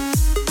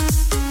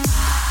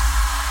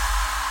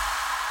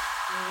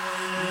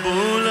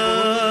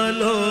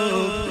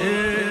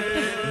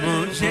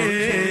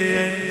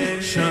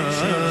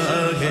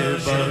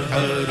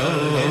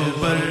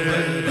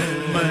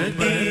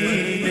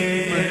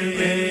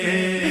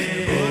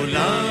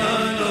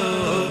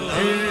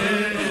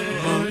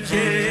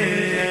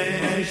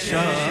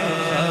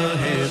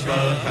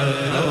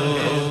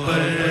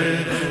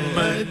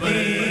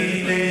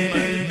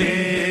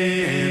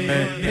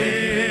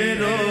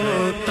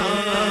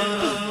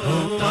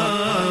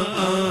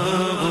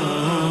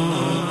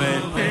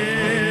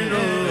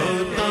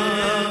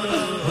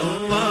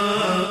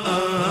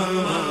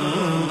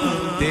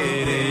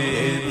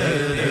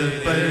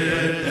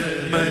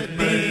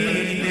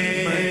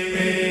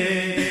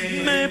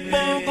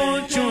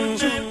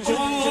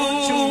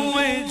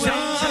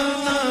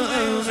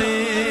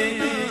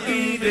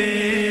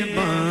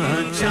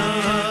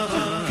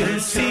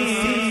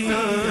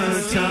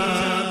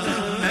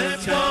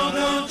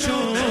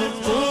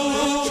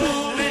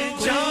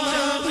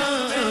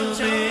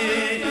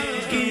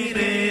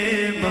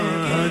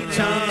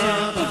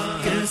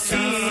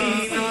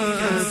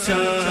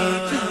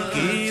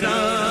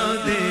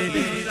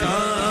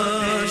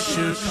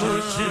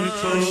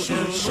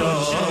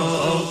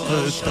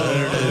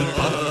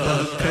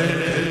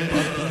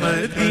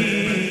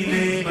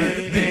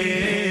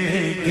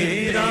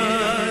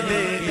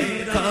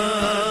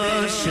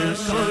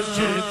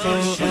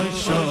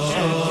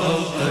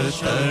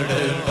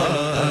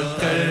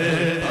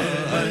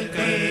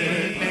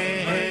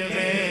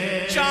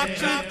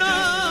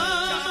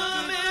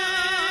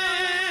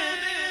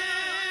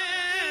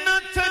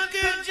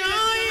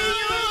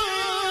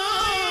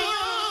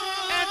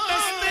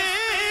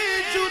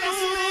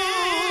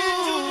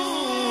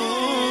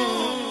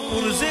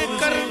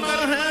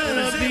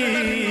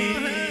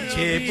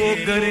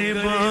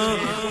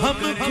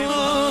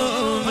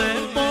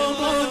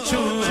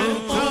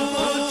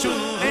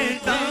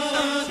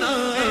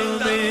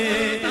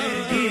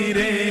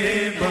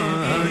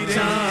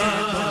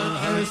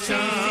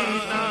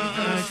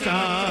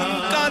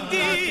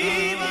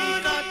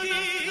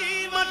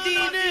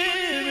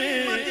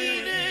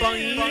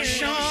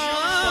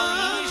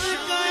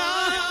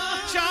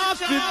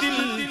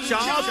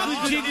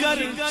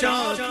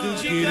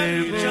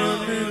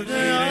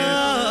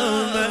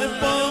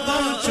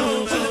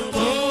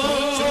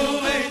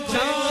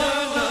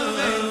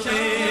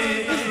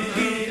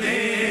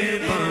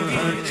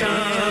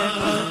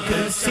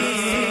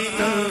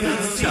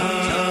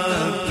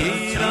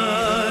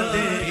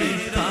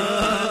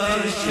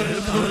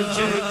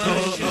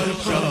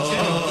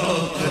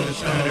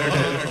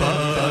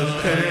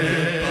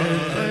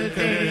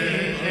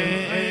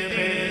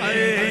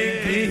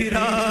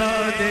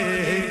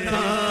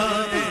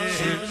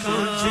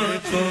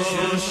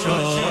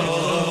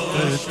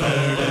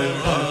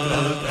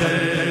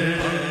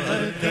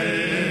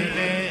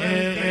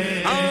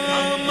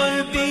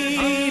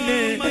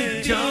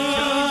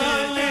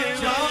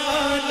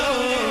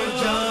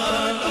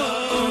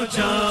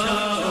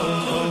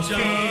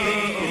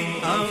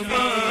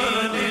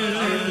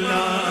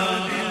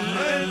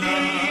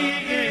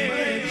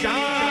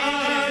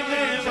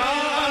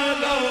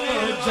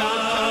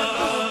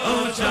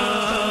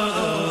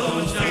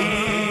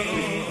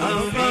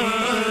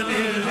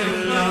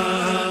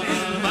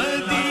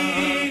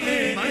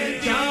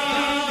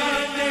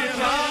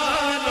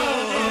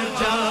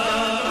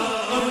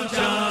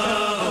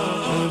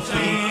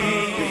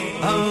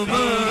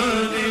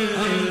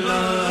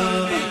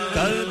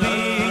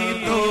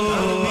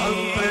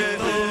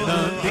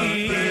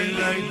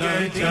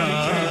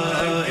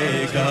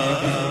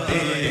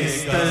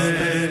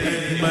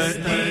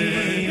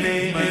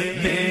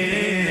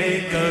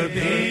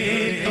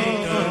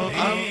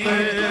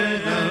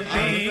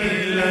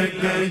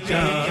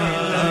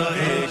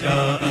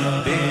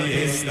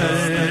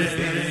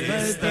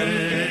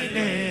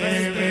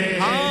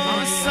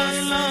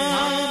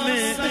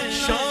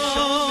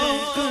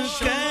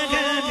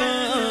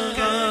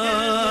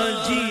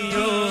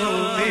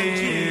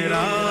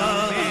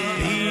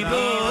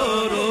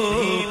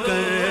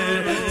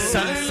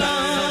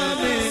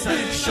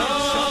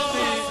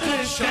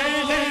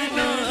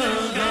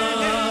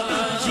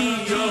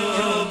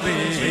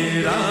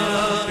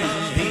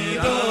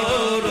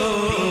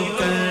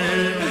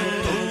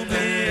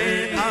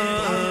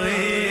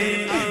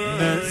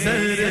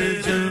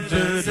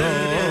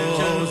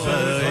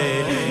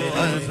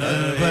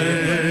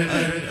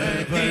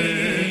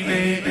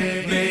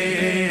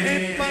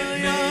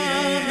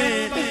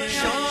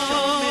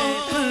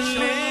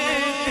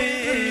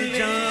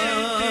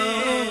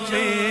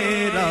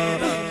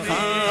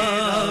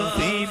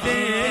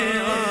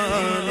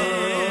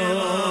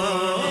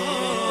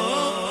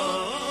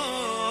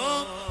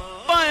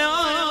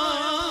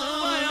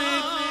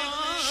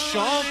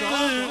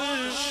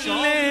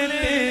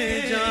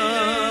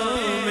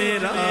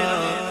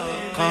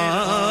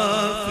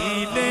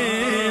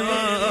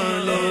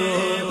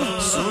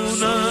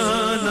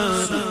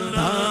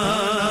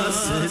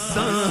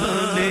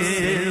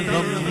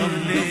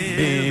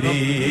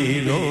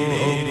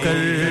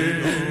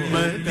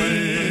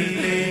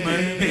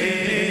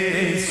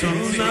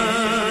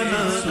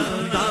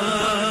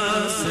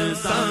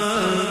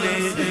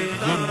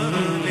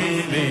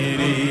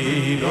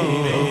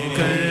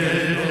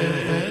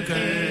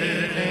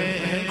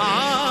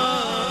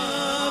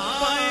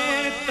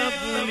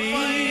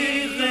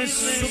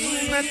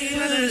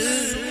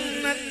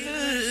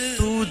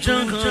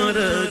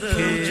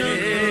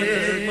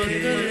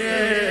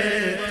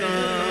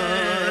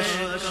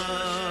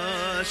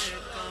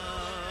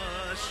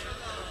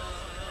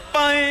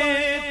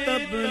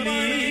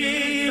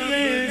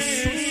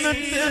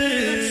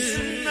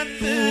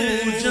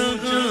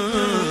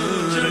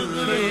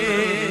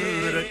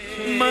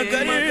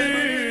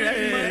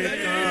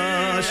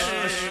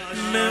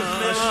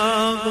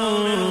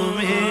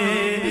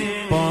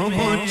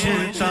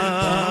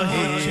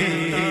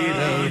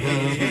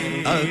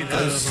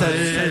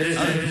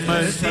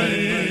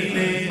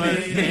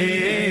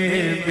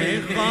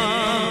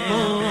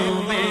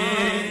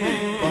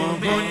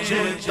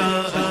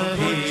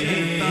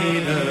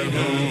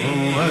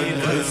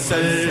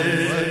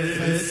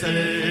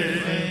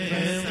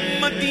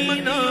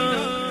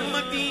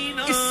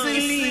 مدینہ اس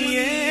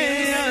لیے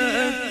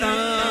آتا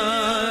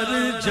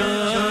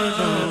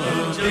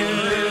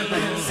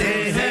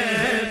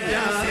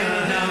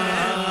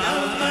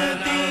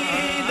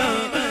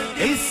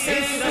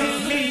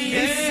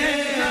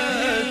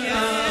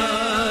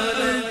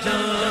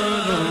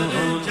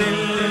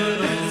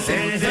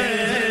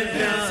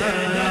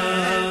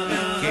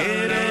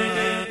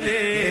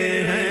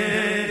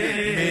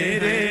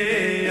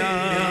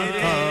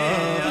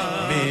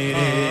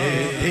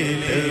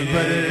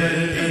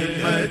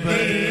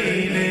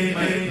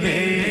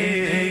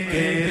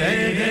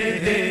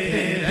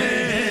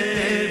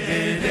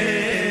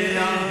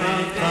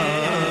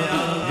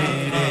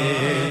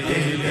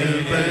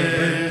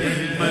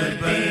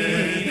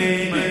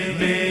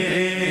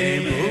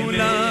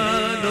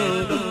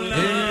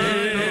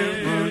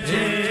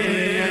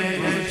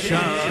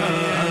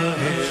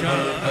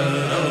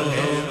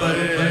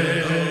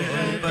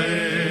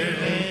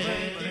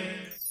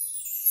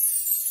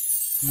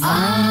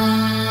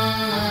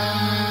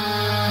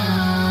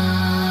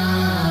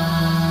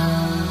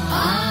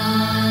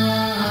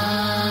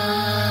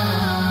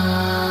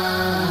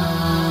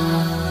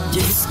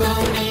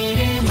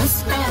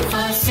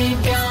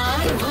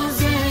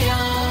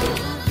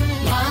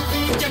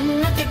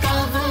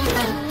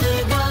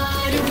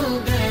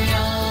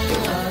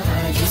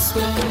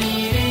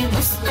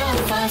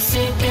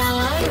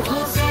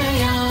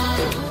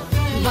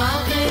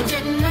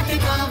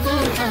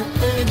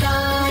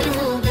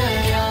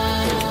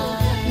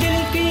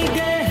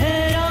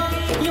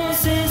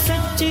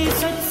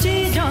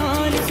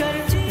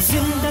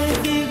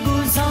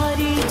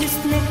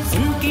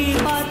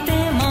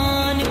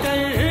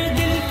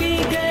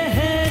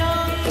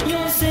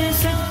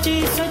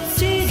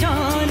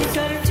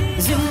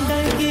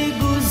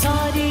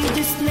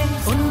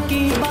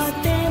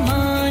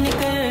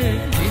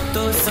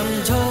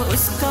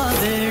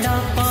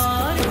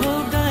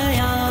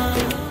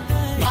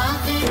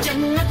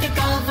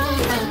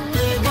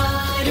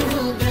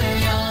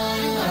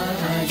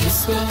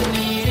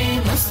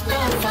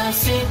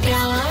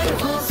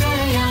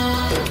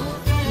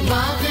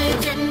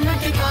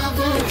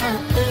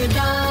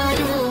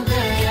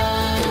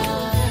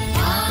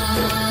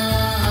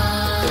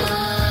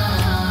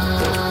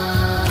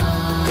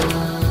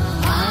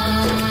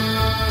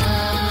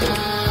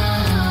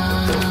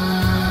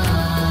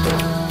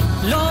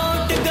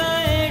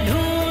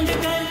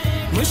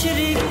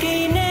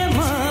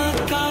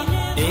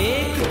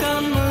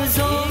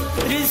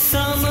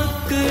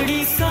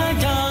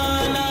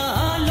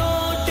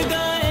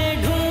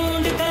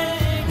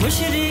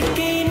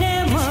मुशरिकी ने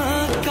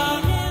मक्का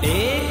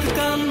एक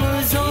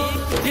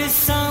कमजोर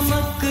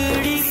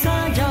सामकड़ी का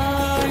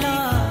जाला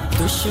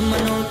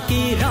दुश्मनों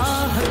की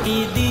राह की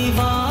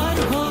दीवार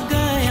हो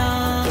गया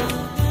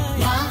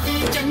वाक़ई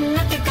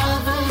जन्नत का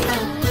वो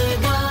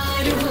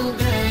हकदार हो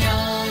गया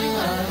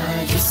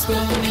जिसको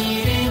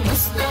मेरे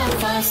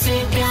मुस्तफा से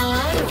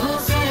प्यार हो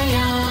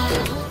गया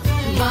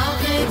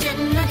वाक़ई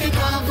जन्नत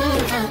का वो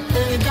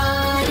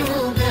हकदार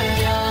हो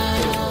गया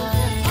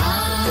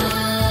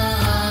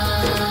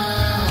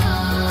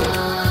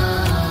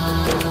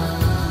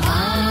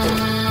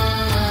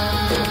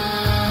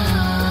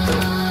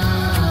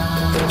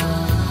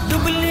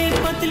दुबले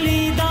पतली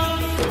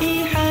दाई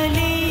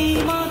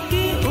हलीमा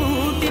की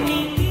ऊँटनी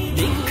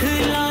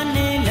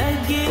दिखलाने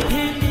लगे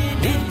फिर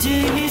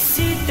बिजली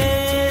सी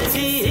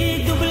तेजी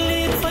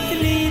दुबले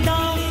पतली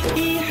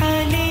दाई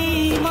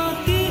हलीमा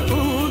की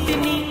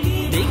ऊँटनी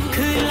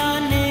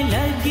दिखलाने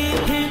लगे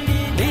फिर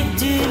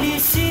बिजली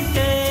सी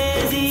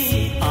तेजी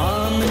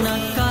आमना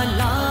का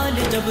लाल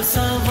जब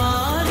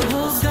सवार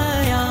हो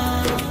गया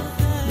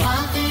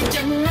वाक़ई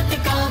जन्नत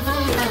का वो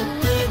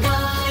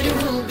हकदार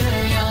हो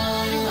गया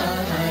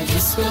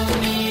जिसको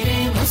मेरे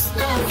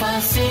मुस्तफा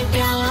से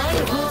प्यार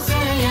हो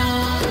गया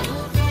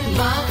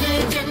वाक़ई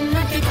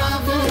जन्नत का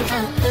वो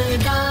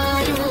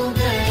हकदार हो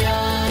गया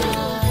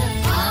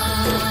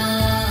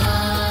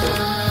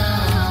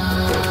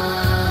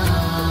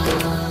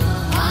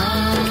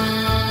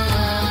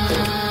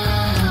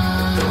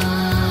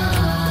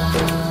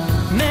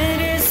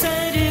मेरे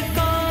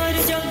सरकार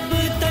जब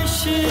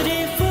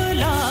तशरीफ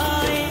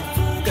लाए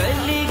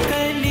कली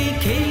कली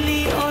खिली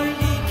और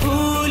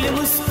फूल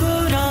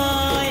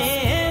मुस्कुराए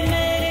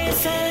मेरे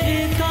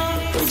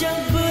सरकार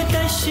जब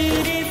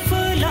तशरीफ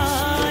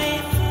लाए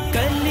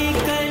कली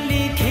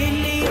कली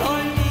खिली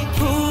और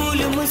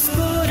फूल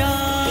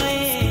मुस्कुराए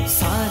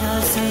सारा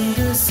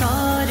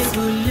संसार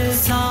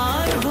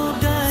गुलजार हो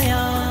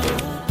गया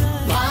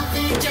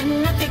वाक़ई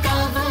जन्नत का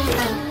वो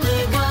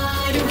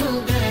हकदार हो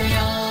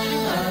गया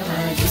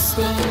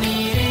जिसको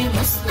मेरे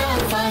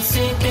मुस्तफा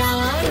से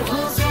प्यार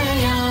हो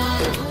गया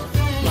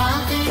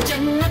वाक़ई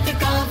जन्नत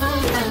का वो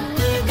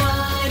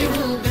हकदार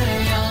हो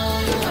गया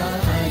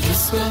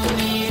जिसको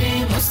मेरे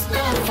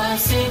मुस्तफा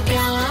से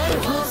प्यार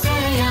हो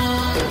गया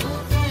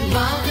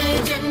वाक़ई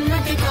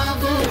जन्नत का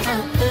वो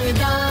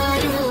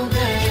हकदार हो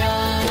गया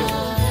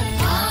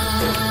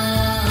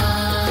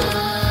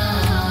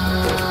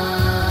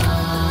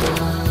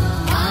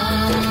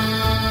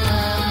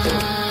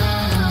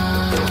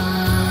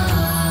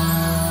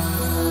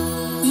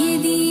ये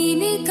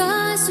दीन का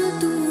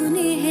सुतून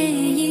है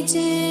ये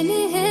चैन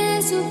है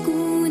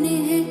सुकून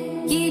है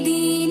ये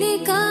दीन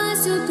का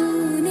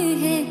सुतून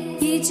है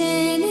ये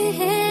चैन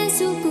है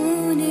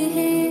सुकून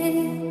है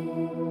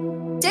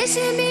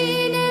चश्मे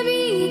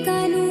नबी का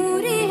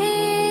नूर है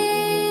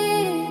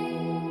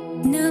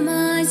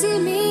नमाज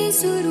में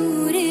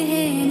सुरूर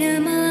है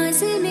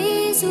नमाज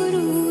में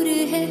सुरूर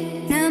है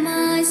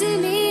नमाज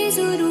में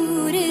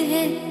सुरूर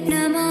है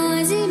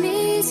नमाज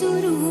में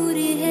सुरूर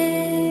है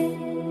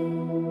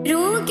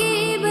रोके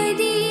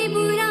बदी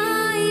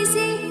बुराई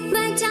से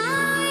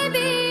बचाए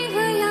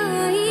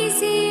बेहयाई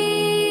से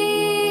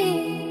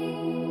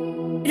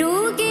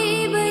रोके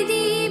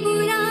बदी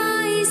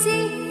बुराई से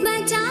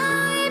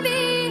बचाए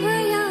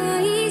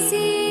बेहयाई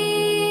से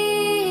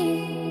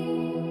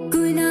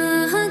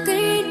गुनाह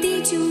करते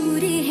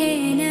चूर है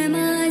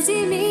नमाज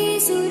में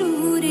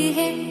सुरूर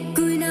है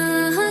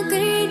गुनाह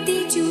करते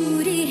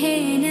चूर है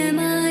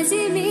नमाज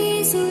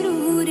में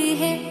सुरूर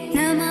है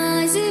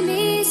नमाज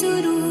में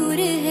सुरूर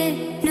है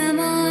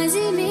नमाज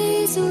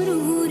में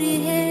सुरूर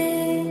है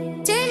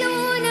चलो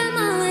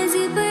नमाज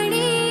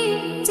पढ़े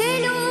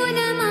चलो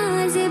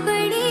नमाज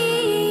पढ़े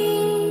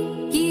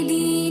ये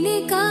दीन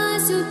का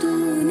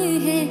सुतून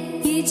है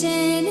ये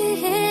चैन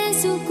है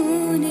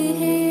सुकून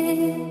है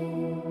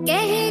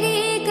गहरे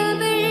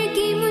कब्र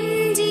की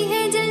मुंजी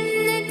है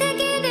जन्नत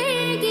के दर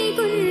की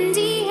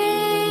कुंजी है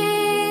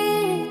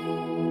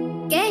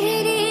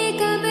गहरे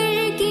कब्र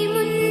की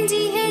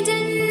मुंजी है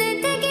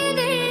जन्नत के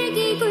दर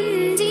की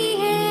कुंजी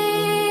है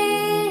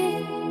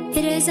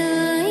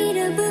रज़ाए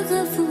रब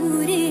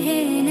गफूर है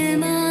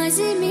नमाज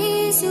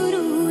में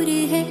सुरूर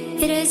है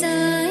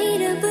रज़ाए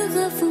रब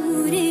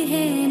गफूर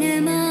है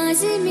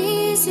नमाज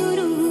में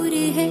सुरूर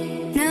है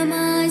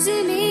नमाज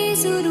में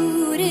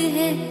सुरूर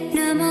है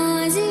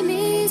नमाज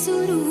में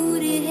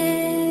सुरूर है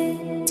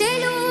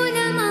चलो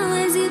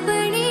नमाज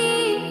पढ़े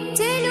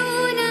चलो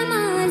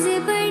नमाज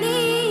पढ़े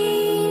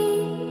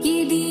ये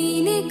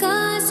दीन का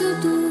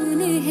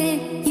सुतून है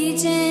ये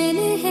चैन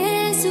है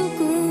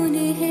सुकून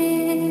है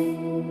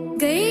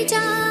गई जा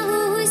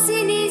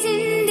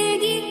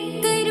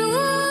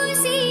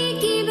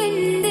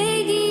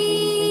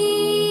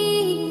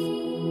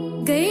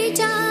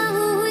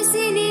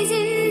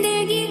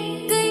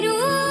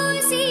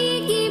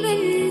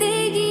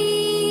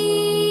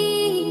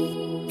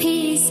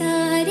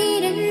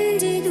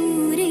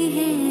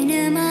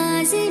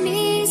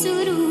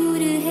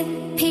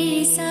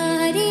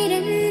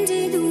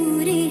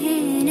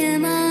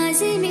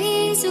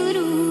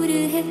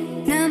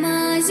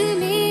नमाज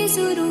में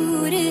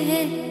सुरूर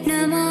है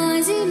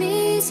नमाज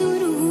में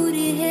सुरूर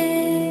है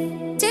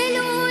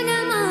चलो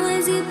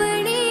नमाज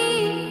पढ़े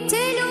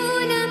चलो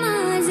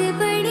नमाज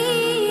पढ़े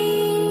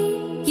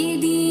ये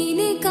दीन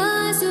का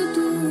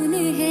सुकून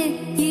है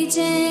ये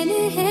चैन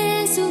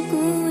है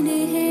सुकून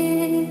है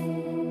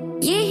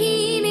यही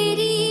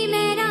मेरी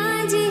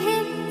मेराज है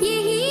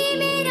यही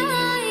मेरा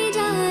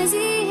एजाज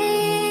है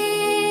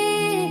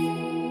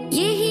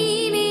यही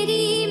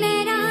मेरी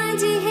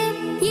मेराज है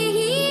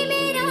यही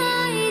मेरा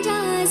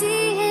एजाज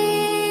है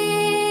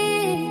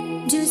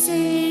जो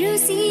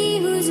सरसी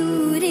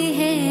हुजूर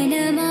है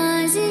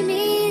नमाज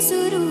में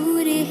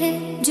सुरूर है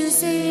जो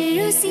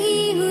सरसी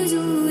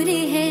हुजूर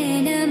है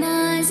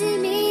नमाज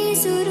में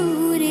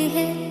सुरूर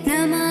है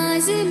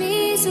नमाज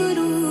में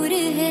सुरूर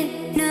है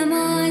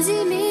नमाज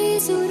में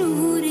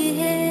सुरूर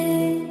है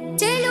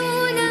चलो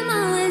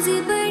नमाज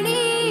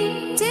पढ़े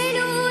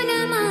चलो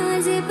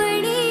नमाज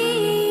पढ़े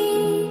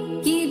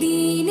ये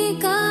दीन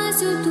का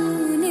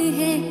सुकून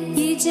है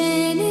ये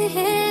चैन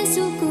है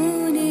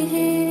सुकून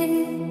है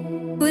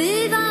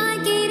उल्वा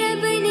के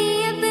रब ने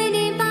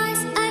अपने पास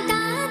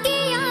अता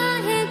किया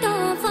है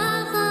तोहफा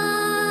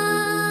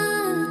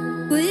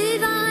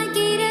उल्वा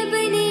के रब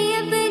ने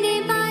अपने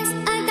पास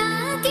अता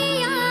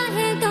किया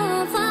है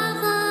तोहफा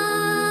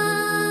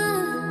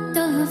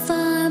तोहफा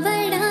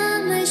बड़ा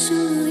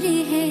मशहूर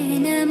है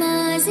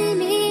नमाज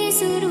में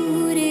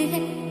सुरूर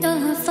है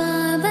तोहफा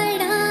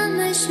बड़ा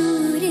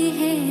मशहूर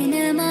है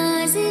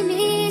नमाज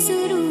में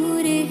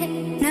सुरूर है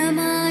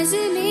नमाज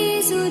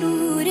में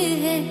सुरूर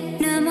है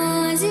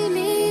नमाज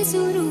में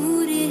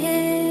सुरूर है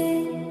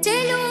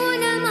चलो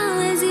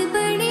नमाज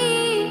पढ़े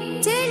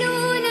चलो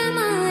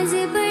नमाज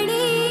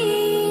पढ़े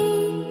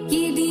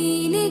ये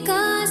दीन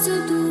का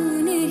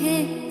सुकून है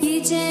ये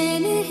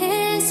चैन है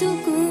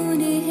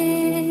सुकून है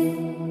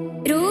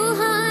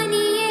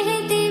रूहानी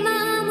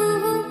एहतिमाम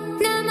हो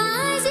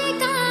नमाज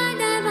का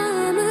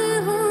दवाम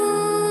हो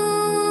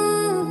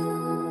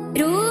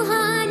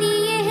रूहानी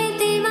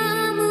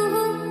एहतिमाम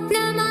हो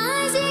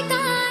नमाज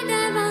का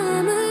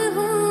दवाम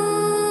हो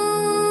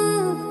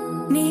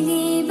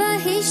मिले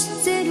बहिश्त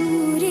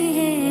जरूर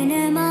है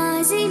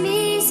नमाज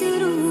में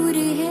सुरूर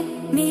है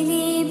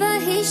मिले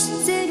बहिश्त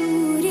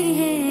जरूर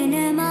है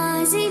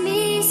नमाज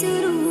में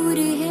सुरूर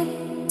है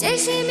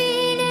चश्मे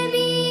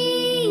नबी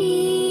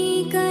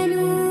का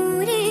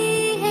नूर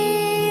है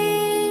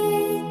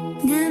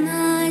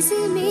नमाज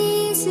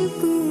में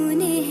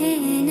सुकून है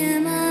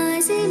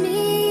नमाज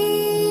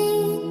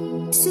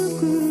में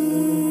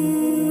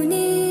सुकून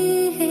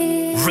है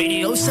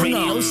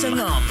Radio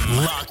Sangam.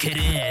 Lock it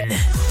in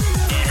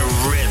and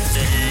rip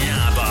the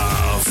knob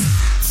off.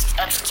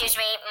 Excuse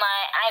me, my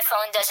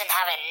iPhone doesn't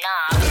have a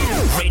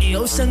knob.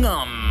 Radio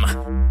Sangam.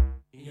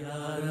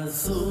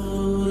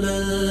 رسول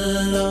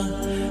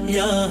اللہ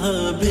یا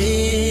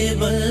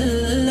حبیب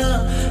اللہ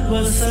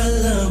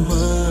وسلم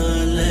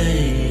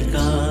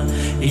علیکہ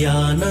یا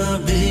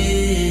نبی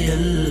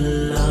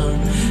اللہ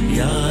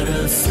یا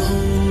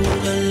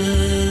رسول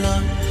اللہ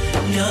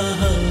یا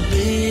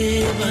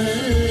حبیب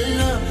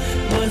اللہ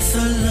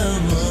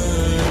وسلم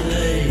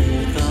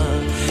علیکہ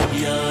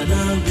یا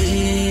نبی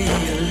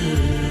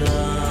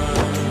اللہ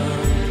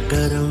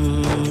کرم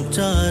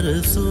چار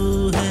سو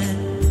ہے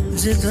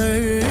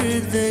جدھر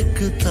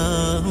دیکھتا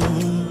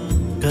ہوں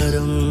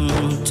کرم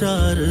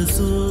چار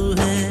سو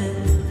ہے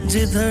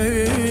جدھر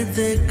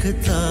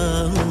دیکھتا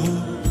ہوں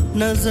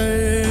نظر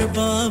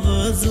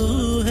بابزو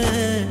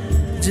ہے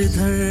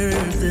جدھر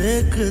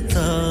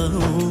دیکھتا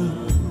ہوں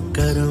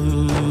کرم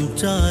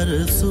چار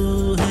سو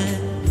ہے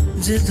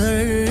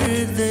جدھر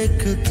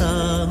دیکھتا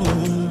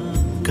ہوں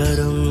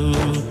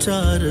کرم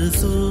چار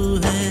سو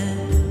ہے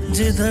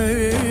جدھر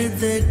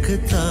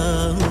دیکھتا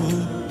ہوں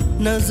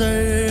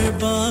نظر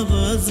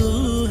بابزو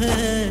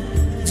ہے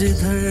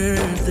جدھر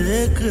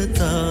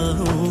دیکھتا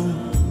ہوں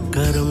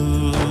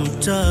کرم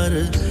چار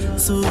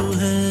سو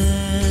ہے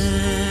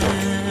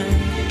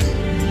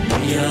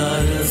یا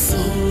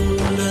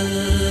رسول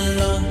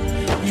اللہ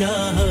یا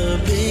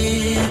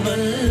حبیب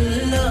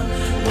اللہ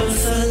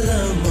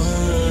وسلم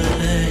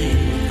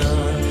علیکہ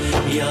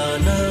یا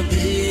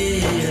نبی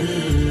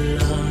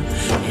اللہ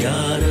یا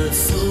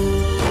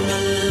رسول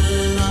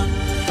اللہ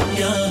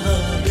یا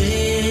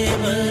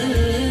حبیب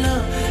اللہ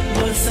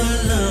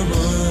وسلم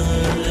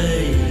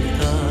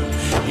علیکہ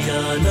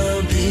یا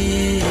نبی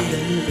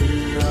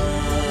اللہ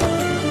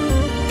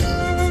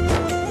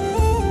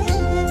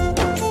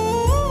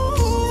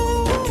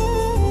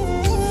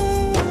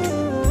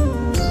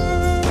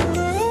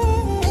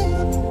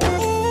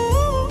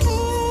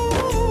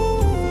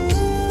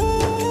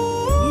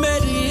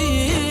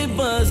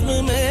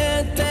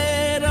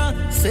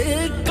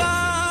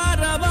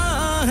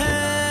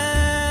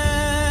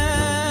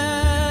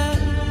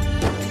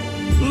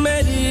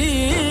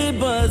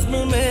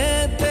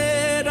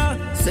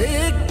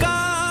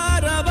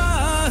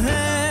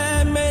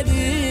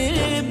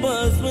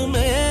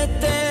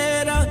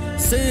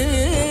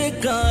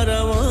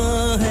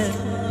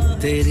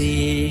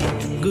تیری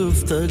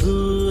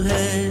گفتگو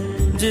ہے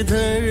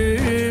جدھر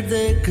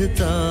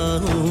دیکھتا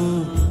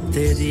ہوں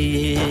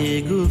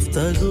तेरी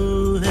गुफ्तगू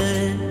है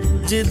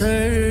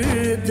जिधर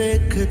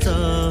देखता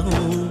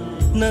हूँ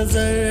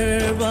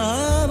नजर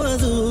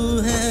बावजू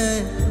है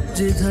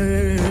जिधर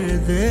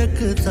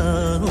देखता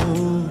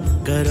हूँ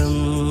करम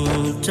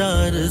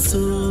चार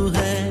सू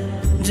है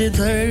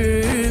जिधर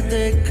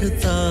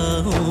देखता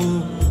हूँ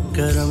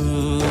करम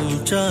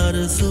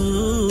चार सू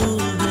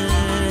है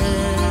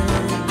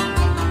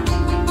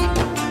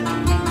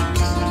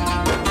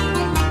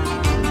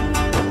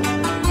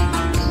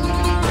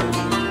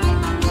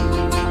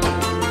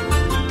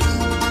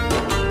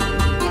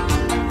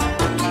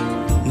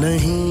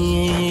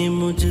नहीं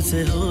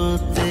मुझसे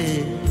होते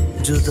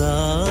जुदा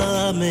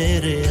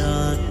मेरे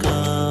आका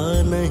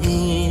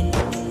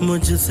नहीं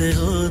मुझसे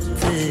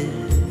होते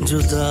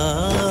जुदा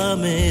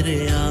मेरे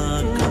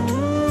आका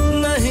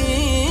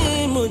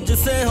नहीं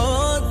मुझसे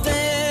होते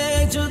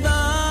जुदा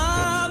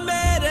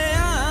मेरे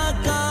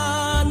आका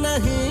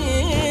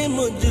नहीं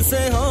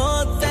मुझसे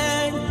होते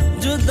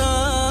जुदा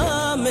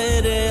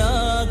मेरे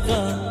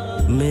आका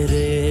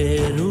मेरे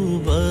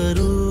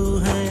रूबरू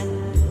हैं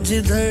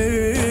जिधर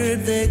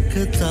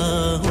देखता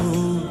हूँ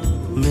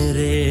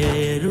मेरे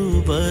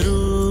रूबरू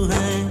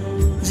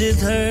हैं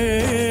जिधर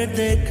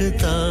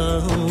देखता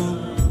हूँ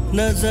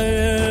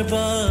नजर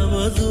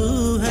बावजू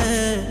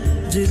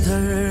है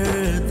जिधर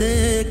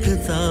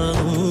देखता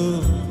हूँ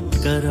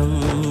करम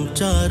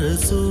चार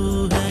सू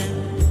है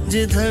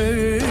जिधर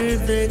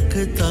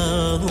देखता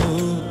हूँ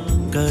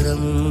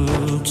करम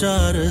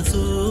चार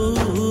सू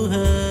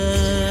है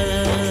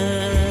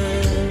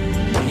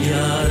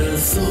या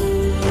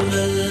रसूल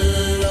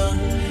अल्लाह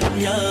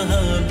या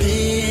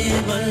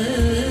हबीब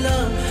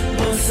अल्लाह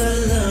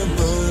वसल्लम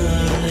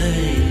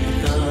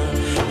अलैका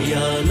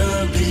या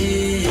नबी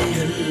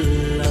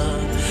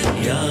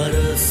या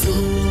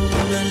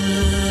रसूल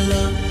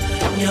अल्लाह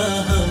या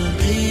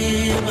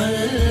हबीब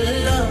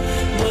अल्लाह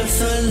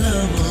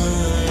वसल्लम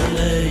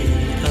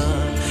अलैका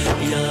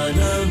या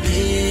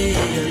नबी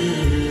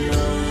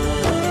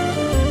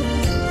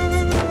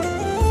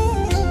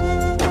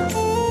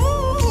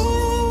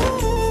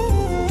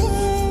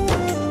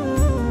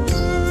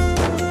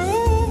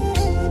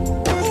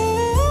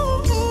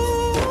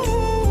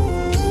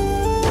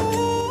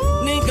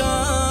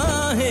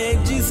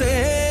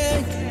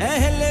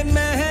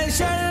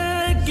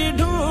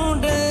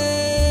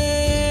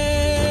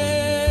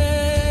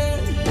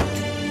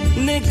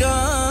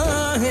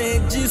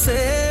निगाहें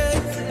जिसे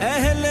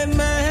अहले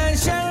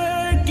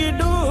महशर की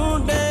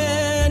ढूंढे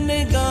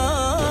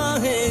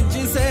निगाहें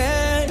जिसे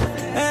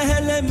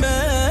अहले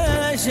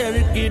महशर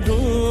की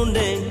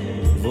ढूंढे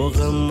वो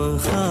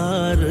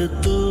गमखार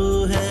तू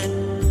है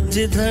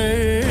जिधर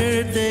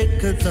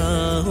देखता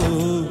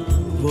हूँ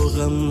वो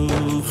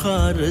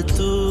गमखार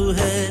तू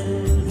है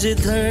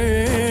जिधर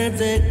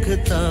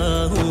देखता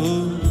हूँ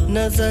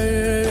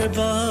नजर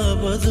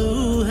बावजू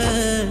है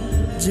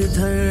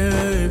जिधर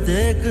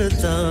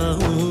देखता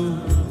हूँ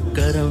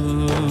करम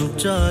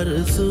चार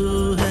सू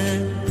है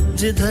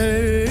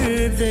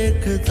जिधर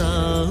देखता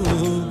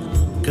हूँ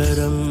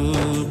करम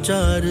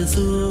चार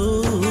सू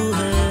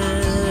है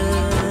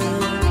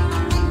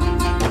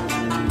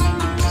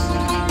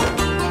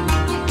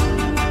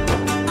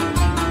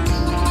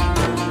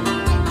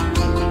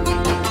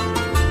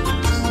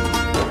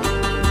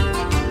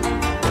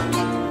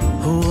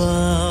हुआ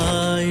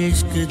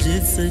इश्क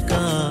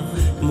जिसका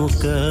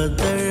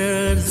मुकद्दर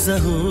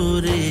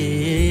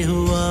ज़हूरी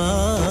हुआ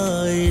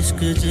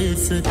इश्क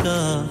जिसका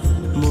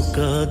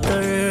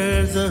मुकद्दर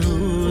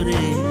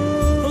ज़हूरी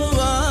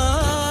हुआ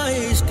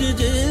इश्क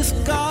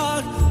जिसका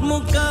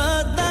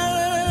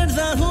मुकद्दर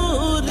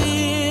ज़हूरी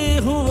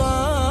हुआ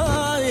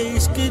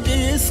इश्क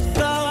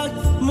जिसका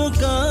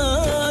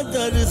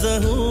मुकद्दर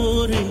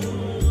ज़हूरी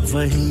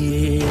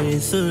वही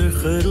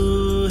सुर्खरू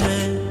है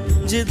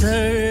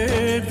जिधर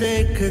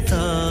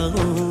देखता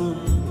हूँ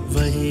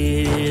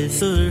वही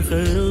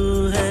सुर्खरू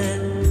है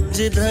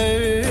जिधर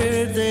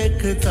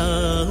देखता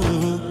हूँ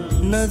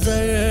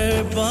नजर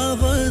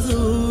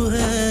बावजू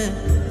है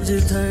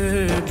जिधर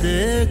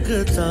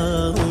देखता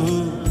हूँ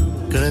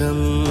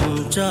करम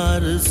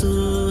चार सू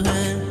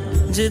है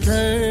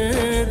जिधर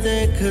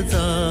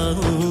देखता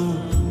हूँ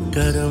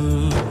करम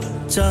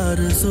चार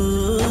सू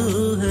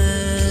है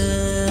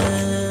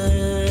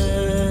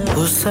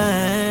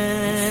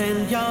हुसैन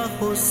या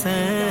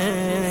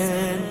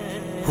हुसैन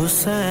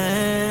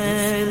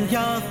हुसैन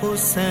या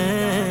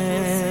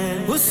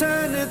हुसैन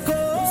हुसैन को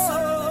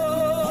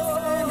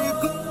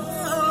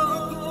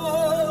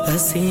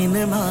हसीन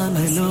मान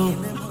लो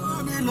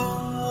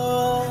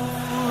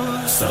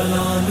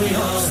सलाम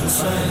या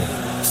हुसैन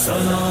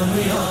सलाम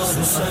या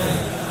हुसैन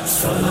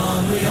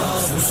सलाम या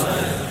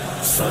हुसैन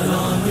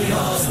सलाम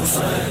या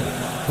हुसैन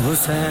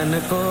हुसैन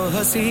को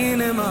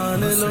हसीन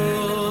मान लो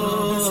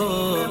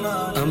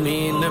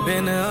अमीन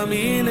बिन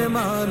अमीन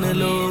मान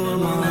लो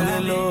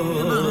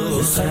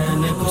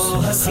हुसैन को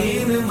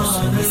हसीन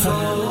मान लो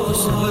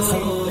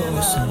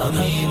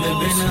अमीन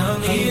बिन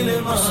अमीन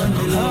मान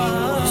लो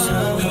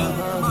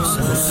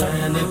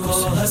हुसैन को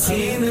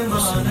हसीन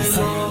मान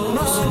लो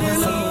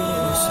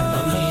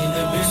अमीन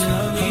बिन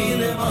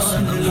अमीन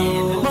मान लो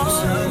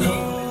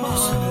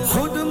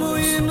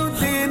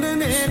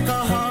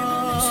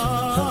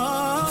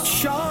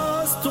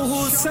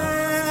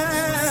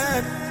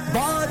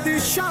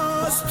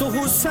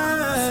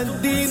حسین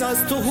دین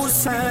است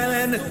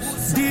حسین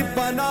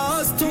دیپن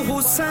است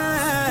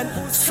حسین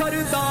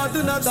سرداد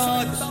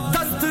نداد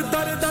دست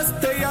در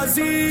دست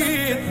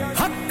یزید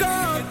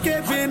حقا کے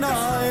بنا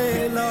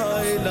لا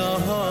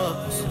الہ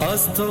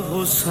است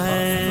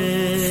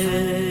حسین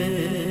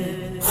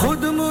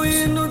خود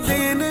معین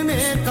الدین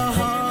نے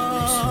کہا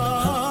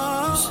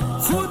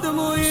خود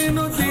معین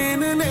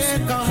الدین نے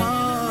کہا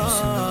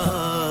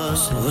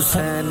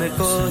حسین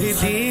کو ہی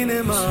دین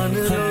مان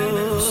لو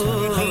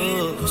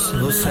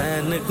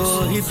حسین کو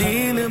ہی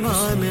دین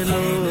مان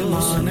لو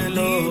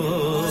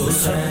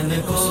حسین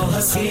کو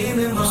حسین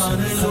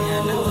مان لو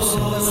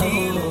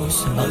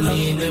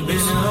امین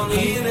بن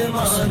امین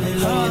مان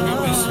لو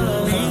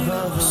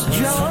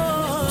یا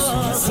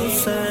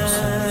حسین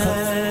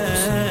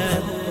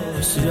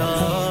یا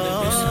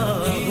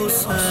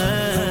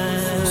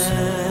حسین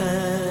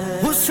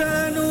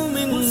حسین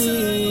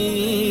منی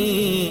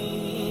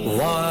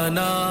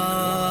وانا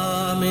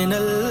من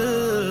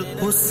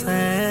الحسین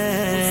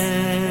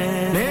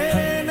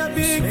میرے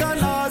نبی کا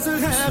ناز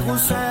ہے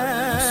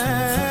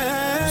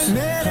حسین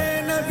میرے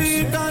نبی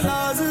کا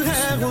ناز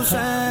ہے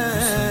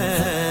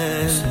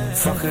حسین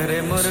فخر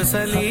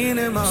مرسلین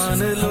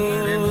مان لو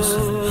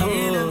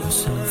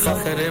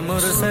فخر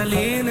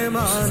مرسلین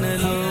مان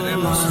لو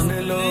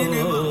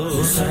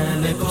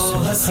حسین کو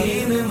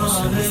حسین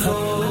مان لو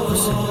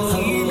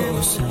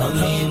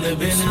امین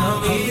بن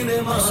امین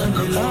مان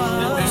لو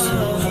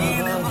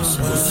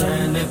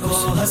حسین کو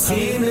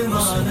حسین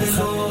مان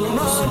لو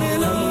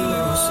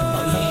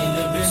امین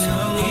بن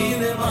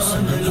امین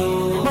مان لو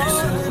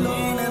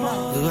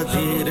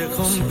غدیر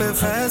خم پہ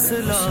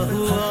فیصلہ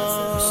ہوا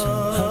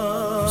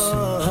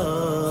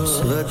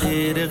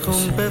غدیر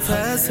خم پہ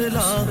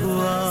فیصلہ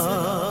ہوا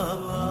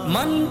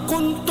من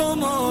کنت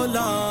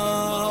مولا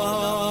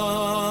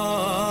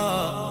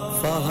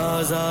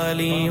فہذا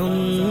علی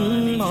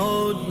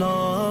مولا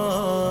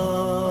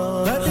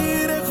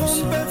غدیر خم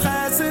پہ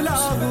فیصلہ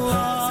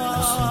ہوا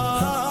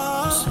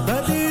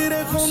غدیر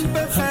خم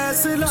پہ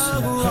فیصلہ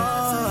ہوا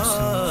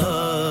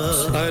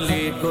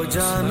علی کو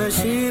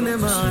جانشین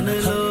مان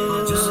لو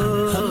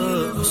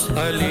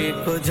علی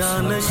کو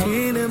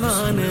جانشین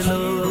مان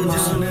لو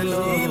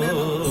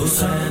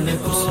حسین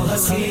کو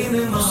حسین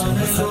مان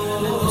لو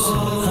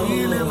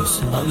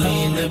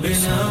امین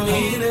بن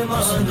امین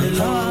مان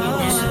لو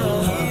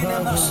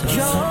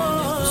یا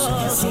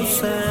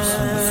حسین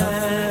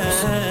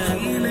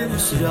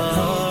یا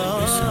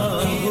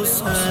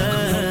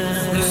حسین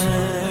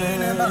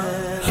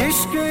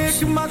عشق ایک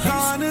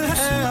مکان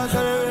ہے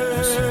اگر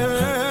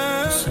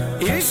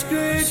عشق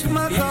ایک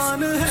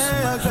مکان ہے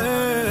اگر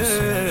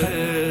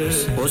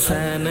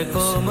حسین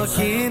کو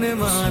مکین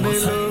مان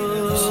لو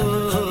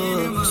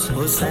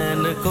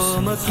حسین کو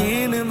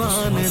مکین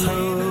مان لو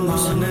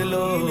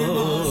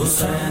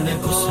حسین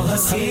کو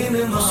حسین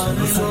مان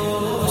لو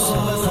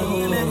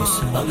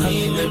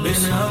امین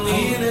بن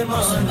امین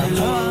مان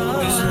لو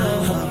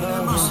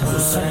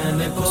حسین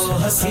کو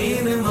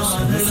حسین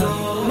مان لو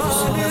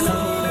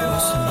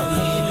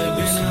امین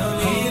بن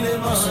امین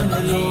مان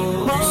لو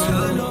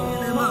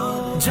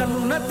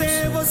جنت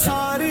وہ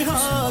ساری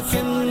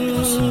حاکم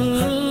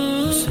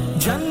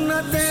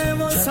جنت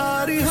وہ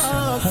ساری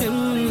حاکم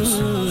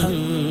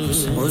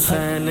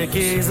حسین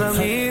کی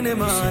زمین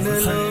مان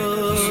لو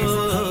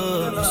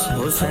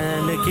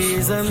حسین کی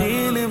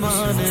زمین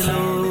مان لو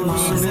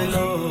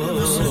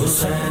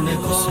حسین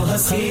کو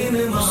حسین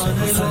مان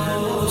لو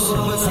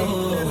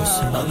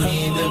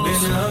امین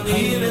بن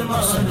امین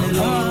مان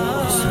لو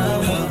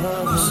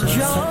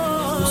یا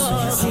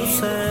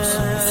حسین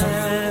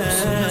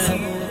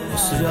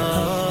یا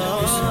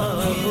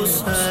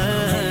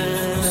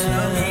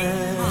حسین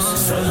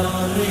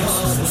سلام یا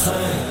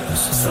حسین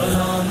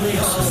سلام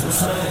یا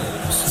حسین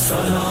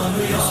سلام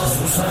یا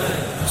حسین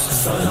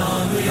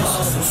سلام یا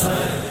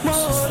حسین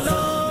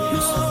مولا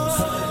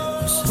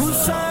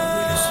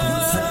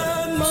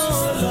حسین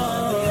مولا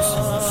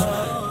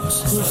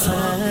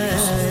حسین.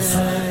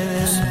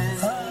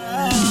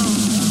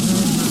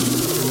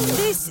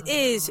 This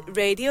is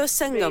Radio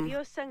Sangam.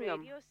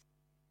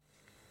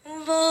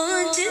 وہ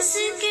جس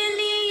کے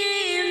لیے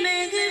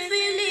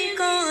محفل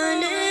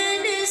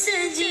کونین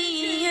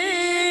سجی ہے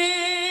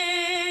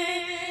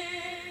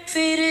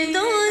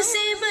فردوس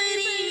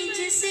بری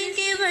جس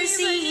کے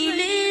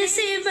وسیلے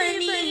سے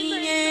بنی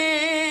ہے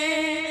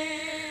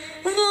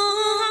وہ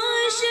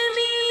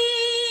ہاشمی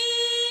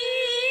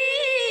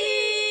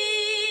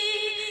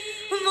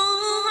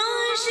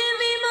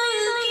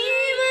ماکی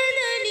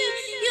ودنی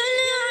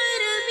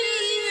العربی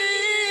ہے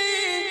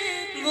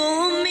وہ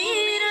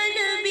میرا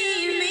نبی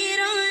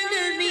میرا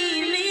نبی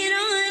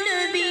میرا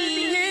نبی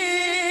ہے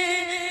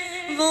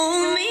وہ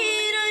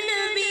میرا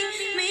نبی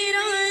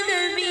میرا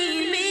نبی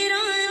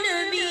میرا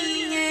نبی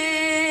ہے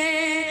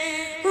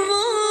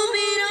وہ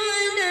میرا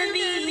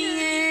نبی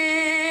ہے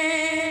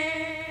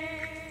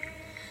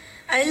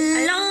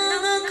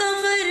اللہ کا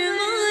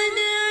فرمان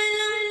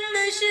علم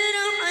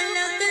نشرح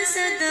لك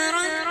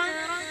صدرك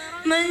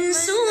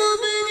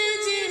منسوب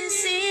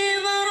جنسي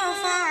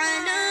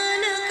ورفعنا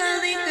لك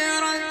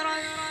ذكرك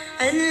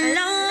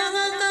اللہ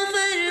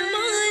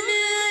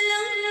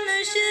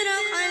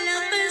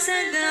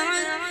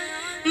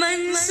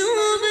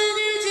منسوب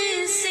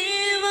جسے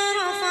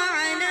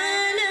ورفعنا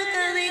لك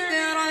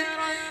ذکرک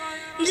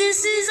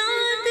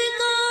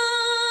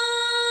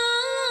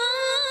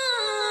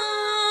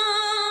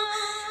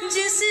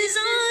جس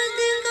ذات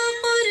کا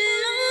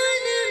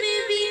قرآن میں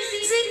بھی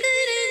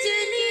ذکر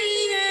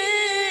جلی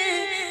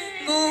ہے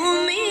وہ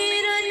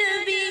میرا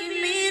نبی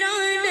میرا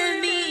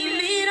نبی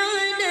میرا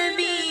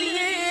نبی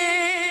ہے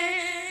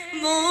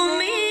وہ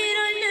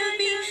میرا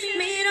نبی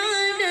میرا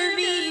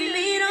نبی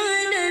میرا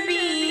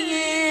نبی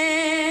ہے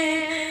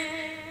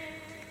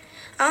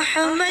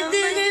احمد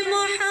ہے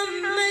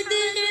محمد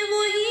ہے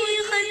وہی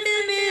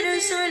ختم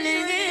رسول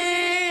ہے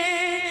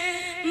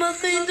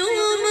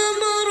مخدوم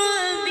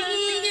مربی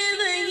ہے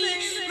وہی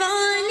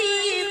والی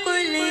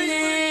کل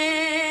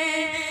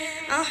ہے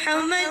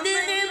احمد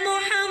ہے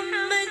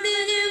محمد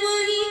ہے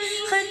وہی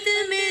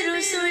ختم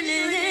رسول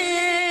ہے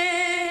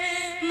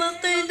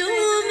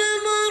مخدوم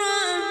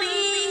مربی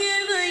ہے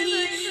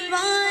وہی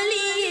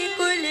والی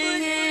کل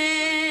ہے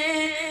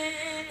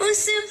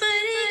اس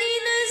پر ہی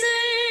نظر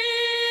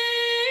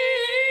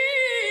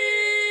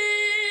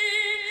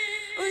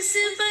اس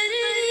پر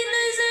ہی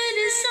نظر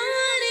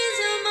سارے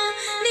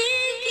زمانے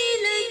کی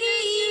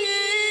لگی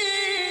ہے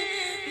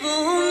وہ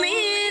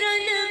میرا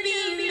نبی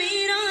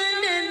میرا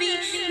نبی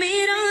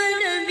میرا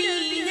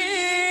نبی ہے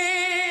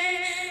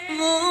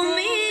وہ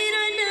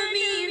میرا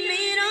نبی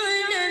میرا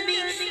نبی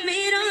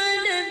میرا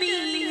نبی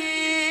ہے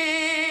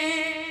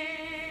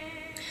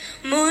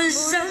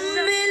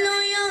مزمل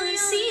و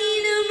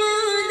یاسین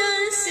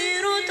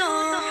مدثر و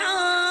طٰہٰ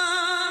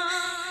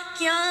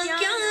کیا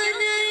کیا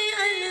نئے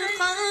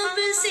القاب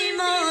سے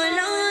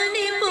مولا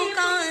نے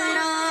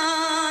پکارا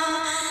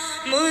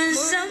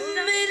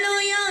مزمل و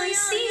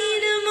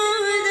یاسین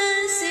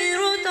مدثر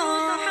و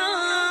طٰہٰ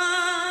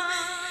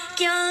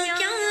کیا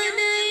کیا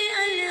نئے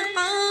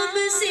القاب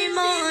سے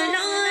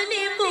مولا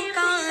نے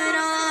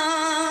پکارا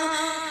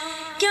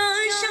کیا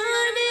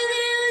شان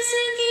ہے اس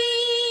کی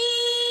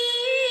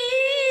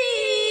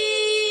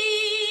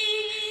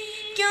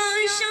کیا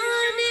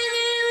شان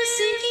ہے اس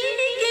کی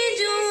کہ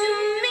جو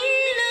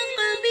میرا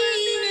نبی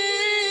ہے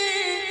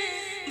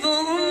وہ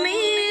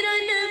میرا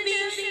نبی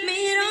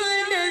میرا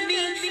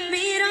نبی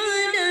میرا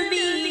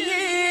نبی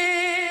ہے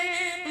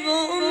وہ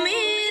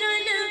میرا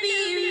نبی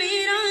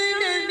میرا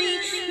نبی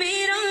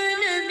میرا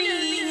نبی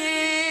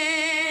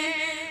ہے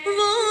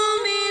وہ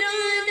میرا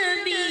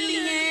نبی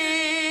ہے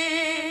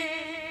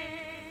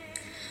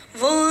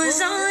وہ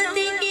ذات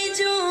کی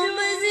جو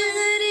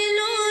مظہر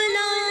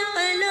لولا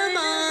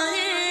قلمہ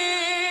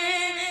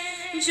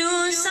ہے جو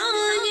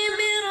صاحب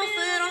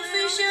رف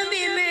شب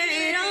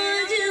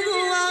معراج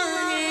ہوا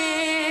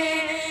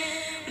ہے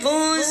وہ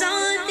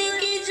ذات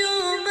کی جو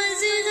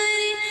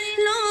مظہر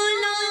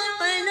لولا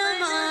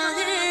قلمہ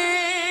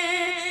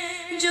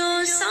ہے جو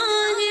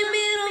صاحب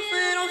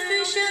رف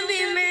شب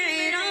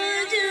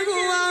معراج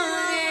ہوا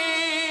ہے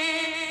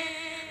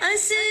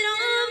اسرا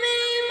میں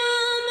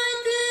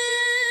امامت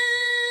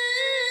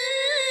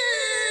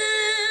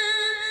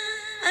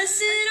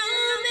اسرا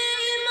میں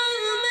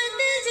امامت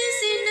جس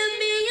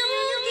نبیوں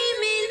کی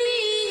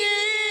ملی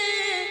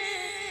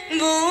ہے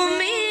وہ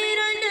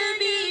میرا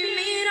نبی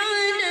میرا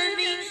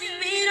نبی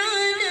میرا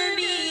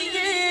نبی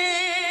ہے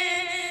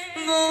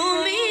وہ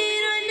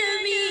میرا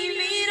نبی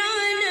میرا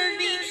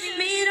نبی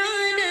میرا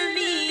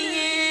نبی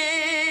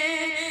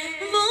ہے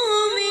وہ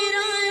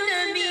میرا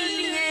نبی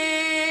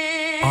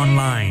ہے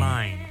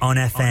Online, on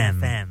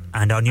FM,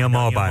 and on your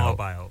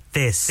mobile.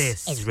 This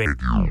is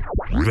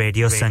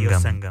Radio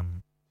Sangam.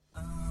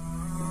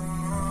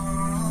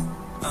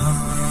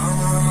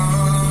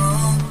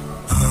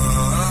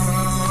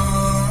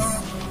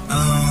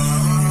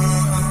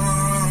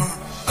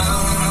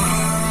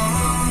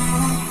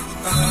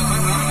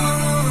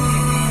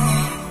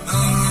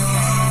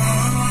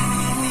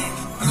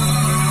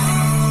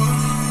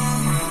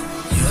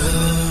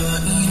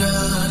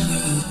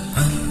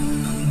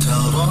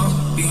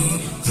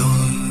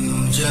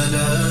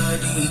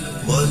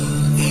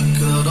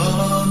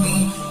 والإكرام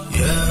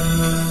يا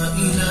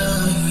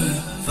إلهي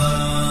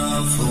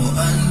فاعف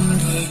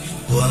عني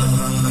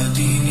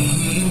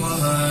واهدني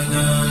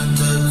ولا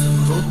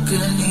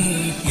تتركني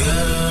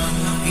يا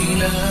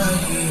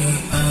إلهي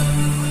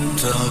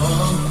أنت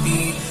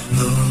ربي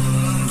ذو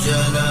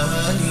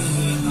الجلال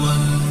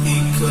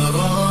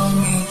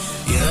والإكرام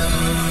يا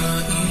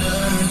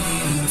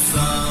إلهي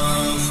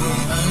فاعف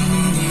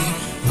عني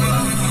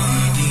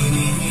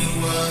واهدني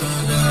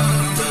ولا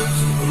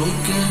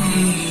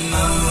تتركني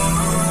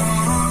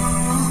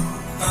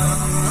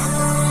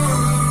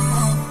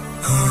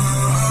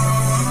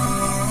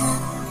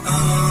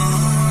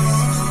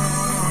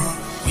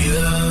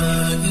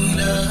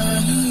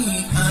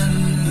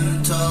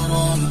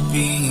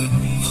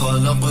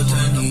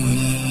خلقتني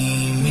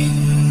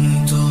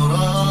من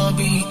تراب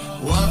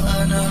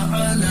وأنا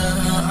على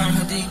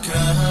عهدك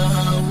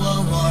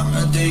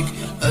ووعدك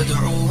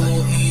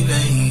أدعو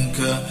إليك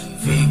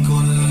في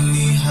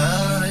كل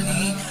حال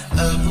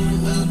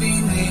أبوء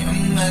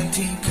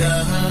بنعمتك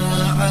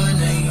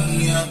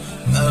علي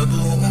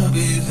أبوء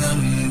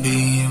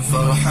بذنبي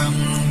فارحم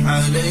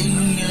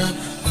علي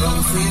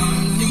فاغفر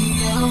لي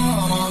يا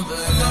رب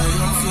لا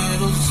يغفر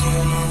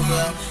الذنوب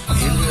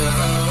إلا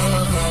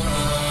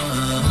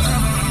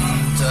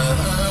أنت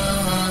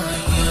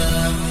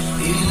يا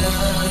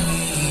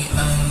إلهي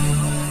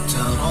أنت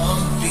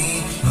ربي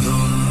ذو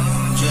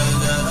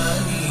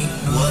الجلال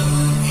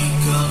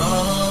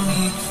والإكرام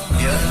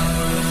يا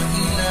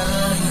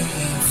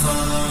إلهي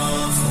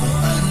فاعف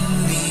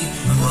عني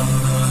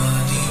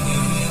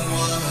واهدني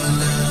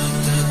ولا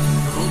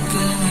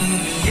تتركني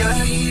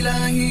يا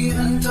إلهي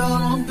أنت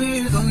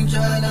ربي ذو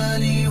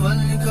الجلال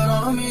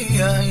والإكرام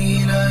يا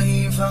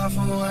إلهي فاعف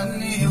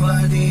عني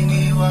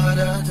واهدني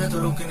ولا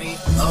تتركني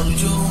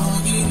أرجو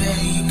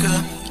إليك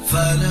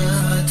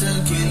فلا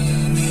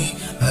تكلني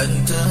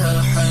أنت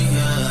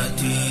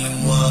حياتي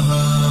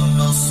وها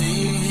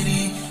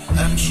مصيري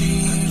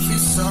أمشي في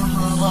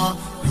الصحراء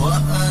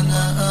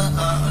وأنا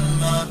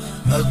أعمى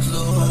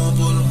أطلب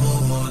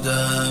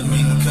الهدى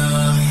منك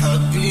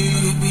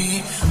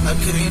حبيبي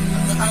أكرم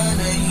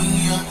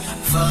علي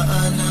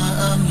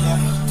فأنا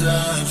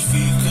محتاج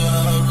فيك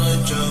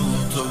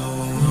رجوت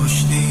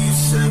رشدي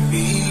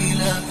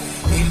السبيل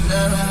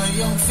إلا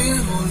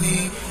يغفر لي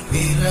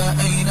إلى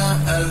أين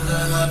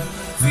أذهب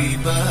في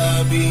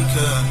بابك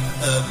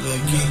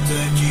أبكي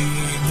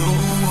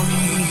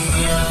تجدني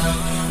يا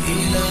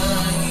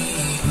إلهي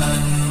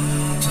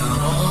أنت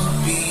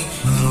ربي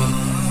ذو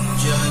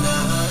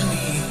الجلال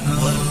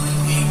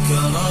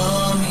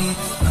والإكرام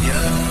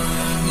يا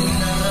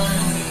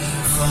إلهي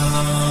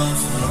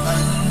فاعف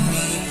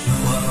عني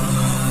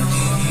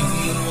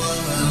واهدني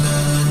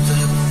ولا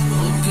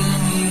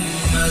تتركني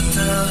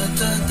متى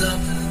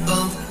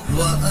تدبر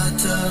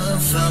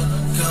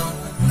وأتفكر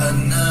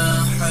أن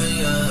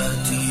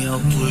حياتي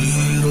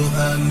يطير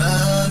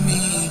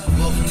أمامي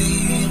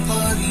وقتي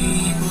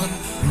قريب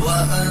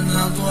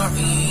وأنا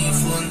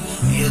ضعيف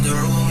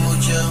يدعو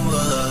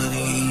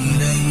جواري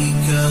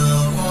إليك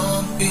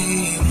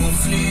ربي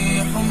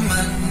مفلح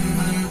من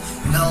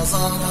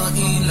نظر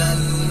إلى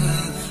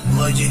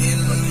الوجه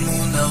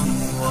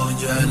المنور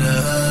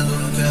جلال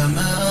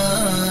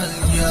الكمال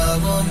يا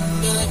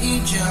رب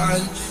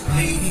اجعل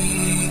لي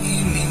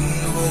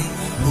منهم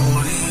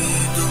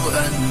أريد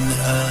أن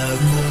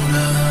أكون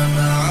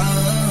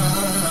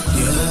معاك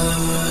يا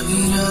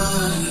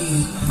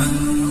إلهي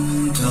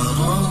أنت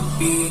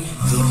ربي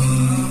ذو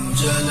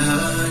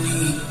الجلال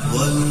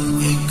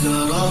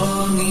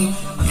والإكرام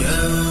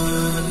يا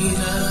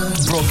إلهي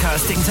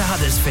Broadcasting to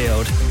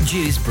Huddersfield,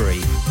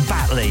 Dewsbury,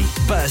 Batley,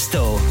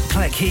 Birstall,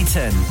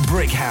 Cleckheaton,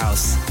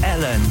 Brickhouse,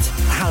 Elland,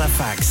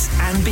 Halifax and